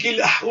ní kí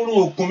oorun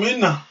òkun mi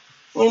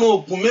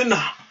nà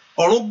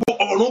ọ̀run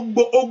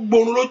ó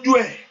gbórun lójú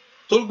ẹ̀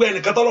tó gbé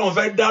ẹnìkan tọ́lọ́run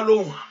fẹ́ dá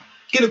lóhùn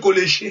kí ni kò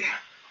lè ṣe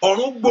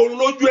ọ̀run gbórun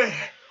lójú ẹ̀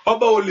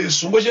ọba ò lè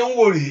sùn bó ṣe ń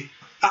wò rèé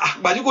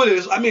gbàdí kò lè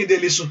sùn àmì ìdè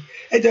lè sùn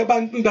ẹ jẹ́ bá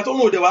nígbà tó ń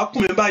rò dé wá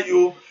kùn mí báyìí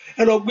o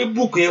ẹ lọ gbé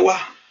búùkù yẹn wá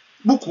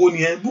búùkù wo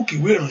nìyẹn búùkù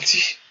ìwé ìrántí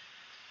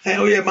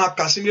ó yẹ máa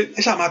kà sí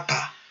ẹ ṣáà máa kà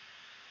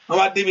wọn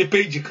wá dé mi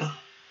péjì kan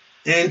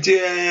tí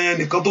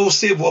ẹnìkan tó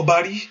sèvù ọba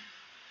rí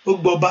ó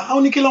gbọ́ ọba ó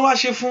ní kí ló wá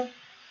ṣe fún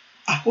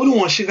ó ní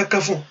wọn ṣe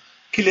kankan fún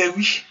kí lẹ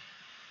wí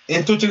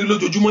ẹni tó ti rí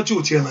lójoojúmọ́ tí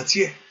ò ti rántí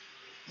ẹ̀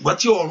ìgbà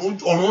tí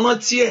ọ̀run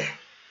rántí ẹ̀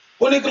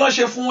ó ní kí ló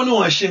ṣe fún wọn ní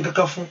wọn ṣe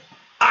kankan fún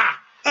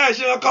ẹ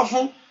ṣe kankan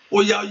fún ó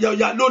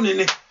yá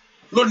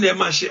lónìí ẹ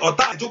máa ṣe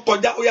ọ̀tá àti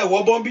kọjá ó yá ìwọ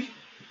bọ́m̀bí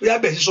ó yá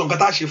bẹ̀rẹ̀ sí sọ nǹkan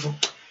tá a ṣe fún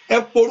ẹ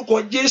porúkọ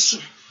Jésù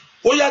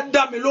ó yá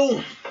dá mi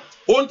lóhùn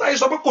ohun táyé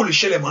sọ pé kò lè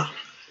ṣẹlẹ̀ mọ́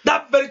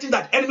that very thing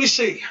that enemy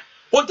say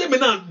ohun tèmi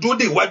náà dúró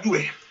dé iwájú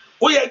ẹ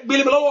ó yẹ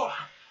gbélé mi lọ́wọ́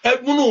ẹ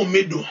múnú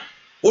mi dùn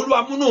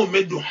Olúwa múnú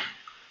mi dùn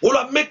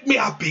Olúwa make me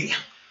happy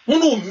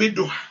múnú mi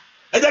dùn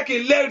ẹ jẹ́ kí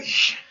n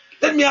lẹ́rìí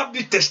let me have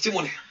the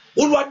testimony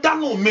Olúwa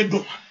dánú mi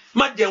dùn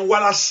má jẹ́ n wá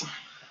lásán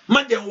má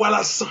jẹ́ n wá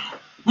lásán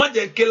má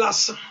jẹ́ n ké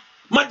lásán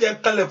má jẹ́ n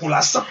kalẹ̀kùn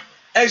lásán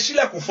ẹ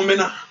ṣílẹ̀kùn fún mi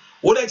náà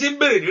ó dẹ̀ ti ń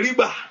béèrè rírí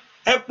gbà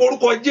ẹ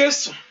porúkọ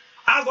Jésù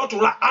ask God to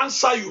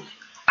answer you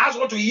ask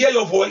God to hear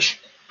your voice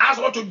ask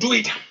God to do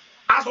it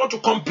ask God to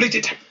complete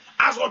it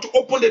ask God to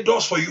open the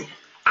doors for you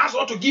ask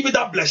God to give you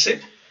that blessing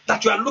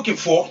that you are looking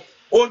for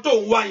ohun tó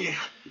ń wá yẹn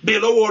bí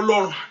lọ́wọ́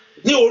Ọlọ́run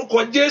ní orúkọ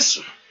Jésù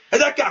ẹ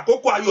jẹ́ kí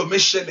àkókò ayọ̀ mi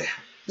ṣẹlẹ̀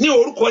ní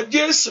orúkọ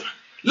Jésù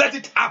let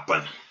it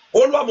happen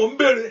Olúwa mo ń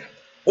béèrè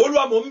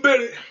Olúwa mo ń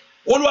béèrè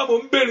Olúwa mo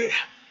ń béèrè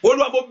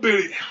Olúwa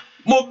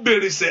mo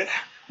béèrè sẹ́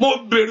mo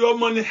béèrè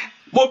ọmọ ni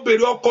mo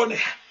béèrè ọkọ ni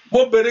mo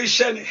béèrè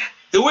iṣẹ́ ni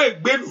ìwé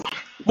ìgbélú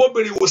mo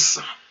béèrè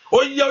ìwòsàn ó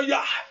yá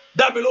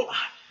dámiló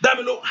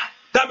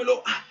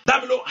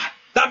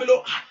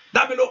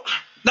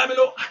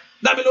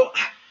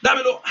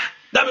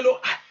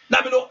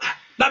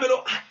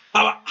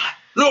bàbá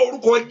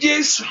lórúkọ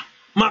Jésù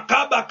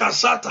makaba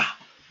kasata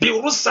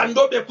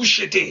birusando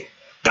bekushete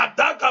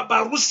kadaka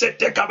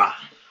barusete kaba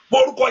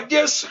lórúkọ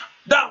Jésù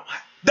down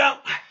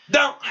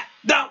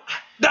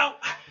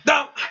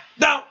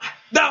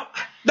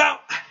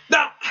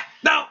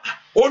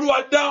Olúwa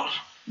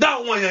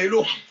down wọn yẹn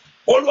ló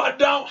Olúwa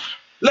down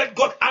let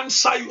God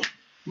answer you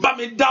bá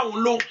mi down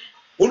ló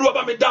Olúwa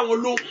bá mi down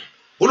ló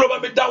Olúwa bá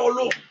mi down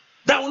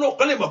ló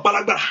kàn lè mọ̀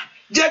palagbára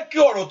jẹ́ kí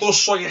ọ̀rọ̀ tó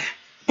sọ yẹn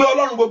pé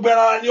Ọlọ́run gbogbo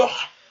ara ni ọ́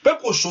pé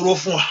kò ṣòro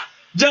fún wa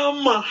jẹ́ ń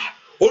mọ̀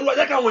Olúwa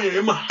jẹ́ káwọn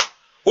èèyàn mọ̀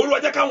Olúwa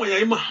jẹ́ káwọn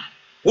èèyàn mọ̀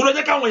Olúwa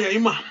jẹ́ káwọn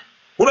èèyàn mọ̀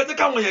Olúwa jẹ́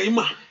káwọn èèyàn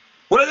mọ̀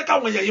Olúwa jẹ́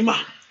káwọn èèyàn mọ̀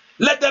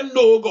let them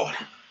know God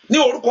ní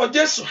orúkọ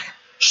Jésù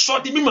sọ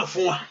di mímọ̀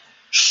fún wa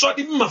sọ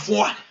di mímọ̀ fún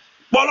wa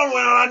pé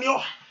Ọlọ́run ara ni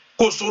ọ́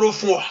kò ṣòro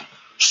fún ọ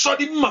sọ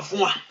di mímọ̀ fún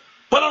wa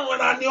pé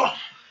Ọlọ́run ara ni ọ́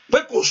pé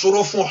kò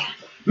ṣòro fún ọ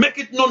make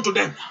it known to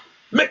them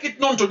make it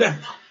known to them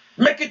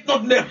make it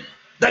known to them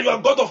that you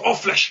are God of all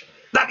flesh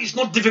that is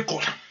not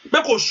difficult pé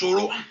kò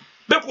ṣòro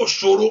pé kò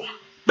ṣòro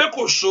pé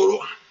kò ṣòro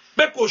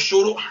pé kò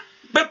ṣòro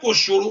pé kò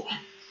ṣòro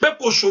pé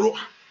kò ṣòro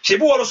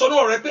ṣèbí wọ́n lọ sọ ní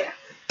ọ̀rẹ́ pé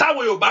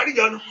táwọn Yorùbá rí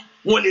yanu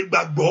wọn lè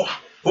gbàgbọ́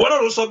ìwọ náà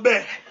ló sọ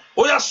bẹ́ẹ̀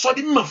ó yá sọ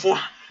di mímọ̀ fún wa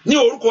ní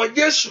orúkọ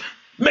Jésù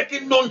make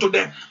it known to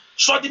them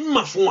sọ di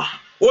mímọ̀ fún wa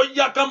ó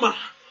yá ká mà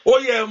ó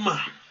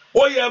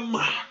yẹ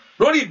mà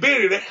lórí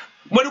ìbéèrè rẹ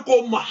mo ní kó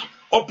mà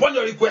upon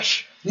your request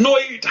know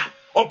it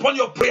upon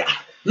your prayer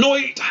know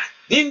it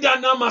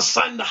Indiana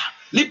masanda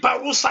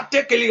liparusa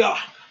tekeliga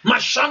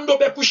mashando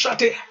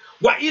bekushate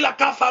wa ila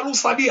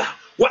kafarusa dia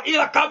wa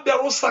ila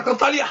kaberusa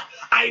katalia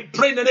I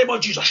pray in the name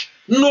of Jesus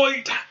know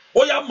it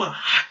ó yá mà,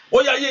 ó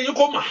yá ayé yín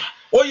kó mà,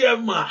 ó yẹ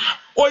mà,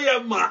 ó yẹ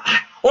mà,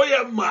 ó yẹ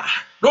mà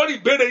lórí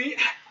ìbéèrè yín,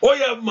 ó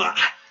yẹ mà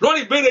lórí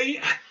ìbéèrè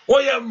yín, ó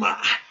yẹ mà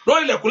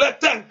lórí ilẹ̀kùnlẹ̀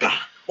tẹ̀ǹkà,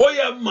 ó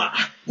yẹ mà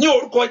ní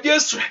orúkọ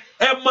Jésù.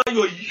 Ẹ máa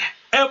yọ̀ yìí,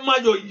 ẹ máa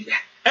yọ̀ yìí,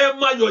 ẹ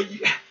máa yọ̀ yìí,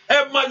 ẹ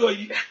máa yọ̀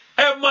yìí,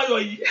 ẹ máa yọ̀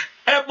yìí,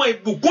 ẹ máa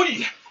ìbùkún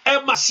yìí, ẹ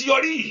máa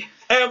síyọrí yìí,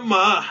 ẹ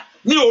máa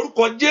ní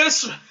orúkọ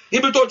Jésù.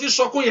 Ibi tó ti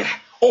sọkún yẹn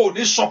ò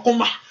ní sọkún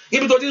mà,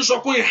 ibi tó ti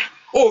sọkún yẹn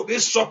ò ní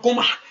sọkún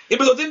mà,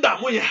 ibi tó ti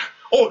dààmú yẹn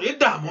ò ní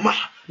dààmú mà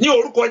ní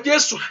orúkọ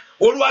Jésù.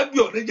 Olúwa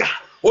gbé ọ níjà,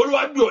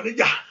 Olúwa gbé ọ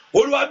níjà,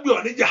 Olúwa gbé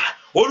ọ níjà,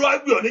 Olúwa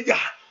gbé ọ níjà,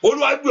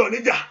 Olúwa gbé ọ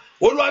níjà,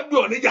 Olúwa gbé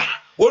ọ níjà,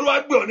 Olúwa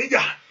gbé ọ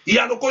níjà.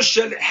 Ìyanu kó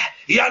ṣẹlẹ̀,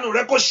 ìyanu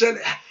rẹ kó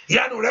ṣẹlẹ̀,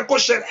 ìyanu rẹ kó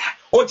ṣẹlẹ̀.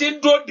 O ti ń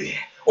dóde,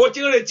 o ti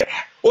ń retí,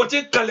 o ti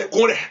ń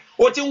kalẹ̀kùn rẹ̀,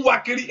 o ti ń wá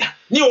kiri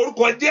ní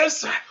orúkọ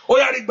Jésù. Ó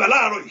yá rí gbà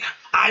láàárọ̀ yìí,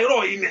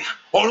 àìrọ̀ yìí ni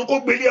ọ̀run kó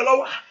gbélé ẹ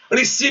lọ́wọ́.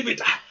 Receive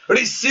it,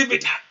 receive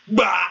it,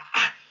 gbà,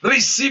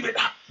 receive it,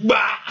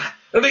 gbà,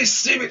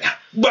 receive it,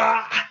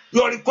 gbà.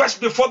 Your request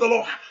before the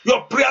Lord,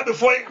 your prayer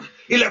before him.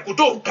 Ilẹ̀kùn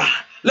tó ń kà,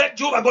 let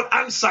Jehovah God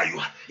answer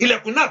you.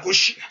 Ilẹ̀kùn náà kò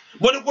ṣí,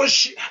 mo ní kó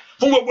ṣí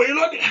fún gbogbo yín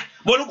lónìí,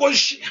 mo ní kó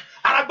ṣí.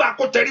 Alágbára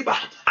kó tẹríba,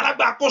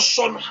 alágbára kó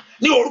sọnù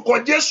ní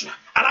orúkọ Jésù.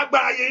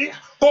 Alágbára ayé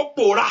kó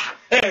pòórá,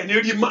 ẹ ní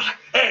rí mà,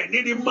 ẹ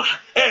ní rí mà,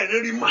 ẹ ní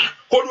rí mà.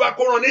 K'Olúwa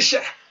kó rán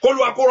níṣẹ́,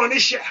 k'Olúwa kó rán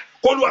níṣẹ́,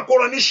 k'Olúwa kó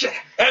rán níṣẹ́.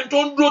 Ẹni tó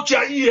ń dúró ti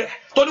ayé ẹ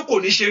tó ní kò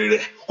ní ṣe rere,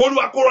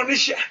 k'Olúwa kó rán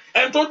níṣẹ́.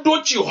 Ẹni tó ń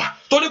dúró tì ọ́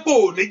tó ní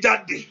kò ní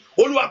jáde,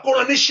 Olúwa kó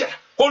rán níṣẹ́.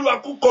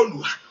 K'Olúwa kó kọlù,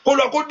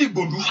 k'Olúwa kó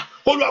dìgbòlù,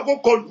 k'Olúwa kó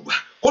kọlù,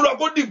 k'Olúwa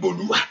kó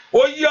dìgbòlù.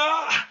 Ó yá,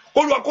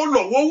 k'Olúwa kó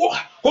lọ̀ wọ́wọ́,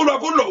 k'Olúwa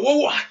kó lọ̀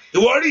wọ́wọ́.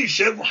 Ìwọ rí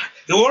ìṣẹ́gun,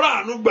 ìwọ rà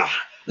àánú gbà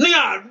ní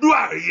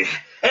àdúrà yìí.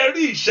 Ẹ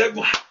rí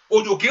ìṣẹ́gun.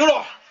 Òjò kì í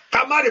rọ̀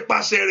ká má rí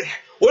pàṣẹ rẹ̀.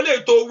 Ó lè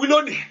tó wí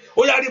lónìí,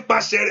 ó yá rí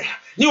pàṣẹ rẹ̀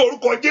ní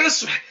orúkọ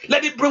Jésù.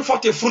 Let it bring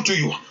forth a fruit to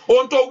you.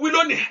 Ohun tó wí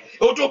lónìí,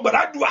 ohun tó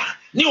gbàdúrà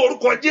ní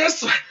orúkọ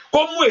Jésù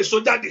kó mú èso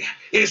jáde,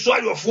 èso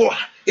ayọ̀ fún wa,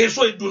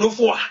 èso ìdùnnú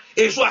fún wa,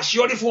 èso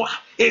àṣeyọrí fún wa,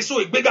 èso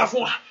ìgbéga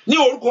fún wa ní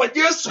orúkọ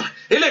Jésù.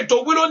 Eléyìí tó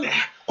wí lónìí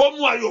kó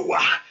mú ayọ̀ wá.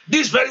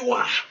 This very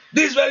one,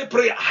 this very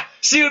prayer,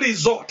 see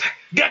result,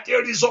 get a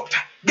result,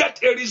 get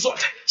a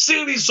result,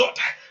 see result,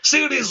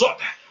 see result,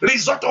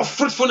 result of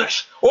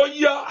fruitfulness. Ó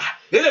yá,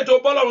 eléyìí tó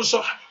bọ́ lọ́run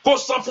sọ kó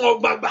san fún ọ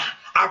gbàgbà.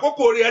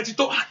 Àkókò rẹ̀ ti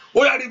tó,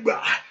 ó yá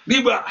rígbà,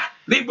 rígbà,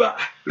 rígbà,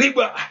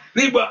 rígbà,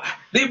 rígbà,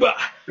 rígbà.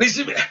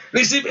 Receive it,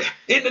 receive it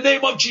in the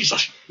name of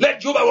Jesus.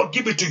 Let Jehovah God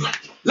give it to you.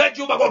 Let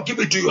Jehovah God give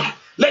it to you.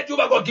 Let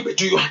Jehovah God give it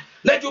to you.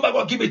 Let Jehovah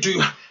God give it to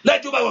you.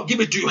 Let Jehovah God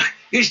give it to you.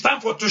 It's time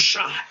for to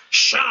shine.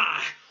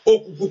 Shine.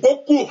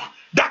 Okukukoku.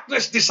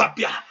 Darkness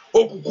disappear.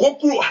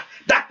 Okukukoku.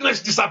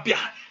 Darkness disappear.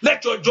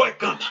 Let your joy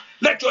come.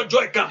 Let your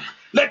joy come.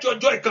 Let your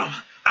joy come.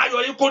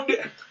 Ayọ̀ yín kó dé,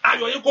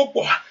 ayọ̀ yín kó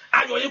pọ̀,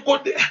 ayọ̀ yín kó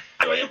dé,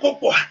 ayọ̀ yín kó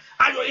pọ̀,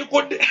 ayọ̀ yín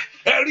kó dé.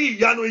 Ẹ rí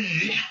ìyanu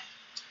yìí.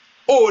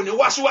 Ó ní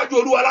wá síwájú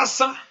Olúwa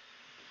lásán.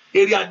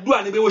 Èrè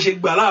àdúrà ni bí wọ́n ṣe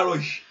gbà láàárọ̀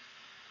yìí.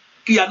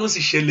 Kí ìyanu sì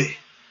ṣẹlẹ̀.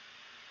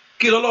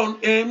 Kí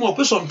Ọlọ́run mọ̀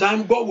pé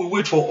sometimes God will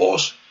wait for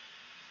us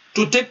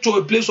to take to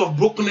a place of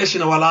brokenness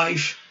in our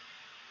life.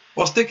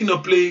 Was taking a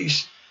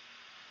place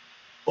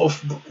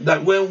of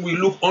that when we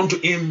look unto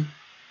him.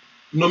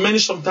 Many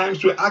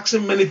sometimes we're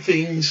asking many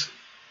things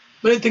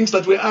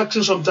that we're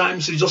asking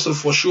sometimes is just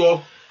for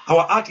sure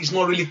our heart is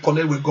not really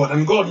connected with God,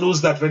 and God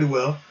knows that very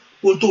well.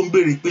 Ohun tó ń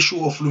béèrè pé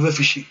show off ló fẹ́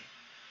fi ṣe.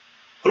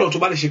 Ọlọ́run tó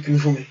bá lè ṣe kíni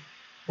fún mi,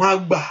 wọ́n á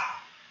gbà,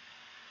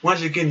 wọ́n á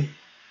ṣe kíni,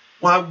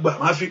 wọ́n á gbà,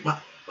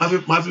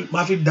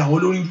 máa fi dà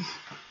wọ́n lórí rú.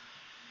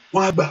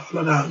 Wọ́n á gbà,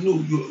 Ọlọ́run, no,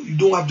 you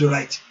don't have the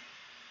right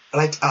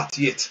heart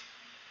yet.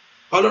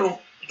 Ọlọ́run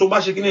tó bá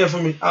ṣe kíni yẹn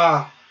fún mi,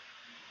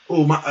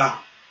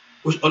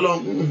 Ọlọ́run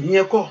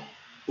ìyẹn kọ́,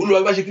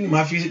 Olúwa bá ṣe kíni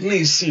máa fi ní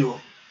ìsìn o.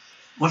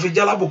 Wọ́n fi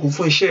jẹ́ alábùkún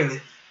fún iṣẹ́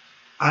rẹ̀.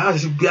 Àyà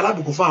ti gbé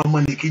alábùkún fún àwọn ọmọ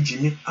nìkejì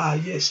mi.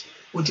 Yes,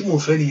 ohun tí mo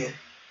fẹ́ nìyẹn.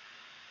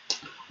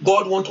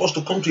 God wants us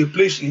to come to a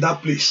place in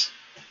that place.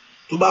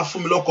 Tó bá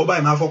fún mi lọ́kọ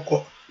báyìí máa fi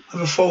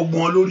fọ́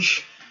ogun wọn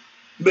lórí.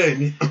 Bẹ́ẹ̀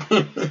ni.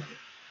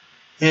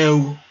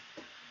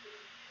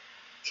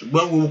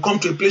 Ṣùgbọ́n we will come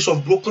to a place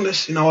of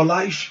brokenness in our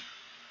life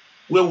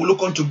where we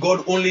look unto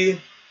God only,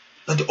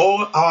 that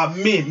all our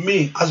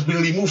me has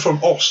been removed from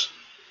us.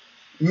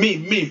 Me,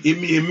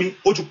 èmi,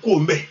 ó ti kú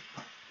òǹbẹ̀.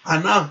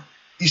 And now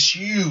it's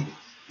you,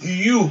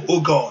 oh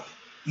God,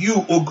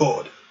 you, oh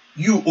God,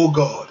 you, oh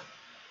God.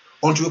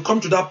 Until you come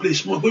to that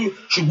place,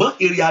 ṣùgbọ́n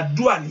èrè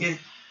àdúrà nìyẹn.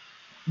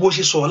 Bó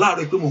ṣe sọ̀rọ̀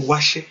láàárọ̀ pé mò ń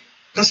wáṣẹ́,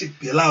 kán sì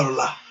pè é láàárọ̀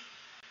la.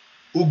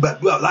 Ó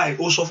gbàdúrà láì,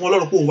 ó sọ fún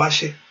Ọlọ́run pé òun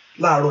wáṣẹ́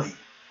láàárọ̀ yìí.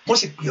 Wọ́n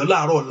sì pè é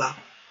láàárọ̀ la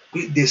pé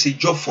there's a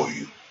job for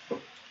you.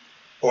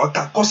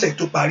 Ọ̀ọ́ká kọ́sẹ̀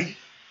tó parí.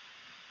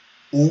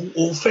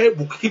 Òun fẹ́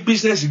bù kí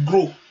business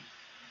grow.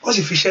 Wọ́n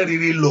sì fi iṣẹ́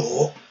rere lọ̀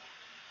ọ́.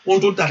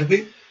 Ohun tó dàbí pé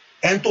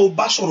ẹni tó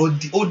bá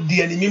sọ̀rọ̀ ó di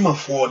ẹni mímọ̀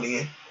fún ọ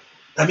nìyẹn.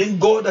 I mean,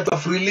 God that you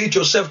have related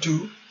yourself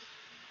to,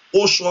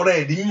 ó sọ̀rọ̀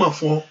ẹ̀ di mímọ̀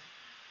fún ọ.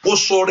 Ó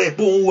sọ̀rọ̀ ẹ̀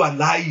pé òun wà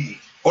láàyè.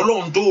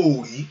 Ọlọ́run tó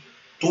ò rí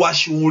tó wá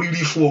ṣe ohun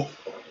rírí fún ọ.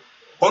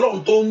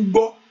 Ọlọ́run tó ń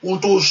gbọ́ ohun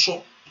tó sọ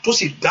tó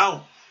sì dáhùn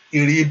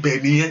èrè ibẹ̀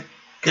nìyẹn.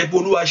 Kẹ́pẹ́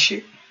Olúwa ṣe,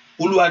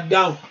 Olúwa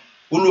dáhùn,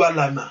 Olúwa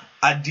lànà,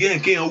 àdíẹ̀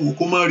kéèyàn wò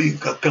kó má rí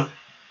nǹkan kan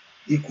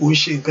ikú ń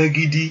ṣe nǹkan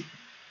gidi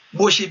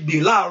bó ṣe bè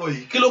láàárọ̀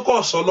yìí kí ló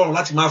kọ́ sọ Ọlọ́run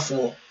láti má fún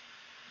ọ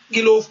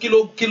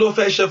kí ló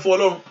fẹ́ ṣe fún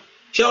Ọlọ́run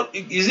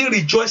is he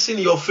rejoicing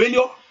in your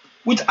failure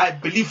which I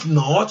believe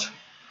not.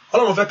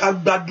 Ọlọ́run fẹ́ ká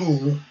gbádùn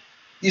òun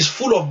is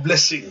full of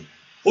blessing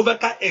ó fẹ́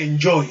ká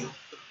enjoy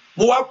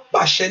mo wá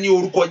pàṣẹ ní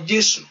orúkọ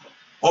Jésù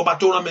ọba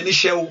tó rán mi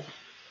níṣẹ́ o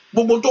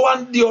gbogbo tó wá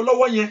ń di ọ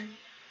lọ́wọ́ yẹn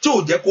tí ò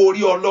jẹ́ kó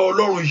rí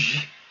Ọlọ́run yìí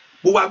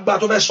gbogbo agbára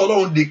tó fẹ́ sọ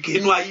Ọlọ́run dèké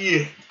inú ayé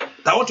ẹ̀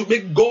that want to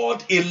make God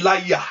a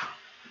liar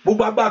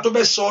gbogbo agbára tó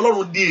fẹ́ sọ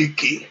Ọlọ́run di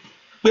èké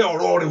pé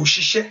ọ̀rọ̀ rẹ̀ ò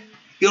ṣiṣẹ́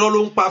irọ́ ló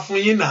ń pa fún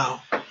yín náà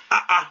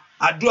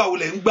àdúrà wo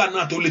lẹ̀ ń gbà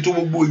náà tó le tó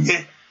gbogbo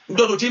yẹn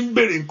nítorí tó ti ń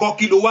béèrè nǹkan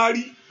kí ló wá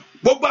rí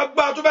gbogbo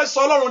agbára tó fẹ́ sọ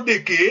Ọlọ́run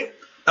dèké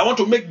that want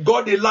to make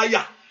God a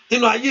liar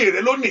nínú ayé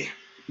rẹ̀ lónìí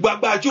gbogbo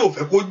agbára tí ò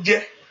fẹ́ kó jẹ́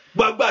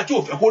gbogbo agbára tí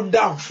ò fẹ́ kó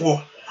dáhùn fún ọ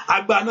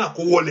agbára náà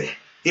kó wọlẹ̀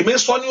èmi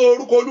sọ ní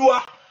orúkọ Olúwa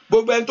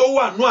gbogbo ẹni tó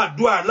wà nú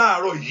àdúrà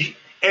láàárọ̀ yìí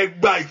ẹ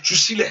gba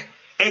ìtúsílẹ̀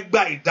ẹ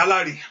gba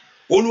ìdáláre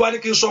Olúwa ní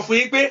kí n sọ fún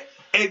yín pé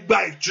ẹ gba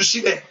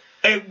ìtúsílẹ̀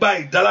ẹ gba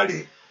ìdáláre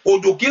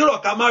òjò kì í rọ̀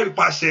ká má rí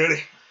pàṣẹ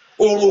rẹ̀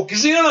òòrùn ò kì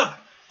í sí ràn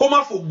kó má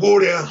fògo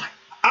rẹ̀ hàn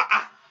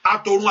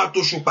àtòrun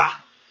àtòṣùpá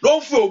ló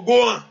ń fi ògo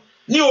hàn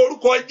ní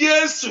orúkọ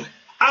Jésù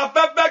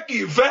afẹ́fẹ́ kì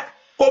í fẹ́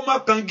kó má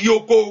kangi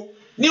oko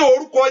ní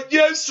orúkọ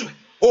Jésù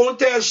ohun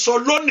tẹ́ ẹ sọ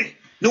lónìí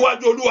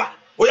níwájú Olúwa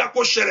ó yá kó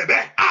ṣẹlẹ̀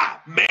bẹ́ẹ̀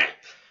amen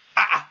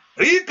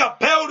ríkà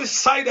pẹ́ọ́rì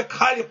ṣáìdẹ̀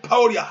káàdì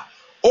pàóríà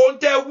ohun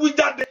tẹ́ ẹ wí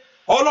jáde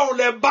Ọlọ́run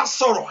lẹ bá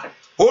sọ̀rọ̀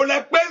òun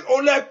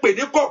lẹ pè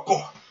ní kọ̀kọ̀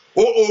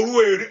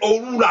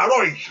òru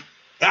làárọ̀ yìí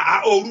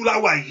òru la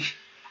wà yìí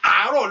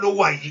àárọ̀ ló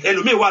wà yìí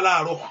ẹlòmíì wà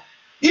láàárọ̀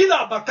ilà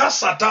bàtà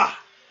sàtà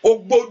ó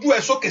gbójú ẹ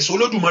sókè sí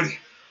Olódùmarè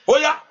ó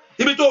yá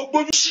ibi tó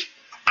gbójú sí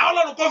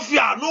Ọlọ́run kò fi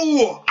àánú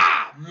wò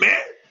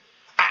àmín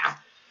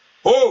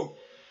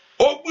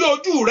ó gbé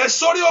ojú rẹ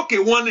sórí òkè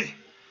wọn ni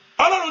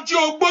Ọlọ́run tí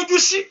ó gbójú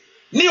sí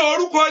ní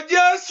orúkọ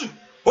Jésù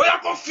ó yá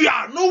kó fi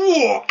àánú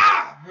wò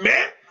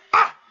àmín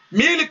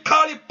mílí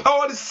kárí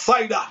pàwọ́lì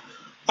ṣáìdà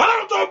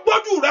Ọlọ́run tó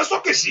gbójú rẹ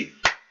sókè sí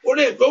ó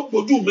ní èdè ó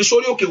gbójú mi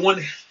sórí òkè wọn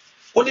ni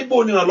ó ní bó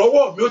ní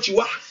ìrànlọ́wọ́ mi ó ti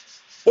wá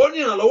ó ní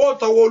ìrànlọ́wọ́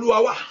tọwọ́ Olúwa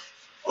wá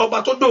ọba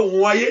tó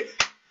dòun ayé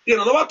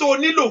ìrànlọ́wọ́ tó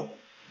nílò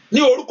ní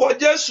orúkọ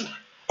Jésù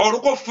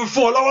ọ̀run kò fi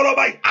fún ọ lọ́wọ́lọ́wọ́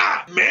báyìí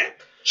àmín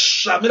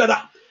sàmì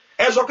dáadáa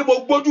ẹ sọ pé mo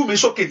gbójú mi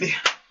sókè ní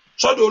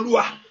sọ́dọ̀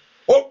Olúwa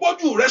ó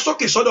gbójú rẹ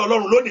sókè sọ́dọ̀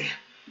Ọlọ́run lónìí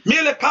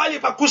mílẹ̀ káyé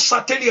pakú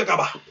sátẹ́lì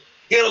ẹ̀gàbà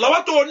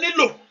ìrànlọ́wọ́ tó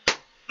nílò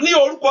ní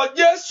orúkọ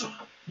Jésù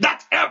that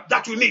help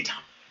that you need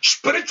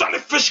spiritually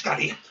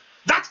physically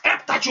that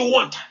help that you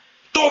want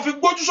tó fi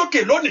gbójú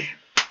sókè lónìí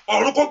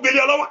ọ̀run kò gbélé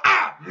ọ lọ́wọ́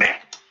àmín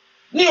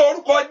ní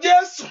orúkọ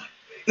Jésù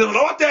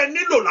ìrànlọ́wọ́ tẹ́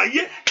nílò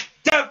láyé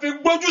tẹ́ fi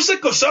gbójú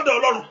sókè sọ́dọ̀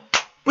Ọlọ́run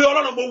pé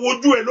Ọlọ́run mo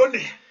wojú ẹ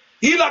lónìí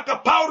ìlàkà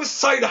pàórí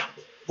ṣáìdà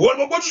wọ́n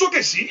mo gbójú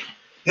sókè sí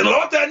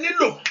ìrànlọ́wọ́ tẹ́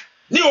nílò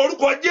ní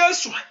orúkọ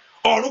Jésù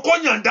ọ̀run kò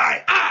yànda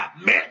ẹ̀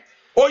àmín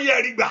ó yẹ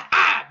ẹ̀rígbà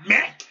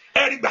àmín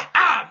ẹ̀rígbà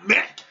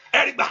àmín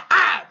ẹ̀rígbà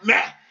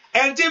àmín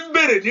ẹni tí ń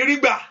béèrè ní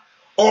rígbà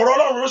ọ̀rọ̀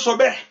Ọlọ́run sọ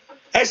bẹ́ẹ̀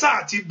ẹ sáà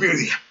ti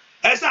béèrè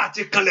ẹ sáà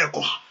ti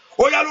kanlẹ̀kùn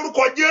ó yá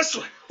lórúkọ Jésù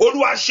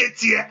Olúwa ṣe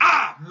tiẹ̀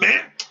àmín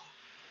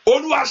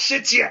Olúwa ṣe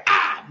tiẹ̀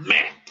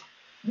àmín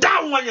dá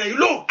àwọn èèyàn yìí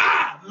lóhùn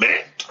àmín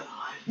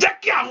jẹ́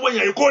kí àwọn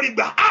èèyàn yìí kó rí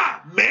gbà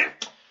àmín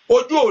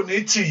ojú òní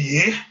tì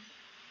yín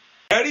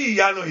ẹ̀rí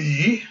ìyanu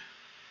yìí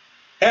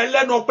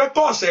ẹlẹ́nu ọpẹ́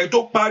kọ́ ọ̀sẹ̀ tó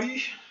parí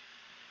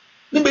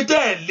níbi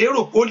tẹ́ ẹ̀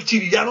lérò kó ti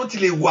ìyanu ti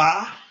lè wá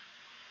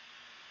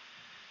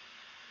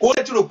ó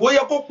ti rò pé ó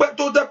yẹ kó pẹ́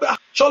tó tẹ́ pé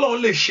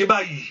ṣọ́lọ́run lè ṣe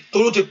báyìí tó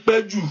ló ti pẹ́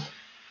jù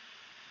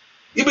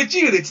ibi tí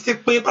ìrètí ti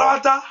pín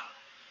pátá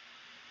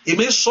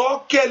èmi sọ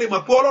kí ẹ lè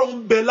mọ̀ pé Ọlọ́run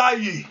ń bẹ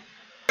láàyè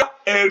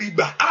ẹ̀rí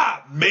gbà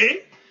àmín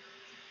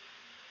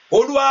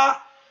Olúwa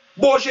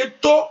bó ṣe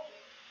tó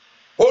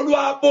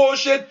Olúwa bó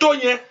ṣe tó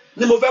yẹn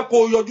ni mo fẹ́ kó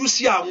yọjú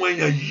sí àwọn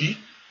èèyàn yìí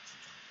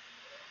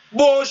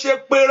bó ṣe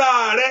pera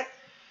rẹ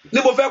ni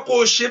mo fẹ́ kó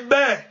ṣe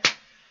bẹ́ẹ̀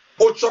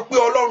o sọ pé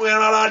Ọlọ́run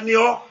ẹran ara ni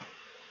ọ́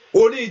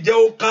o ní ìjẹ́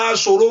o kan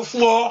ṣòro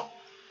fún ọ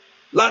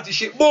láti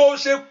ṣe bó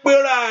ṣe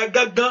pera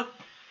gangan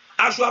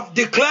as you have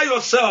declared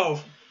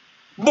yourself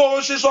bó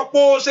ṣe sọ pé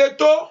o ṣe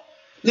tó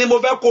ni mo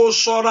fẹ́ kó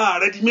sọra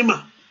rẹ di mímọ́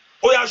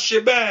ó yá ṣe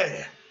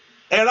bẹ́ẹ̀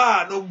ẹ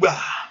ráàánú gbà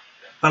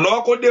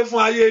àlọ́ kó dé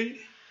fún ayé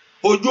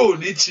ojú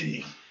òní tì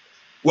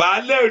wàá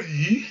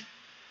lẹ́rìí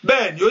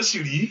bẹ́ẹ̀ ni ó sì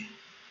rí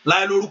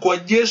láì lórúkọ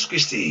Jésù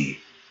Kristi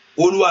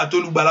Olúwa àti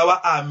olùgbàlà wa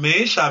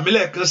àmín ṣàmì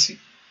lẹ́ẹ̀kan sí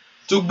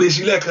tún gbé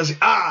sí lẹ́ẹ̀kan sí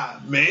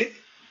àmín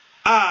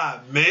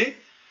àmín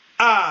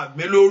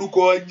àmín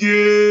lórúkọ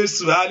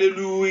Jésù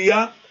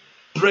hallelujah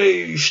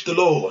praise the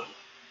Lord.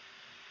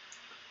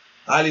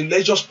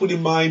 Let's just put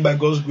in mind by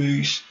God's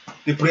grace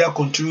the prayer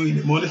continue in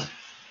the morning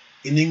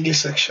in English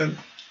section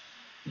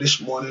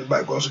this morning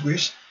by God's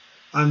grace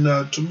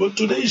and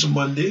today is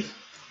Monday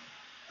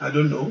I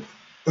don't know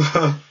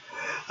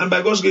and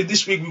by God's grace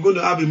this week we're going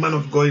to have a man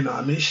of God in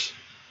our midst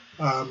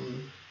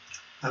and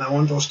I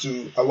want us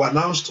to I will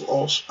announce to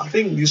us I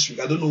think this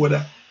week I don't know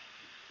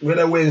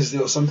whether Wednesday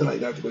or something like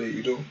that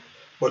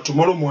but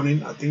tomorrow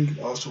morning I think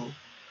also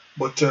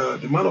But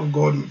the man of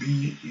God will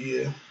be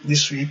here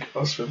this week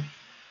also.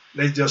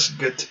 Let's just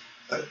get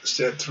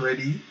set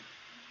ready,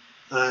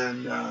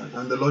 and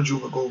the Lord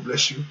Jehovah God will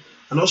bless you.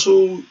 And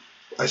also,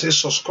 I say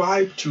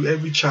subscribe to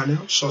every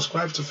channel.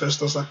 Subscribe to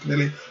Festus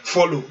Akinele.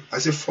 Follow. I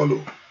say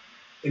follow.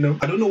 You know,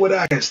 I don't know whether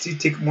I can still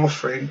take more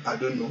friends. I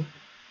don't know.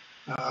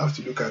 I have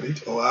to look at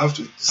it, or I have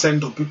to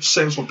send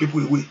some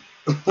people away.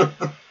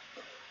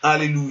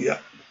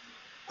 Hallelujah.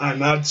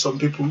 And add some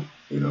people,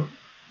 you know.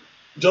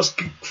 Just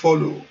click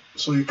follow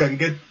so you can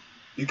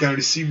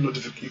receive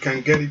notification. You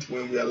can get it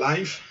when we are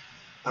live.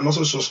 And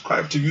also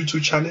subscribe to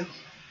YouTube channel.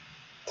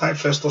 Type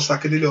Festus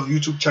Akinele on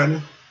YouTube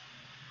channel.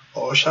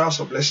 Or Showers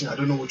of Blessing. I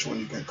don't know which one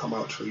you can come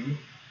out for you.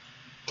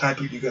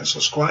 Type it, you can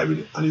subscribe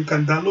it, and you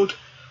can download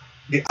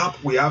the app.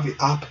 We have the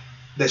app.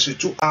 There's a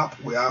 2 app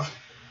we have.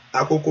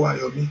 Akoko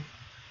Ayomi.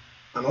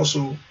 And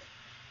also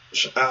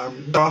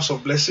Showers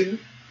of Blessing.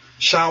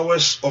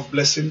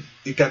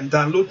 You can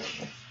download.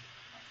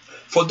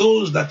 For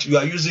those that you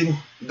are using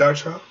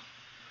data,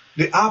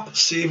 the app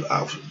save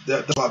out.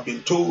 That I've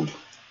been told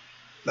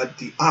that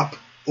the app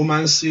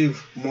will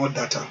save more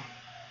data.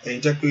 And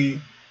exactly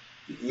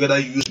whether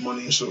you use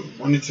money, so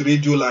money to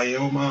radio like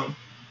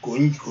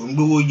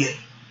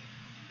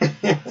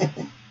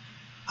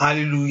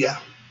hallelujah.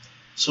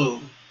 So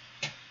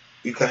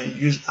you can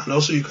use, and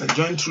also you can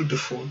join through the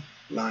phone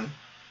line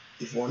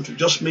if you want to.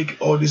 Just make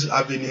all this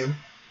avenue,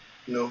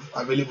 you know,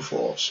 available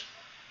for us,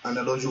 and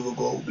the Lord Jehovah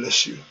God will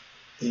bless you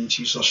in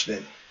Jesus'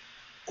 name.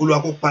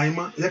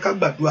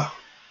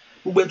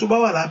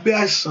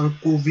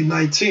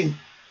 COVID-19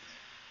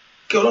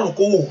 kí Ọlọ́run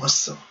kó wò wọ́n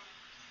sàn,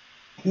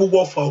 gbogbo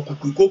ọfà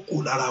òkùnkùn kó kù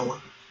lára wọn.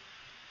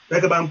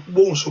 Gẹ́gẹ́ bá ń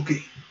gbóhùn sókè,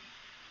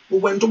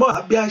 gbogbo ẹni tó bá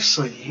wà bí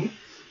àìsàn yìí,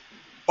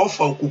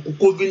 ọfà òkùnkùn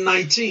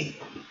COVID-19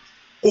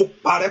 kó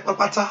parẹ́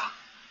pápátá.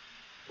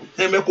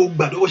 Ẹ̀mẹ́ kó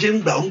gbàdúrà bó ṣe ń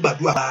gbà ń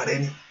gbàdúrà ara rẹ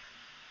ni.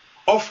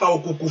 Ọfà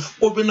òkùnkùn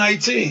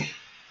COVID-19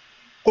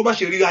 kó bá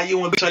ṣe rí ayé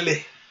wọn bí sánlẹ̀,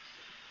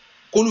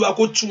 kó Olúwa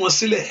kó tú wọn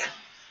sílẹ̀,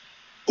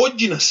 kó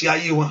jìnnà sí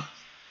ayé wọn.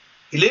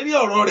 Ìlérí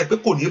ọ̀rọ̀ rẹ̀ pé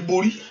kò ní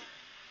borí,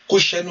 kó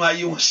ṣẹnu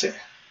ayé wọn sẹ́.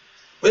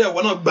 Ó yẹ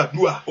wọn náà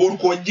gbàdúrà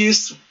orúkọ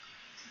Jésù.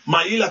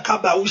 Màyílà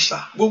kábàáwùsà,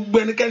 gbogbo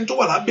ẹnikẹ́ni tó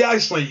wà lábẹ́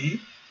àìsàn yìí,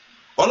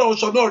 Ọlọ́run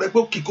sọ náà rẹ̀ pé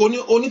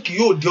ó ní kì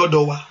yóò dé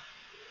ọ̀dọ̀ wa,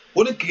 ó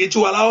ní kì í tí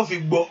wa láwọ́ fi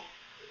gbọ́,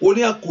 ó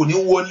ní kò ní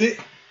wọlé.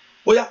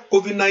 Bóyá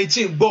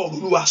COVID-19 gbọ́ ọ̀rọ̀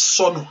Olúwa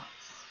sọnù,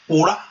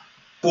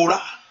 pòórá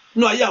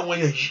nínú ayé àwọn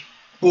èèyàn yìí,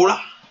 pòórá.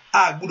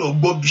 A gbọ́dọ̀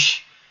gbọ́ bí,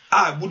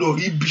 a gbọ́dọ̀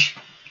rí bí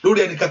lórí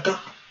ẹni kankan.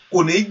 Kò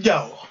ní jà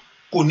ọ́,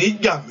 kò ní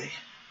jà mí,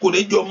 kò ní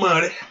jọ ọmọ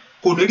rẹ,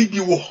 kò ní rí bí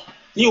wọ̀.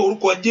 Ní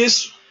orúkọ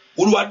Jésù,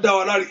 Olúwa dá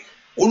wa láre,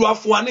 Olúwa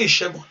fún wa ní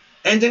ìṣẹ́gun.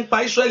 Ẹni tí ń pa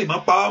Ísírẹ́lì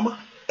máa pa wá mọ́,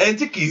 ẹni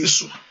tí kì í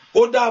sùn,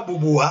 ó dáàbò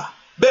bò wá,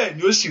 bẹ́ẹ̀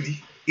ni ó sì rí.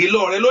 Ìlọ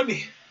rẹ lónìí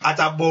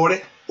àtàbọ̀ rẹ,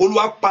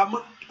 Olúwa pamọ́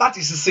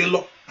láti sísin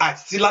lọ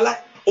àti ti láláì.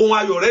 Ohun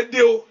ayọ̀ rẹ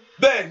dé o,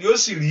 bẹ́ẹ̀ ni ó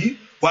sì rí.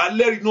 Wàá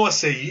lẹ́rìí náà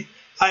ọ̀sẹ̀ yìí,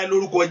 ayé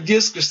lórúkọ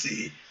Jésù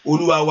Kristi,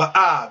 Olúwa wa.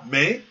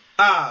 Àmín,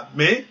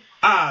 àmín,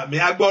 àmín.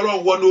 Agbọ́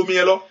Ọlọ́run wọnú omi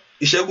yẹn lọ,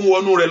 ìṣẹ́gun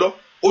wọnú rẹ lọ,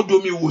 ó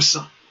domi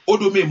ìwòsàn, ó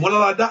domi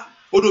ìmọ́láradá,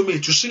 ó domi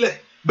ìtúsílẹ̀,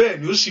 bẹ́ẹ̀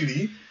ni ó sì rí.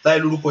 Láì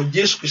lórúkọ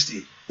Jésù Kristi,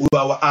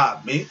 Olúwa wa.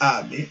 Àmín,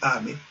 àmín,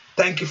 àmín.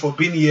 Thank you for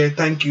being here.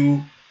 Thank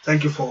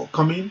you for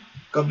coming.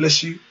 God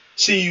bless you.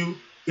 See you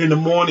in the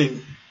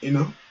morning. You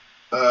know,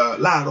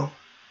 láàárọ̀,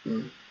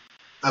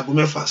 aago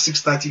mẹ́fà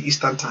 6:30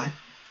 Eastern Time.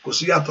 Kò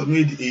sí yàtọ̀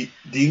ní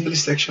the English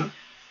section.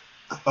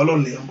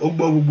 Ọlọ́run lè ó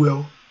gbọ́ gbogbo ẹ̀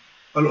o.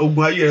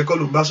 Ogun ayé rẹ̀ kọ́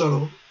ló ń bá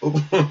sọ̀rọ̀.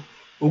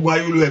 Ogun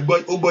ayé olú ẹ̀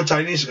ó gbọ́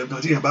Chinese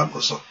gangan tí yẹn bá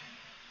mọ̀ sọ.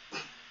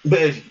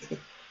 Bẹ́ẹ̀ ni,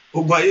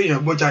 ogun ayé yẹn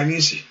gbọ́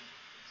Chinese.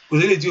 Kò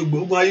sí lè tí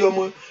ogun ayé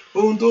ọmọ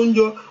ohun tó ń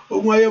jọ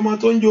ogun ayé ọmọ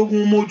tó ń jọ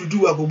ogun ọmọ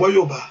Odùduwà kò gbọ́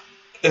Yorùbá.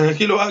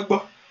 Kí ló wá gbọ́?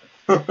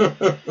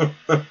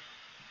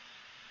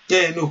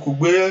 No, kò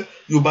gbé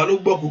Yorùbá ló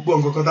gbọ́, kò gbọ́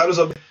nǹkan kan. Ta ló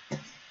sọ bẹ́ẹ̀?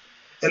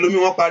 Ẹlòmí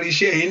wọn parí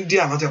iṣẹ́ ẹ̀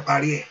India àwọn ti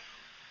parí ẹ̀.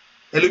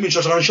 Ẹlòmí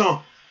ṣọṣọṣàn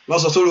lọ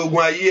sọ sórí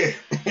ogun ayé ẹ̀.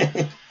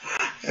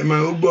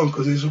 Ó gbọ́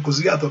nǹkan kò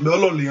sí yàtọ̀ bẹ́ẹ̀.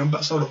 Ọlọ́run lèèyàn bá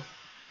sọ̀rọ̀.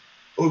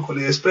 Ó kò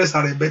lè express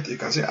ara ẹ̀ better. You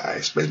can say I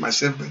express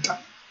myself better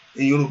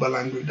in Yoruba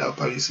language. That's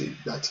how you say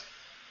that.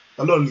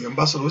 Ọlọ́run lèèyàn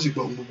bá sọ̀rọ̀, ó sì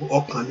gbọ́ gbogbo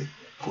ọkàn ni.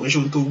 Kò ń ṣe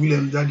ohun tó wí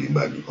lẹ́nu jáde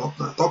nígbà mi.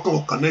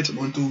 Ọkàn náà tí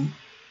mo ń tó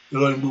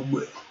irọ́ ní gbogbo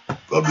ẹ̀.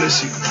 God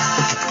bless you.